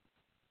about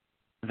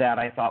that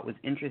I thought was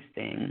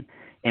interesting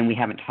and we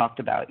haven't talked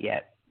about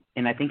yet,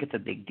 and I think it's a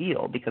big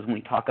deal because when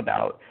we talk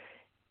about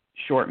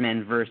short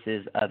men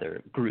versus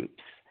other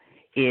groups,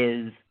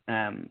 is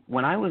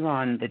when I was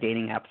on the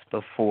dating apps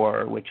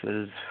before, which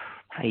was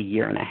a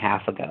year and a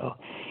half ago,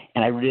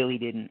 and I really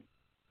didn't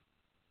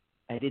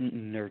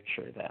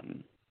nurture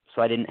them,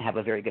 so I didn't have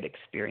a very good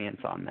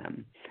experience on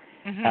them.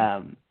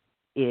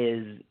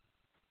 Is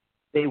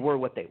they were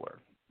what they were.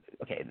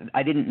 Okay,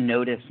 I didn't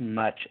notice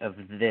much of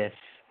this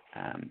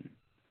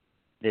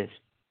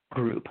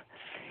group,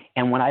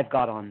 and when I've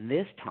got on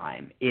this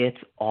time, it's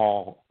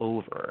all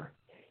over,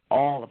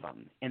 all of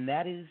them, and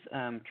that is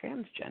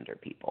transgender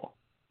people.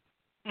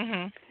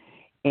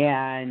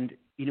 And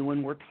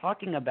when we're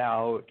talking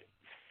about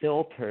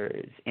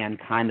filters and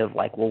kind of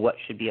like, well, what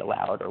should be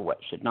allowed or what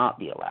should not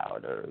be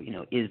allowed, or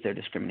is there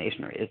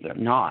discrimination or is there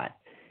not?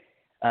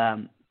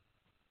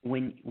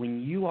 When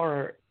you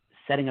are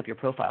setting up your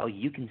profile,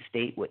 you can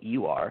state what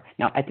you are.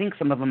 Now, I think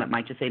some of them it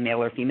might just say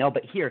male or female,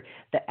 but here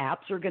the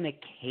apps are going to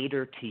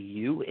cater to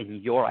you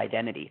and your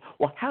identity.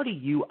 Well, how do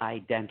you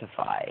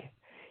identify?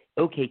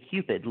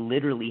 OkCupid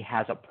literally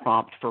has a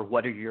prompt for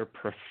what are your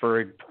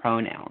preferred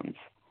pronouns.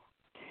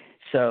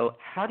 So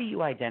how do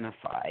you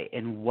identify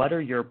and what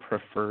are your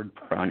preferred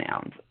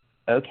pronouns?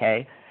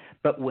 Okay,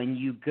 but when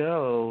you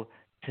go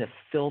to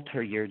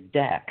filter your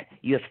deck,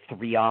 you have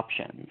 3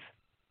 options: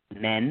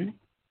 men,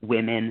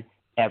 women,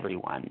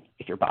 everyone,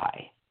 if you're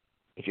bi,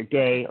 if you're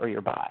gay or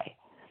you're bi.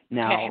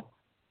 Now,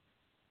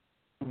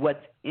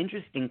 what's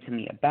interesting to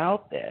me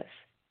about this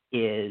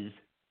is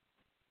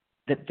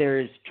that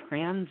there's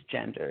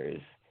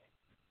transgenders,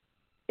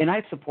 and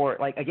I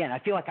support, again, I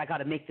feel like I got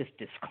to make this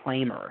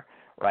disclaimer,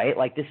 right?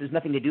 This has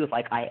nothing to do with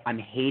I'm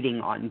hating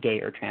on gay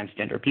or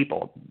transgender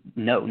people.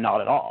 No,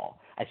 not at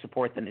all. I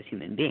support them as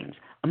human beings.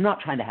 I'm not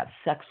trying to have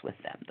sex with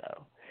them,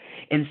 though.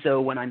 And so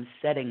when I'm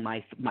setting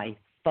my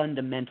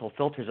fundamental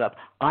filters up,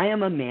 I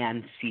am a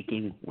man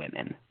seeking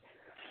women.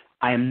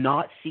 I am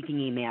not seeking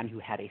a man who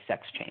had a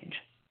sex change.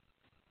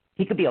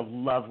 He could be a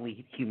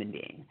lovely human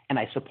being, and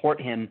I support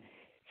him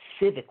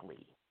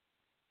civically.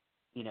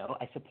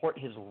 I support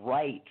his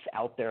rights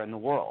out there in the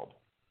world.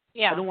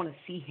 Yeah. I don't want to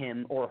see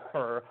him or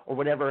her or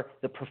whatever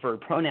the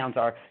preferred pronouns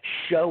are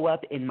show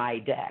up in my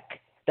deck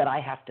that I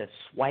have to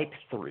swipe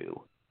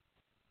through.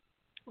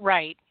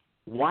 Right.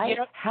 Why?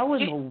 How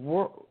in the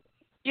world?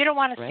 You don't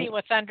want to see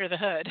what's under the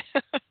hood.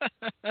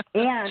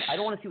 And I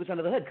don't want to see what's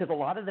under the hood because a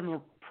lot of them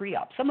are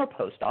pre-op. Some are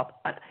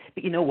post-op.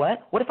 But you know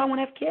what? What if I want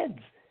to have kids?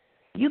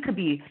 You could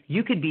be,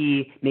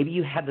 maybe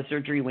you had the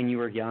surgery when you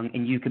were young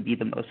and you could be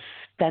the most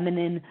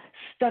feminine,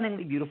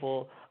 stunningly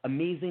beautiful,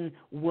 amazing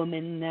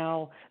woman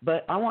now,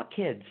 but I want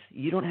kids.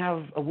 You don't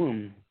have a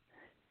womb.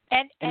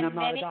 And I'm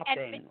not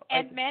adopting.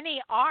 And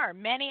many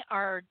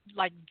are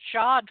like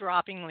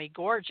jaw-droppingly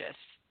gorgeous.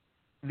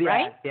 Yeah,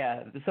 right?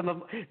 Yeah. Some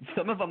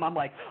of them I'm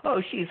like,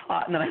 oh, she's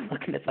hot, and then I'm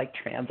looking at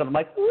trans, and I'm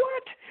like,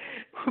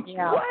 what?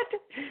 Yeah.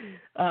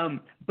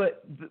 What?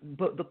 But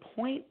the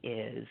point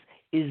is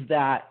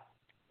that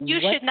you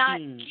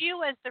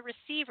as the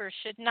receiver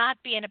should not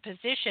be in a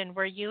position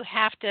where you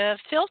have to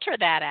filter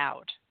that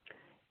out.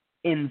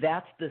 And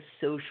that's the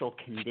social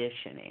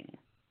conditioning.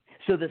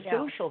 So the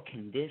social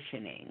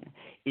conditioning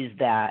is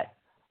that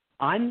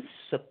I'm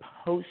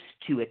supposed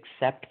to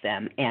accept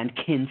them and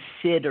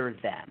consider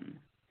them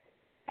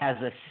as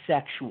a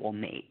sexual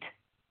mate.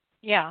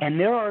 Yeah. And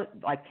there are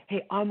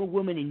hey, I'm a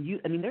woman and you,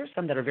 there are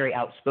some that are very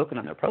outspoken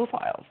on their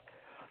profiles.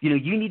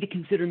 You need to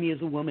consider me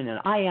as a woman and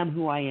I am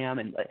who I am.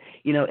 And,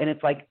 and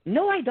it's like,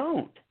 no, I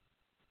don't.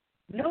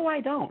 No,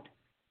 I don't.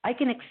 I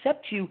can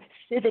accept you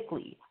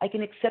civically. I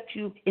can accept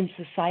you in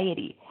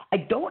society. I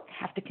don't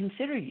have to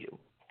consider you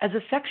as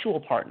a sexual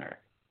partner.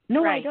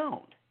 No, I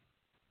don't.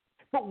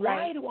 But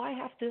why do I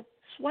have to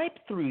swipe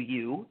through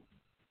you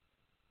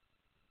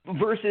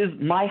versus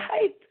my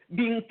height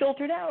being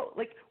filtered out?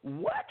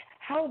 What?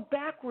 How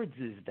backwards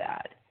is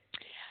that?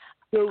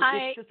 So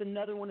it's just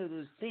another one of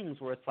those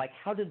things where it's like,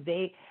 how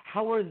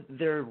are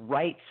their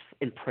rights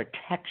and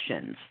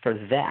protections for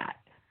that,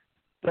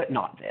 but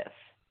not this?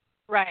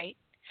 Right.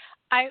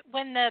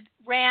 When the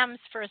Rams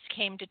first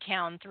came to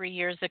town 3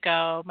 years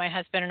ago, my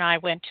husband and I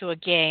went to a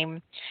game,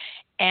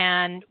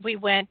 and we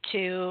went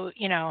to,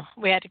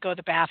 we had to go to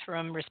the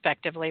bathroom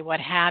respectively, what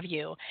have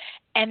you,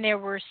 and there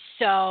were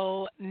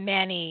so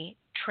many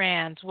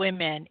trans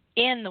women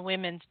in the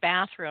women's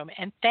bathroom,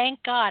 and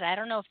thank God, I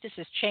don't know if this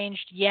has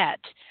changed yet,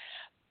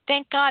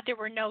 thank God there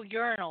were no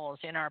urinals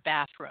in our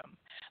bathroom.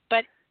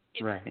 But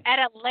at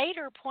a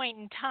later point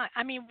in time,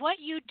 what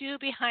you do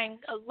behind,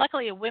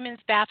 luckily a women's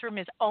bathroom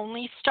is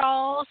only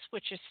stalls,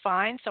 which is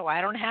fine, so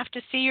I don't have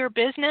to see your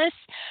business.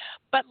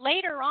 But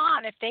later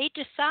on, if they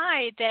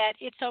decide that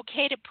it's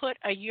okay to put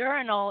a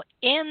urinal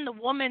in the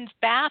woman's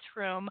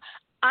bathroom,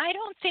 I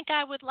don't think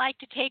I would like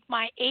to take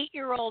my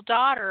 8-year-old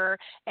daughter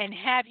and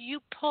have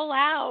you pull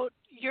out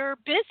your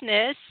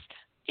business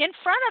in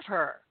front of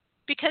her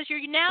because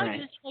you're now right.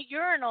 using a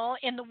urinal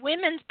in the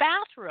women's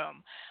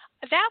bathroom.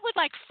 That would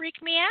like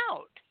freak me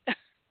out.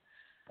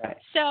 Right.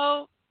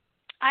 So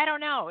I don't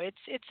know.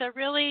 It's a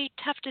really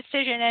tough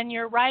decision, and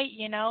you're right.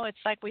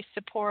 It's like we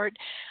support,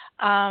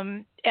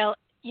 the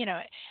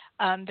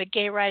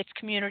gay rights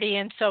community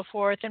and so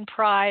forth, and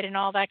Pride and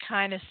all that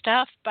kind of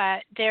stuff.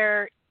 But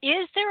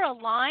is there a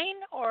line,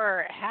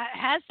 or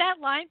has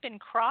that line been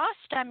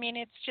crossed? I mean,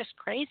 it's just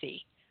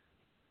crazy.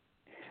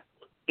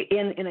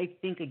 And I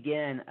think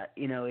again,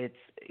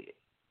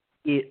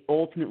 it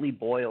ultimately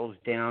boils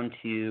down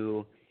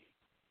to.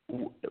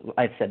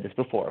 I've said this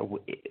before.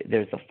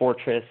 There's a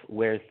fortress.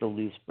 Where's the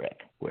loose brick?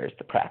 Where's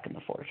the crack in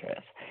the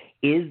fortress?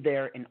 Is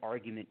there an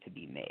argument to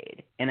be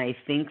made? And I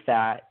think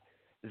that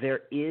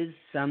there is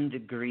some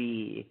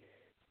degree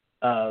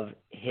of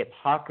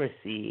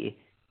hypocrisy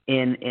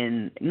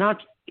in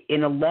not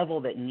in a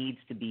level that needs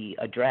to be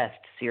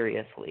addressed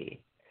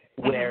seriously,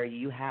 where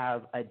you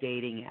have a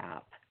dating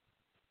app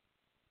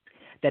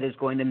that is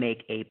going to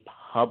make a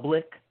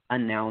public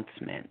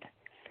announcement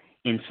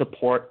in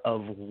support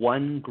of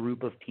one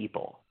group of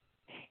people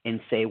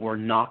and say we're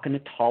not going to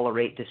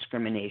tolerate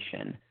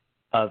discrimination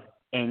of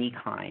any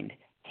kind,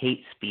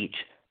 hate speech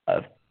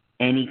of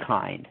any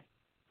kind.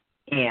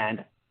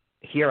 And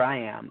here I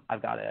am.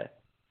 I've got to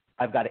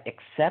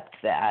accept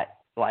that,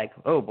 like,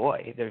 oh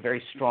boy, they're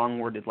very strong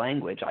worded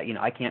language.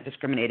 I can't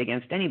discriminate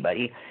against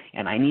anybody,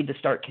 and I need to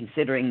start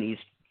considering these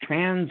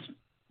trans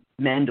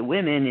men to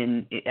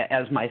women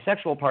as my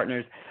sexual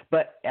partners,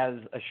 but as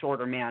a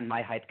shorter man,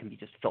 my height can be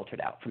just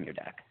filtered out from your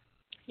deck.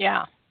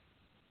 Yeah.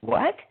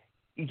 What?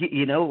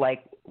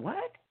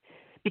 What?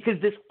 Because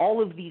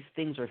all of these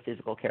things are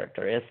physical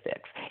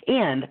characteristics.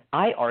 And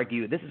I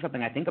argue, this is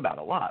something I think about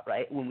a lot,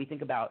 right? When we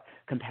think about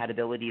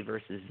compatibility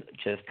versus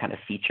just kind of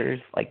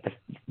features, like the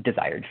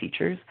desired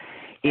features,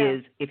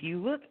 is if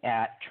you look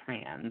at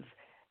trans,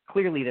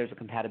 clearly there's a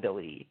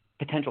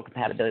potential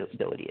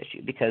compatibility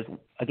issue because,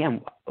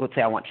 again, let's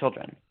say I want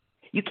children.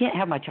 You can't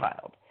have my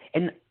child.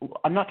 And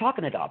I'm not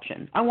talking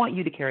adoption. I want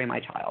you to carry my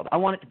child. I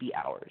want it to be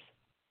ours.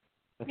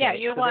 Okay? Yeah,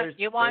 you want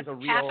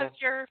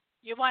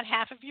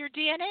half of your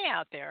DNA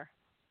out there.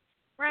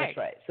 Right. That's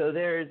right. So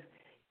there's,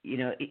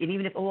 and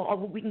even if,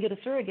 we can get a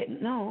surrogate.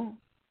 No,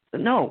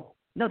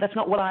 that's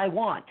not what I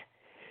want.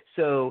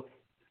 So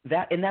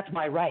that's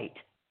my right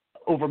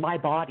over my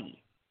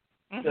body.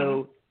 Mm-hmm.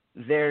 So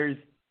those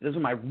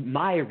are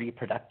my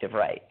reproductive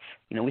rights.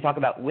 We talk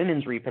about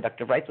women's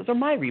reproductive rights. Those are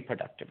my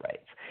reproductive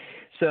rights.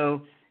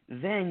 So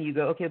then you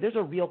go, okay, there's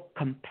a real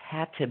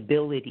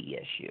compatibility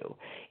issue.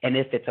 And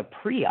if it's a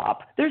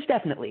pre-op, there's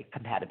definitely a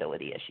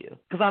compatibility issue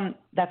because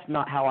that's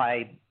not how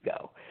I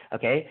go,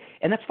 okay?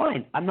 And that's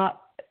fine.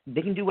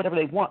 They can do whatever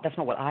they want. That's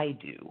not what I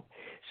do.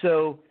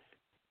 So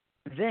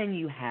then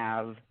you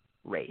have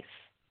race.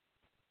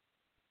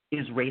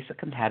 Is race a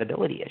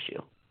compatibility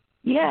issue?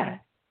 Yeah.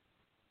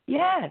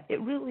 Yeah, it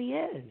really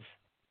is.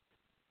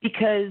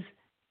 Because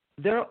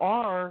there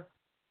are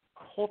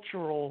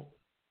cultural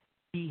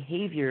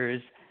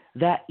behaviors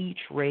that each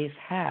race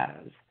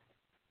has.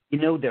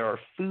 There are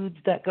foods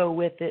that go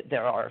with it.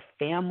 There are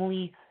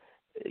family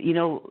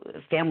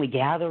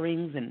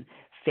gatherings and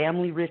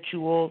family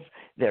rituals.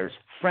 There's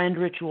friend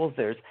rituals.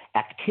 There's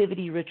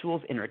activity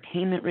rituals,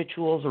 entertainment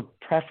rituals, or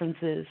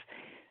preferences.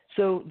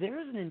 So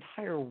there's an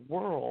entire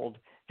world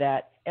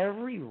that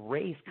every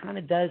race kind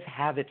of does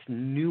have its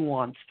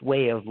nuanced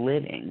way of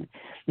living.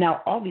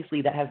 Now,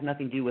 obviously, that has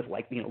nothing to do with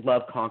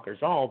love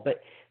conquers all,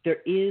 but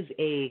there is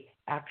a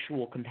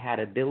actual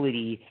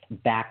compatibility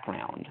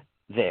background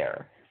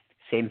there.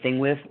 Same thing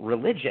with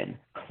religion,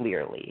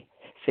 clearly.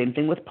 Same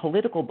thing with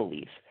political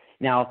beliefs.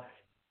 Now,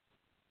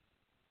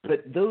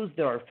 but those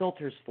there are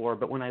filters for,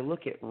 but when I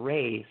look at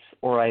race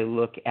or I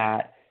look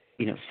at,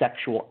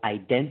 sexual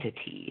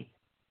identity,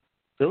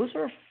 those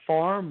are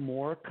far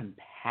more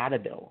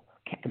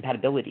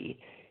compatibility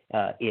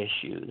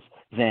issues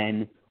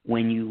than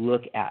when you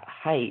look at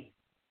height.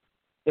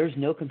 There's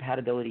no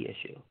compatibility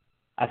issue.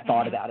 I've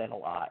thought about it a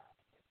lot.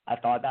 I've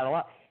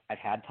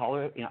had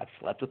taller, I've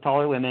slept with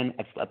taller women.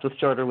 I've slept with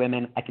shorter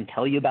women. I can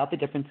tell you about the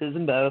differences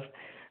in both.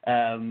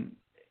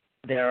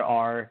 There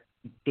are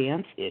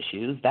dance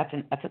issues. That's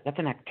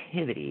an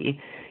activity.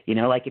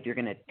 Like if you're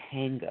going to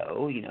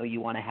tango,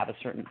 you want to have a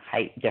certain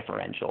height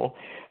differential.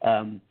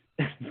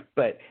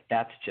 But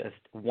that's just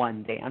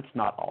one dance,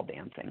 not all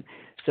dancing.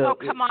 So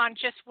come on,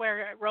 just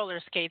wear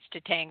roller skates to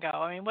tango.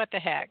 I mean, what the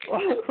heck?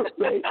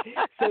 Right.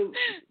 So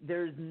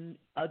there's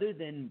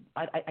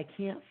I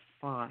can't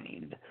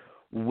find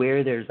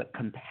where there's a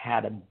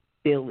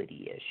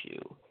compatibility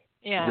issue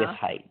with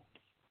height.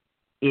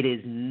 It is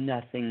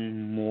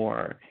nothing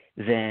more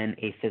than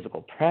a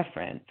physical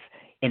preference.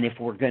 And if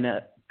we're going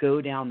to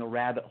go down the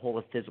rabbit hole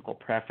of physical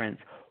preference,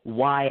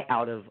 why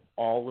out of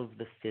all of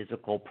the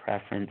physical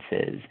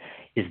preferences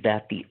is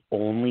that the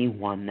only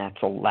one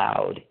that's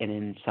allowed and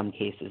in some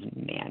cases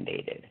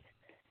mandated?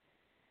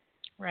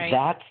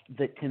 Right.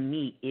 To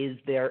me, is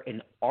there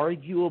an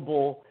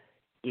arguable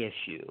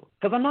issue?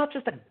 Because I'm not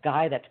just a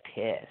guy that's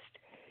pissed.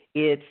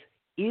 It's,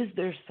 is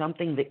there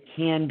something that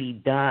can be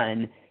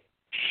done?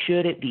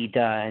 Should it be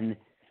done?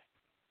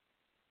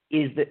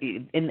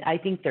 And I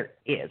think there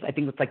is. I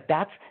think it's like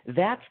that's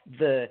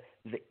the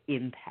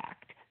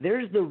impact.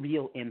 There's the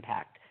real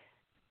impact.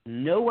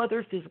 No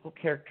other physical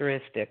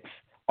characteristics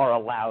are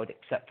allowed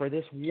except for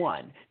this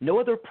one. No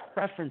other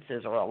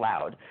preferences are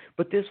allowed,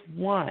 but this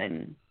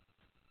one.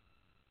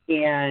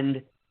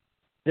 And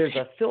there's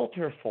a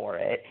filter for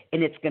it,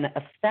 and it's going to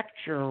affect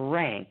your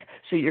rank.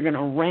 So you're going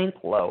to rank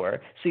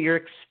lower. So your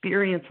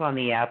experience on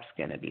the app's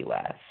going to be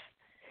less.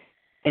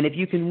 And if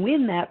you can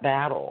win that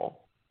battle,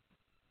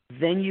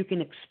 then you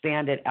can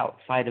expand it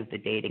outside of the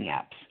dating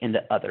apps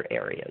into other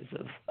areas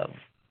of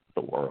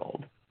the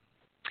world.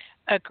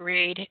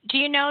 Agreed. Do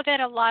you know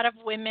that a lot of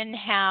women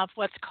have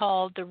what's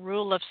called the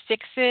rule of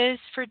sixes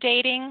for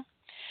dating?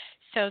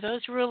 So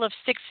those rule of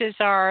sixes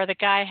are the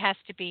guy has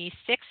to be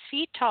 6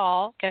 feet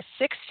tall, get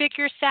a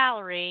 6-figure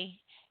salary,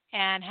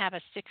 and have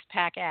a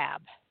 6-pack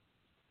ab.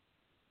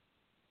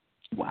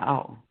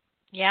 Wow.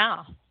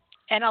 Yeah.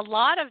 And a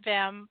lot of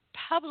them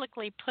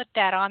publicly put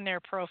that on their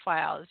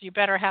profiles. You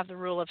better have the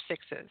rule of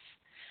sixes.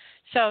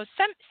 So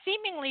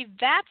seemingly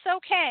that's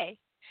okay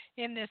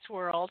in this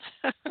world.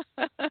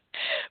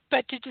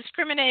 But to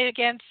discriminate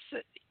against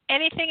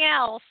anything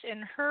else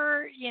in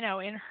her,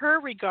 in her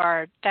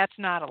regard, that's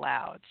not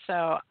allowed.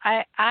 So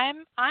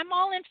I'm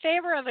all in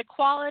favor of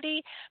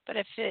equality, but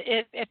if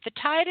the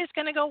tide is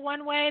going to go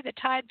one way, the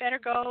tide better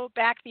go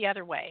back the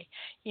other way.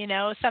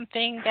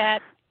 Something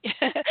that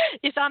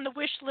is on the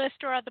wish list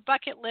or on the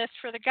bucket list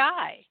for the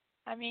guy.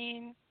 I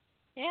mean,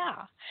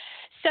 yeah.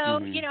 So,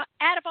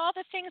 out of all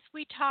the things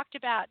we talked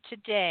about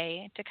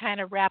today, to kind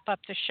of wrap up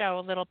the show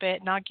a little bit,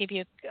 and I'll give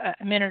you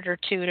a minute or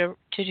two to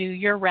do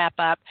your wrap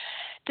up,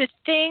 the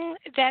thing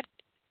that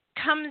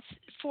comes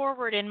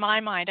forward in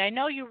my mind, I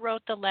know you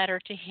wrote the letter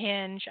to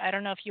Hinge. I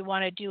don't know if you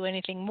want to do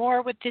anything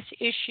more with this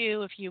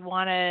issue, if you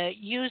want to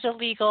use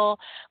legal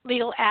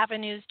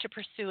avenues to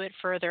pursue it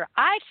further.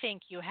 I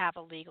think you have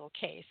a legal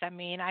case. I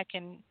mean, I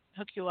can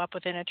hook you up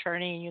with an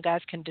attorney and you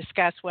guys can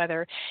discuss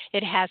whether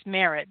it has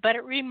merit. But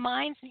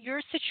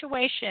your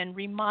situation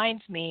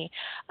reminds me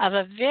of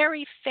a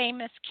very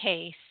famous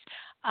case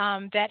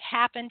that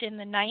happened in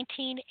the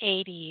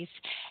 1980s,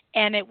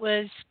 and it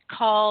was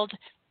called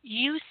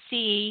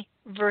UC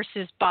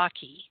versus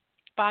Bakke.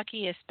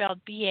 Bakke is spelled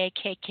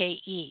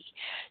Bakke.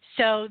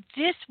 So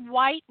this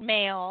white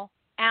male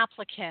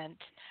applicant,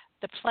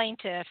 the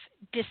plaintiff,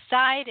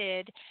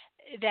 decided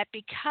that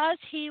because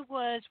he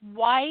was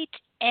white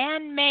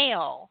and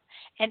male,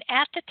 and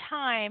at the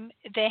time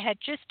they had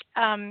just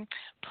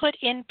put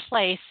in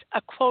place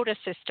a quota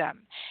system,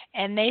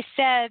 and they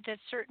said that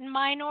certain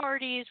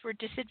minorities were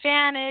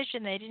disadvantaged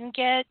and they didn't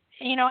get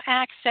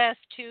access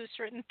to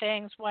certain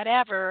things,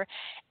 whatever.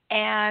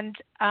 And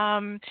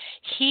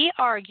he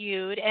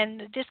argued,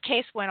 and this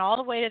case went all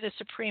the way to the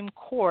Supreme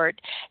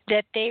Court,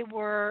 that they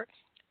were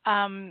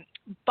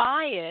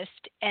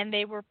biased and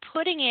they were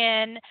putting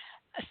in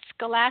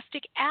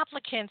scholastic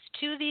applicants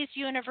to these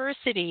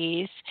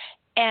universities,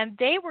 and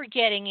they were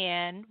getting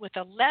in with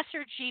a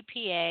lesser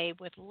GPA,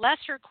 with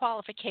lesser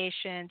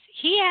qualifications.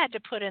 He had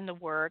to put in the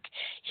work.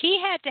 He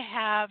had to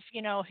have,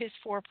 his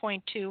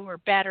 4.2 or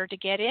better to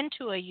get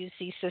into a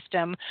UC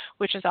system,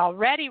 which is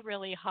already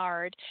really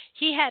hard.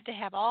 He had to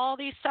have all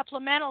these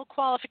supplemental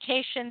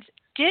qualifications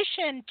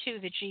addition to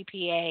the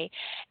GPA.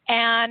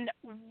 And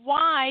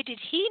why did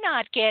he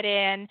not get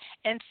in?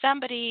 And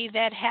somebody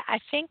that I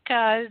think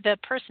the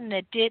person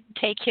that did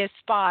take his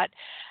spot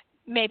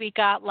maybe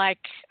got was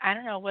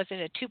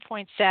it a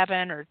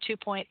 2.7 or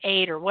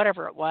 2.8 or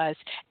whatever it was,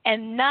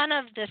 and none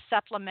of the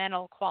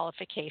supplemental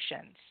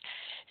qualifications.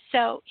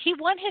 So he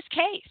won his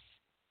case,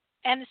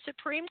 and the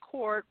Supreme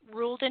Court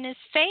ruled in his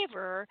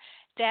favor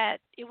that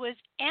it was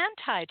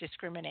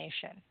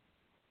anti-discrimination.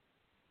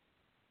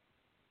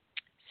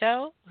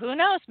 So who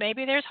knows?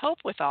 Maybe there's hope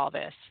with all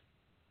this.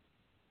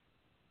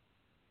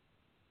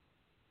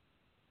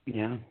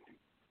 Yeah.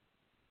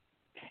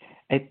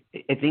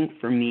 I think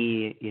for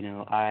me,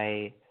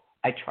 I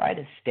try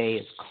to stay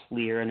as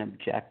clear and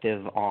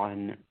objective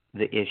on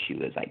the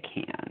issue as I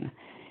can.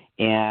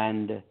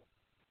 And,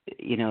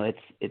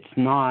 it's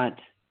not,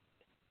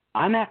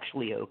 I'm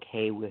actually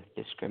okay with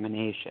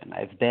discrimination.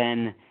 I've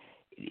been,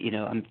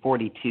 I'm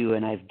 42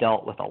 and I've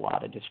dealt with a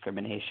lot of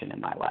discrimination in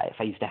my life.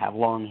 I used to have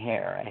long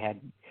hair. I had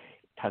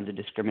tons of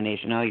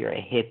discrimination. Oh, you're a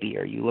hippie,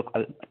 or you look,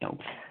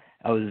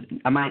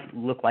 I might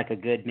look like a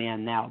good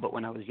man now, but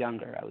when I was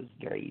younger, I was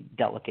very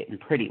delicate and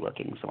pretty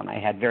looking. So when I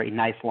had very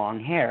nice long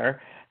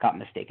hair, got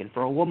mistaken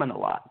for a woman a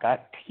lot,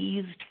 got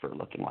teased for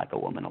looking like a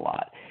woman a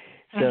lot.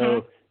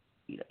 So,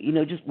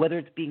 just whether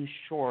it's being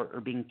short or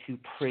being too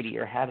pretty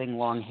or having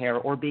long hair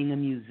or being a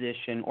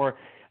musician or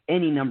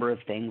any number of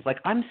things, like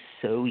I'm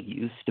so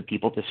used to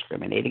people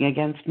discriminating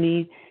against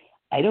me,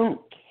 I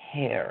don't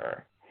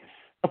care.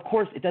 Of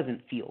course, it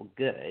doesn't feel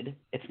good.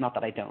 It's not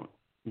that I don't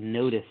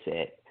notice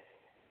it.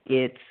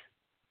 It's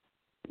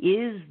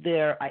is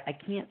there, I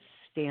can't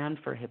stand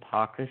for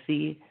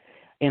hypocrisy,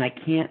 and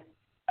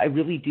I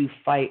really do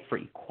fight for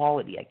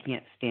equality. I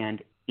can't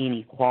stand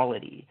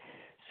inequality.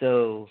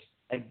 So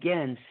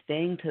again,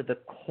 staying to the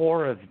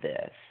core of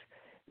this,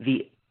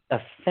 the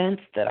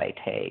offense that I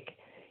take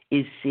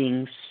is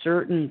seeing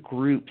certain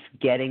groups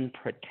getting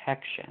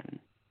protection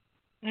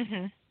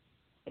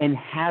and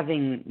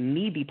having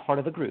me be part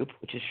of a group,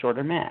 which is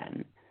shorter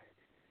men,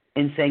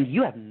 and saying,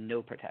 you have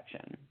no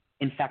protection.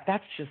 In fact,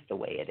 that's just the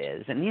way it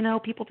is. And, you know,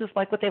 people just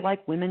like what they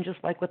like. Women just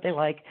like what they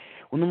like.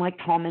 Women like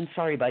tall men.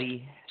 Sorry,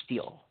 buddy.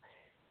 Deal.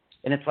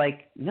 And it's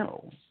like,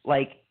 no.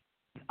 Like,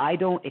 I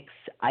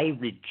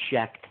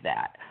reject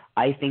that.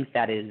 I think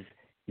that is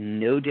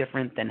no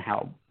different than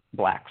how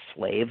black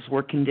slaves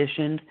were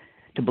conditioned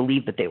to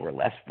believe that they were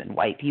less than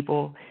white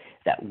people,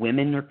 that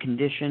women are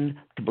conditioned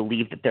to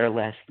believe that they're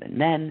less than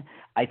men.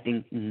 I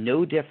think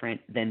no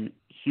different than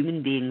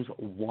human beings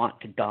want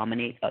to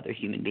dominate other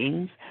human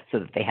beings so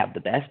that they have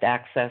the best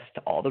access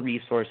to all the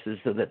resources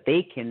so that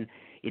they can,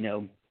 you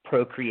know,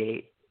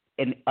 procreate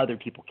and other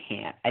people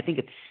can't. I think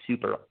it's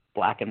super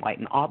black and white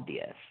and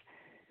obvious.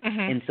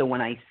 And so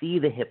when I see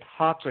the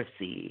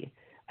hypocrisy,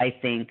 I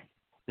think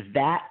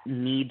that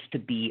needs to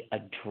be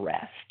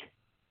addressed.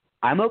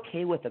 I'm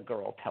okay with a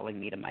girl telling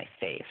me to my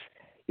face,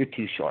 you're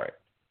too short.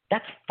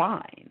 That's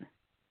fine.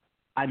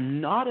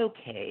 I'm not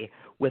okay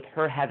with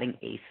her having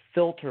a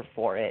filter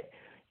for it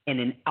and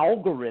an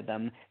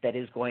algorithm that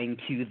is going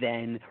to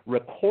then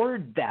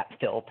record that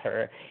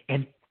filter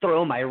and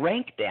throw my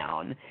rank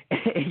down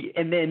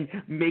and then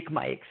make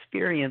my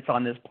experience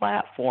on this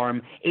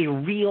platform a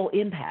real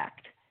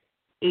impact,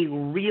 a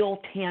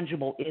real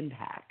tangible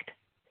impact.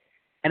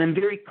 And I'm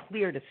very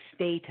clear to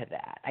stay to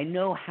that. I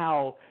know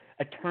how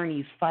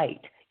attorneys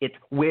fight. It's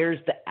where's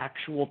the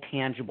actual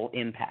tangible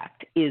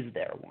impact? Is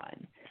there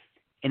one?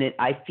 And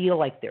I feel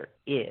like there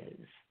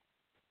is.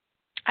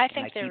 I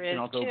think there is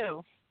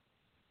too.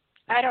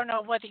 I don't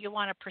know whether you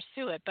want to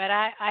pursue it, but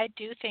I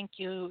do think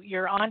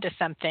you're onto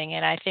something,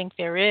 and I think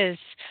there is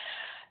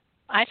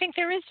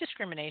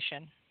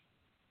discrimination.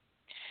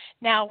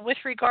 Now, with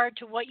regard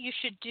to what you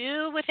should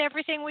do with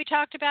everything we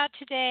talked about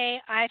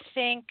today, I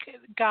think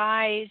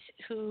guys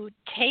who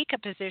take a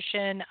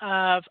position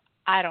of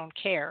I don't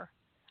care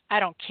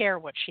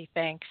what she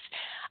thinks,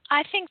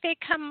 I think they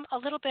come a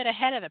little bit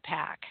ahead of the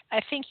pack.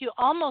 I think you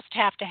almost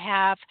have to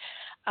have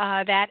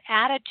that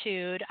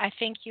attitude. I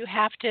think you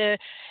have to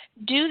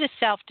do the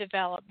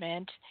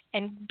self-development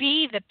and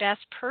be the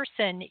best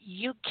person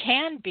you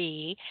can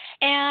be.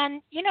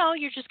 And, you know,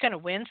 you're just going to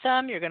win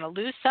some, you're going to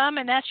lose some,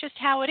 and that's just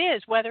how it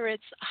is, whether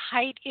it's a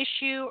height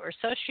issue or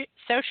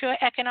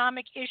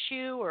socioeconomic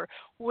issue or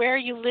where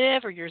you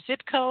live or your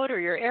zip code or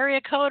your area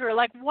code or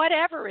like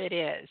whatever it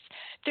is.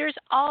 There's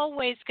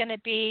always going to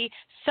be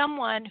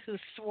someone who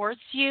thwarts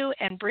you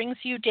and brings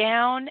you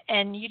down,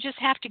 and you just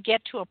have to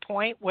get to a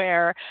point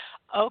where,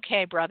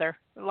 okay, brother,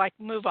 like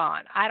move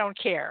on. I don't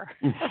care.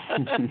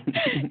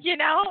 You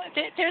know,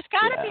 there's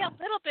got to be a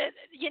little bit,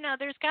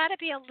 there's got to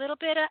be a little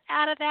bit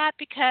out of that,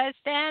 because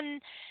then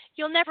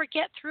you'll never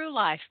get through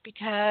life,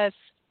 because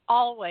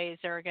always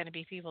there are going to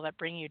be people that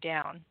bring you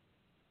down.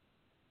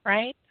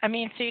 Right? I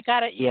mean, so you got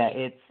to,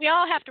 we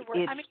all have to work.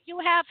 I mean, you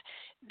have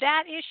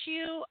that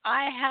issue,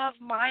 I have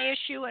my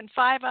issue, and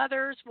 5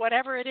 others,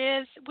 whatever it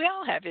is, we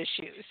all have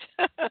issues.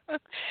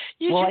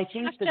 I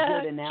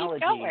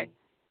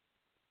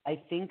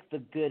think the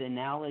good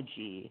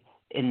analogy,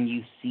 and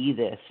you see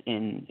this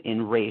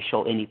in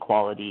racial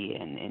inequality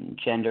and in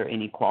gender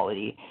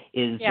inequality,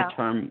 is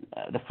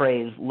the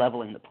phrase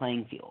leveling the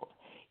playing field.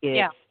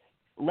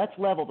 Let's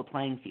level the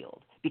playing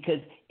field.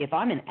 Because if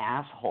I'm an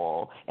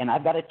asshole and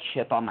I've got a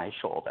chip on my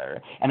shoulder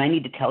and I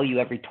need to tell you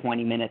every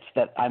 20 minutes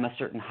that I'm a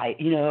certain height,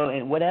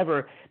 and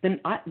whatever,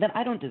 then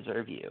I don't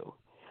deserve you.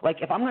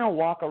 Like if I'm going to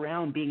walk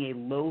around being a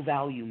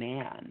low-value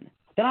man,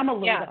 then I'm a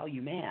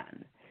low-value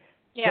man.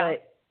 Yeah.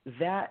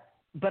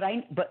 But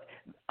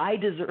I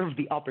deserve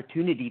the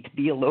opportunity to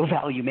be a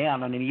low-value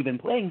man on an even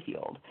playing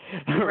field.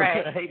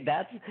 Right?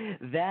 That's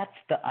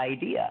the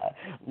idea.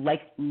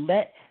 Like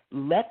let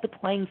the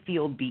playing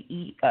field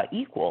be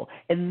equal,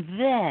 and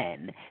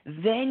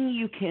then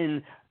you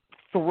can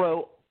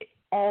throw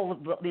all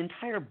of the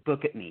entire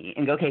book at me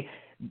and go, okay,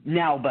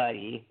 now,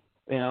 buddy,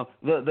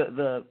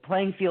 the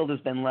playing field has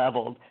been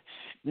leveled.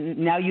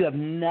 Now you have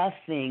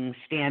nothing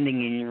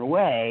standing in your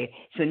way.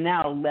 So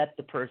now let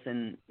the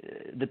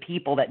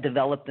people that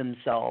develop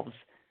themselves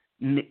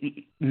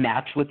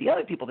match with the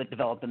other people that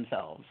develop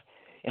themselves.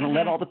 And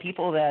let all the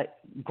people that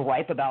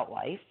gripe about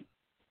life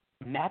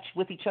match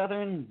with each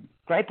other and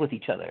gripe with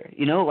each other.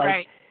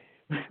 Right.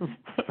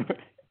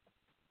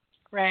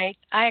 Right.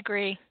 I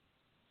agree.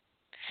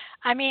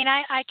 I mean,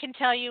 I can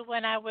tell you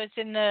when I was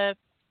in the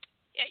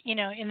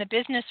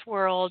business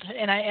world,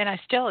 and I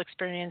still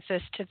experience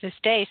this to this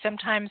day,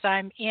 sometimes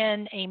I'm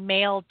in a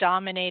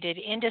male-dominated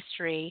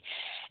industry,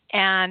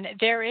 and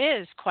there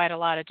is quite a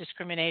lot of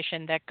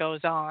discrimination that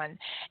goes on.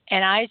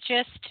 And I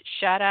just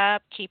shut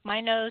up, keep my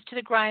nose to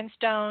the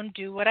grindstone,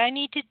 do what I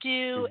need to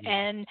do,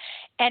 and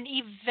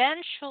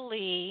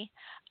eventually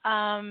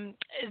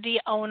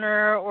the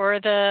owner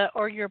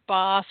or your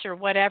boss or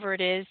whatever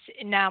it is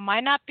now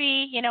might not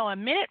be, a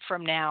minute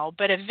from now,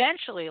 but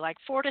eventually, like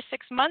 4 to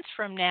 6 months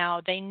from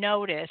now, they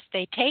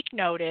take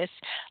notice,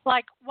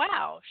 like,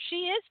 wow, she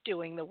is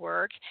doing the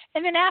work.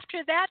 And then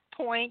after that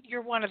point,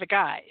 you're one of the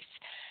guys.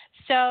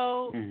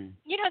 So,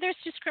 there's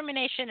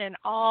discrimination in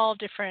all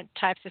different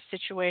types of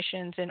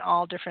situations, in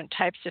all different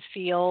types of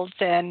fields.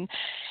 And,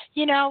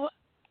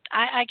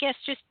 I guess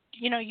just,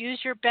 use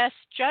your best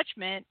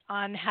judgment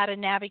on how to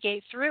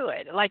navigate through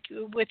it. Like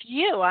with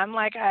you, I'm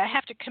like, I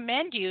have to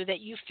commend you that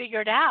you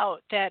figured out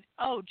that,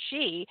 oh,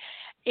 gee,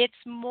 it's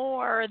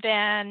more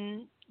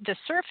than the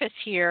surface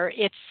here.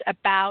 It's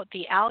about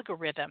the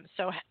algorithm.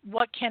 So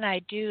what can I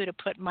do to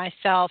put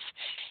myself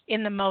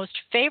in the most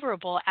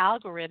favorable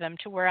algorithm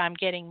to where I'm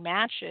getting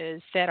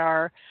matches that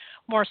are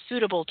more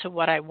suitable to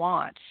what I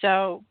want?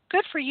 So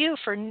good for you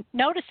for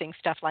noticing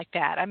stuff like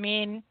that. I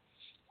mean,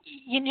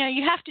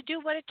 you have to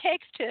do what it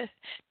takes to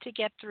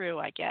get through,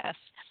 I guess.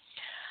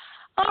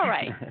 All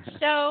right.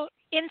 So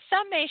in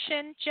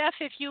summation, Jeff,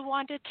 if you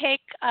want to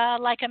take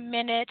like a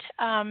minute,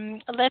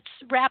 let's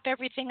wrap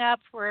everything up.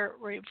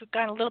 We've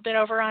gone a little bit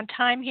over on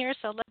time here,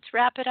 so let's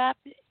wrap it up.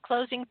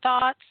 Closing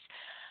thoughts,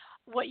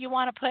 what you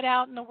want to put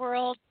out in the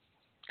world,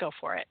 go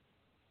for it.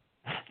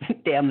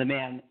 Damn the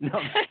man. No,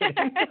 I'm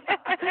kidding.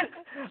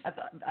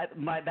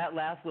 That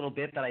last little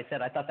bit that I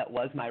said, I thought that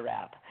was my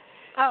wrap.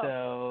 Oh,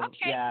 so,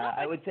 okay. yeah, Well,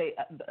 I would say,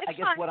 I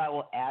guess fine. what I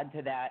will add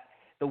to that,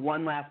 the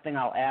one last thing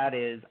I'll add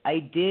is I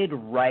did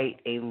write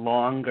a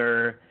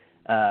longer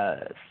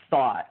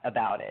thought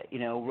about it,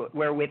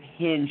 where with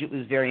Hinge it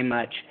was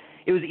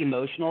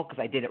emotional because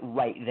I did it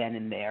right then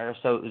and there,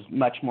 so it was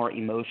much more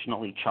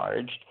emotionally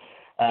charged.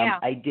 Yeah.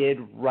 I did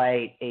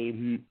write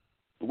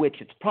which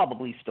it's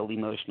probably still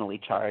emotionally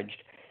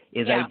charged,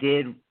 I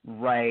did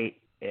write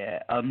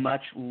a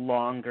much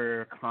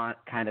longer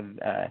kind of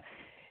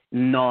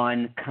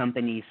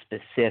non-company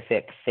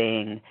specific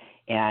thing,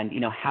 and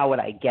how would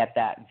I get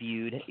that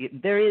viewed?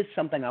 There is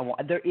something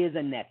there is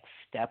a next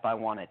step I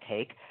want to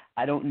take.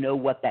 I don't know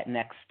what that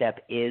next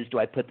step is. Do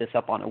I put this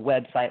up on a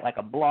website like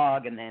a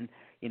blog and then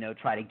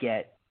try to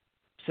get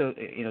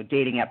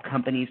dating app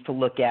companies to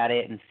look at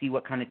it and see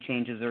what kind of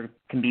changes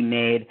can be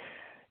made,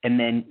 and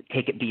then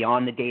take it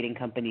beyond the dating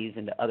companies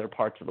into other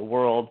parts of the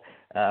world?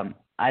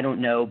 I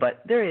don't know,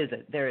 but there is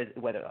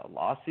whether a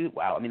lawsuit.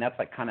 Wow, I mean that's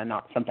like kind of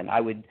not something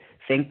I would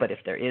think, but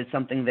if there is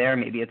something there,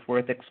 maybe it's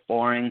worth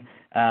exploring.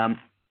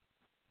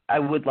 I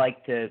would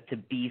like to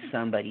be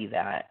somebody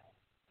that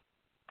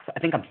I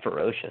think I'm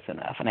ferocious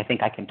enough, and I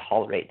think I can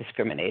tolerate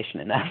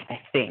discrimination enough.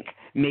 I think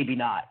maybe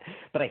not,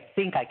 but I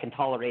think I can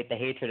tolerate the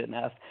hatred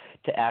enough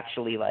to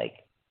actually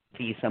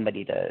be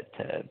somebody to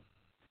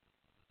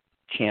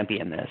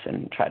champion this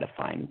and try to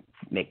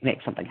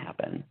make something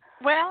happen.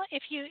 Well,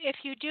 if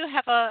you do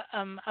have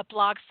a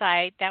blog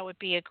site, that would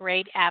be a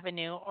great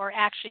avenue. Or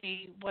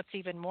actually, what's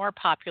even more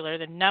popular,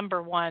 the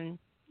number one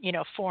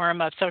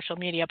form of social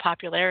media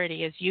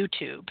popularity is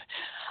YouTube.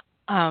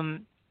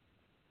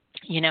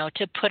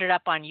 To put it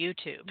up on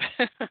YouTube,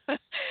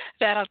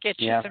 that'll get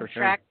you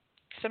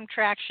some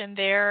traction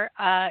there.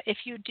 If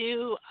you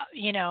do,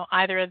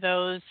 either of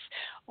those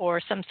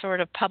or some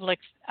sort of public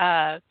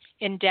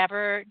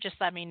endeavor, just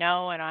let me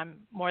know, and I'm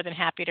more than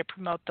happy to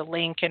promote the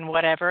link and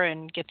whatever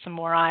and get some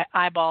more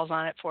eyeballs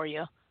on it for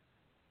you.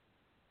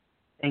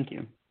 Thank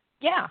you.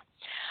 Yeah.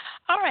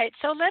 All right,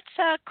 so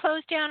let's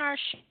close down our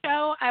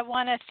show. I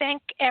want to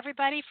thank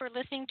everybody for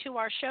listening to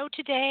our show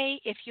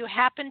today. If you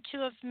happen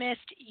to have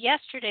missed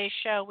yesterday's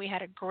show, we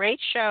had a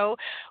great show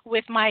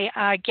with my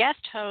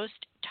guest host,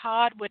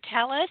 Todd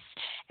Wittelis,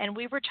 and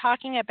we were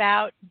talking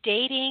about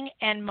dating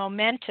and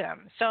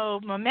momentum. So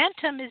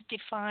momentum is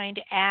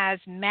defined as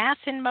mass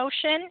in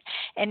motion,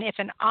 and if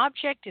an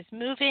object is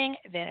moving,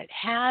 then it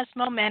has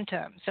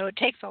momentum. So it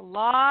takes a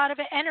lot of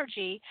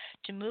energy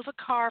to move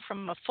a car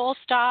from a full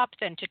stop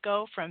than to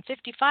go from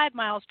 55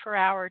 miles per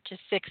hour to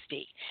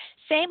 60.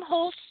 Same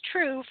holds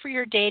true for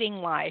your dating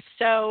life.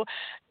 So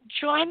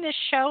join this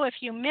show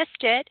if you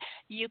missed it.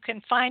 You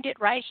can find it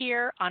right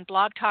here on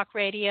Blog Talk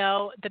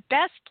Radio. The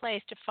best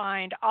place to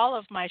find all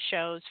of my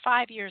shows,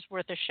 5 years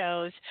worth of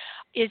shows,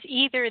 is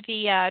either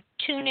the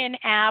TuneIn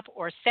app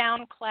or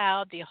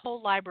SoundCloud. The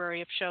whole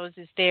library of shows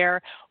is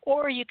there.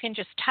 Or you can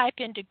just type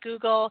into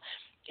Google.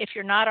 If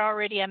you're not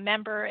already a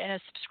member and a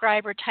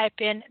subscriber, type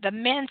in The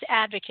Men's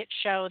Advocate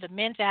Show,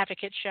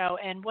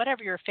 and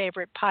whatever your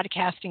favorite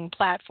podcasting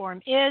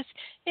platform is,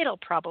 it'll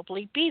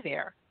probably be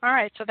there. All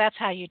right, so that's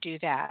how you do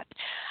that.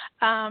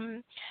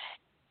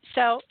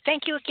 So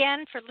thank you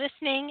again for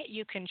listening.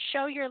 You can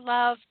show your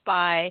love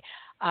by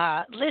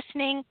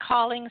listening,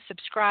 calling,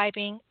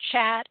 subscribing,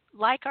 chat,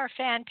 like our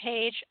fan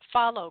page,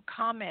 follow,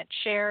 comment,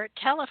 share,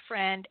 tell a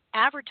friend,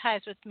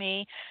 advertise with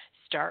me.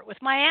 Start with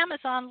my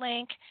Amazon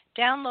link,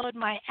 download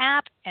my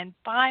app, and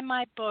buy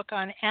my book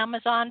on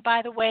Amazon.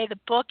 By the way, the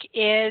book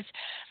is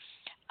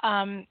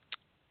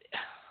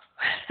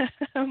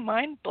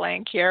mind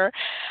blank here.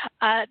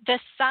 The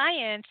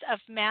science of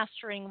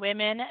mastering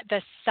women,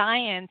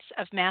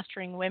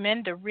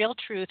 the real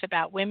truth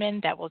about women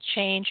that will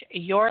change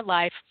your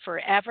life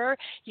forever.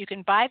 You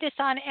can buy this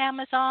on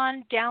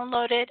Amazon,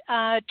 download it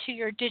to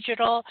your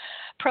digital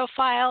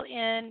profile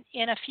in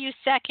a few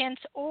seconds,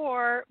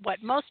 or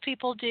what most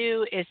people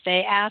do is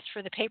they ask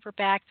for the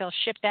paperback. They'll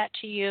ship that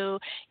to you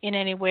in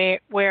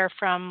anywhere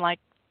from like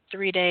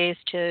 3 days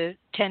to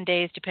 10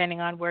 days, depending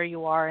on where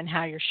you are and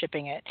how you're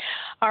shipping it.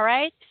 All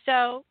right,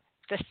 so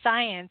the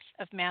science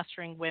of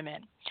mastering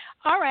women.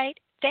 All right,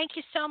 thank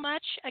you so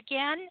much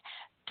again.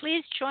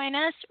 Please join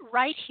us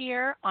right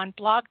here on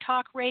Blog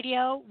Talk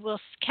Radio. We'll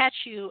catch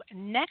you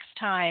next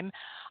time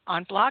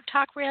on Blog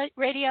Talk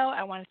Radio.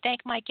 I want to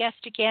thank my guest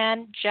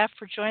again, Jeff,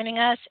 for joining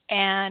us,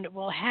 and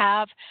we'll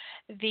have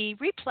the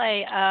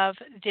replay of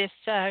this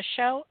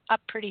show up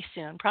pretty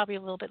soon, probably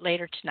a little bit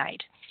later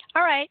tonight.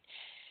 All right.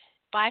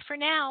 Bye for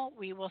now.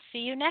 We will see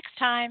you next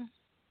time.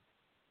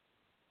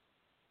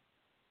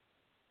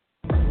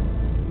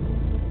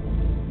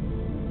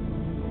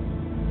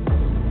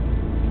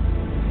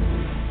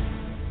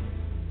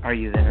 Are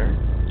you there?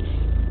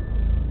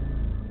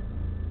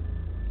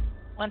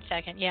 1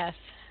 second, yes.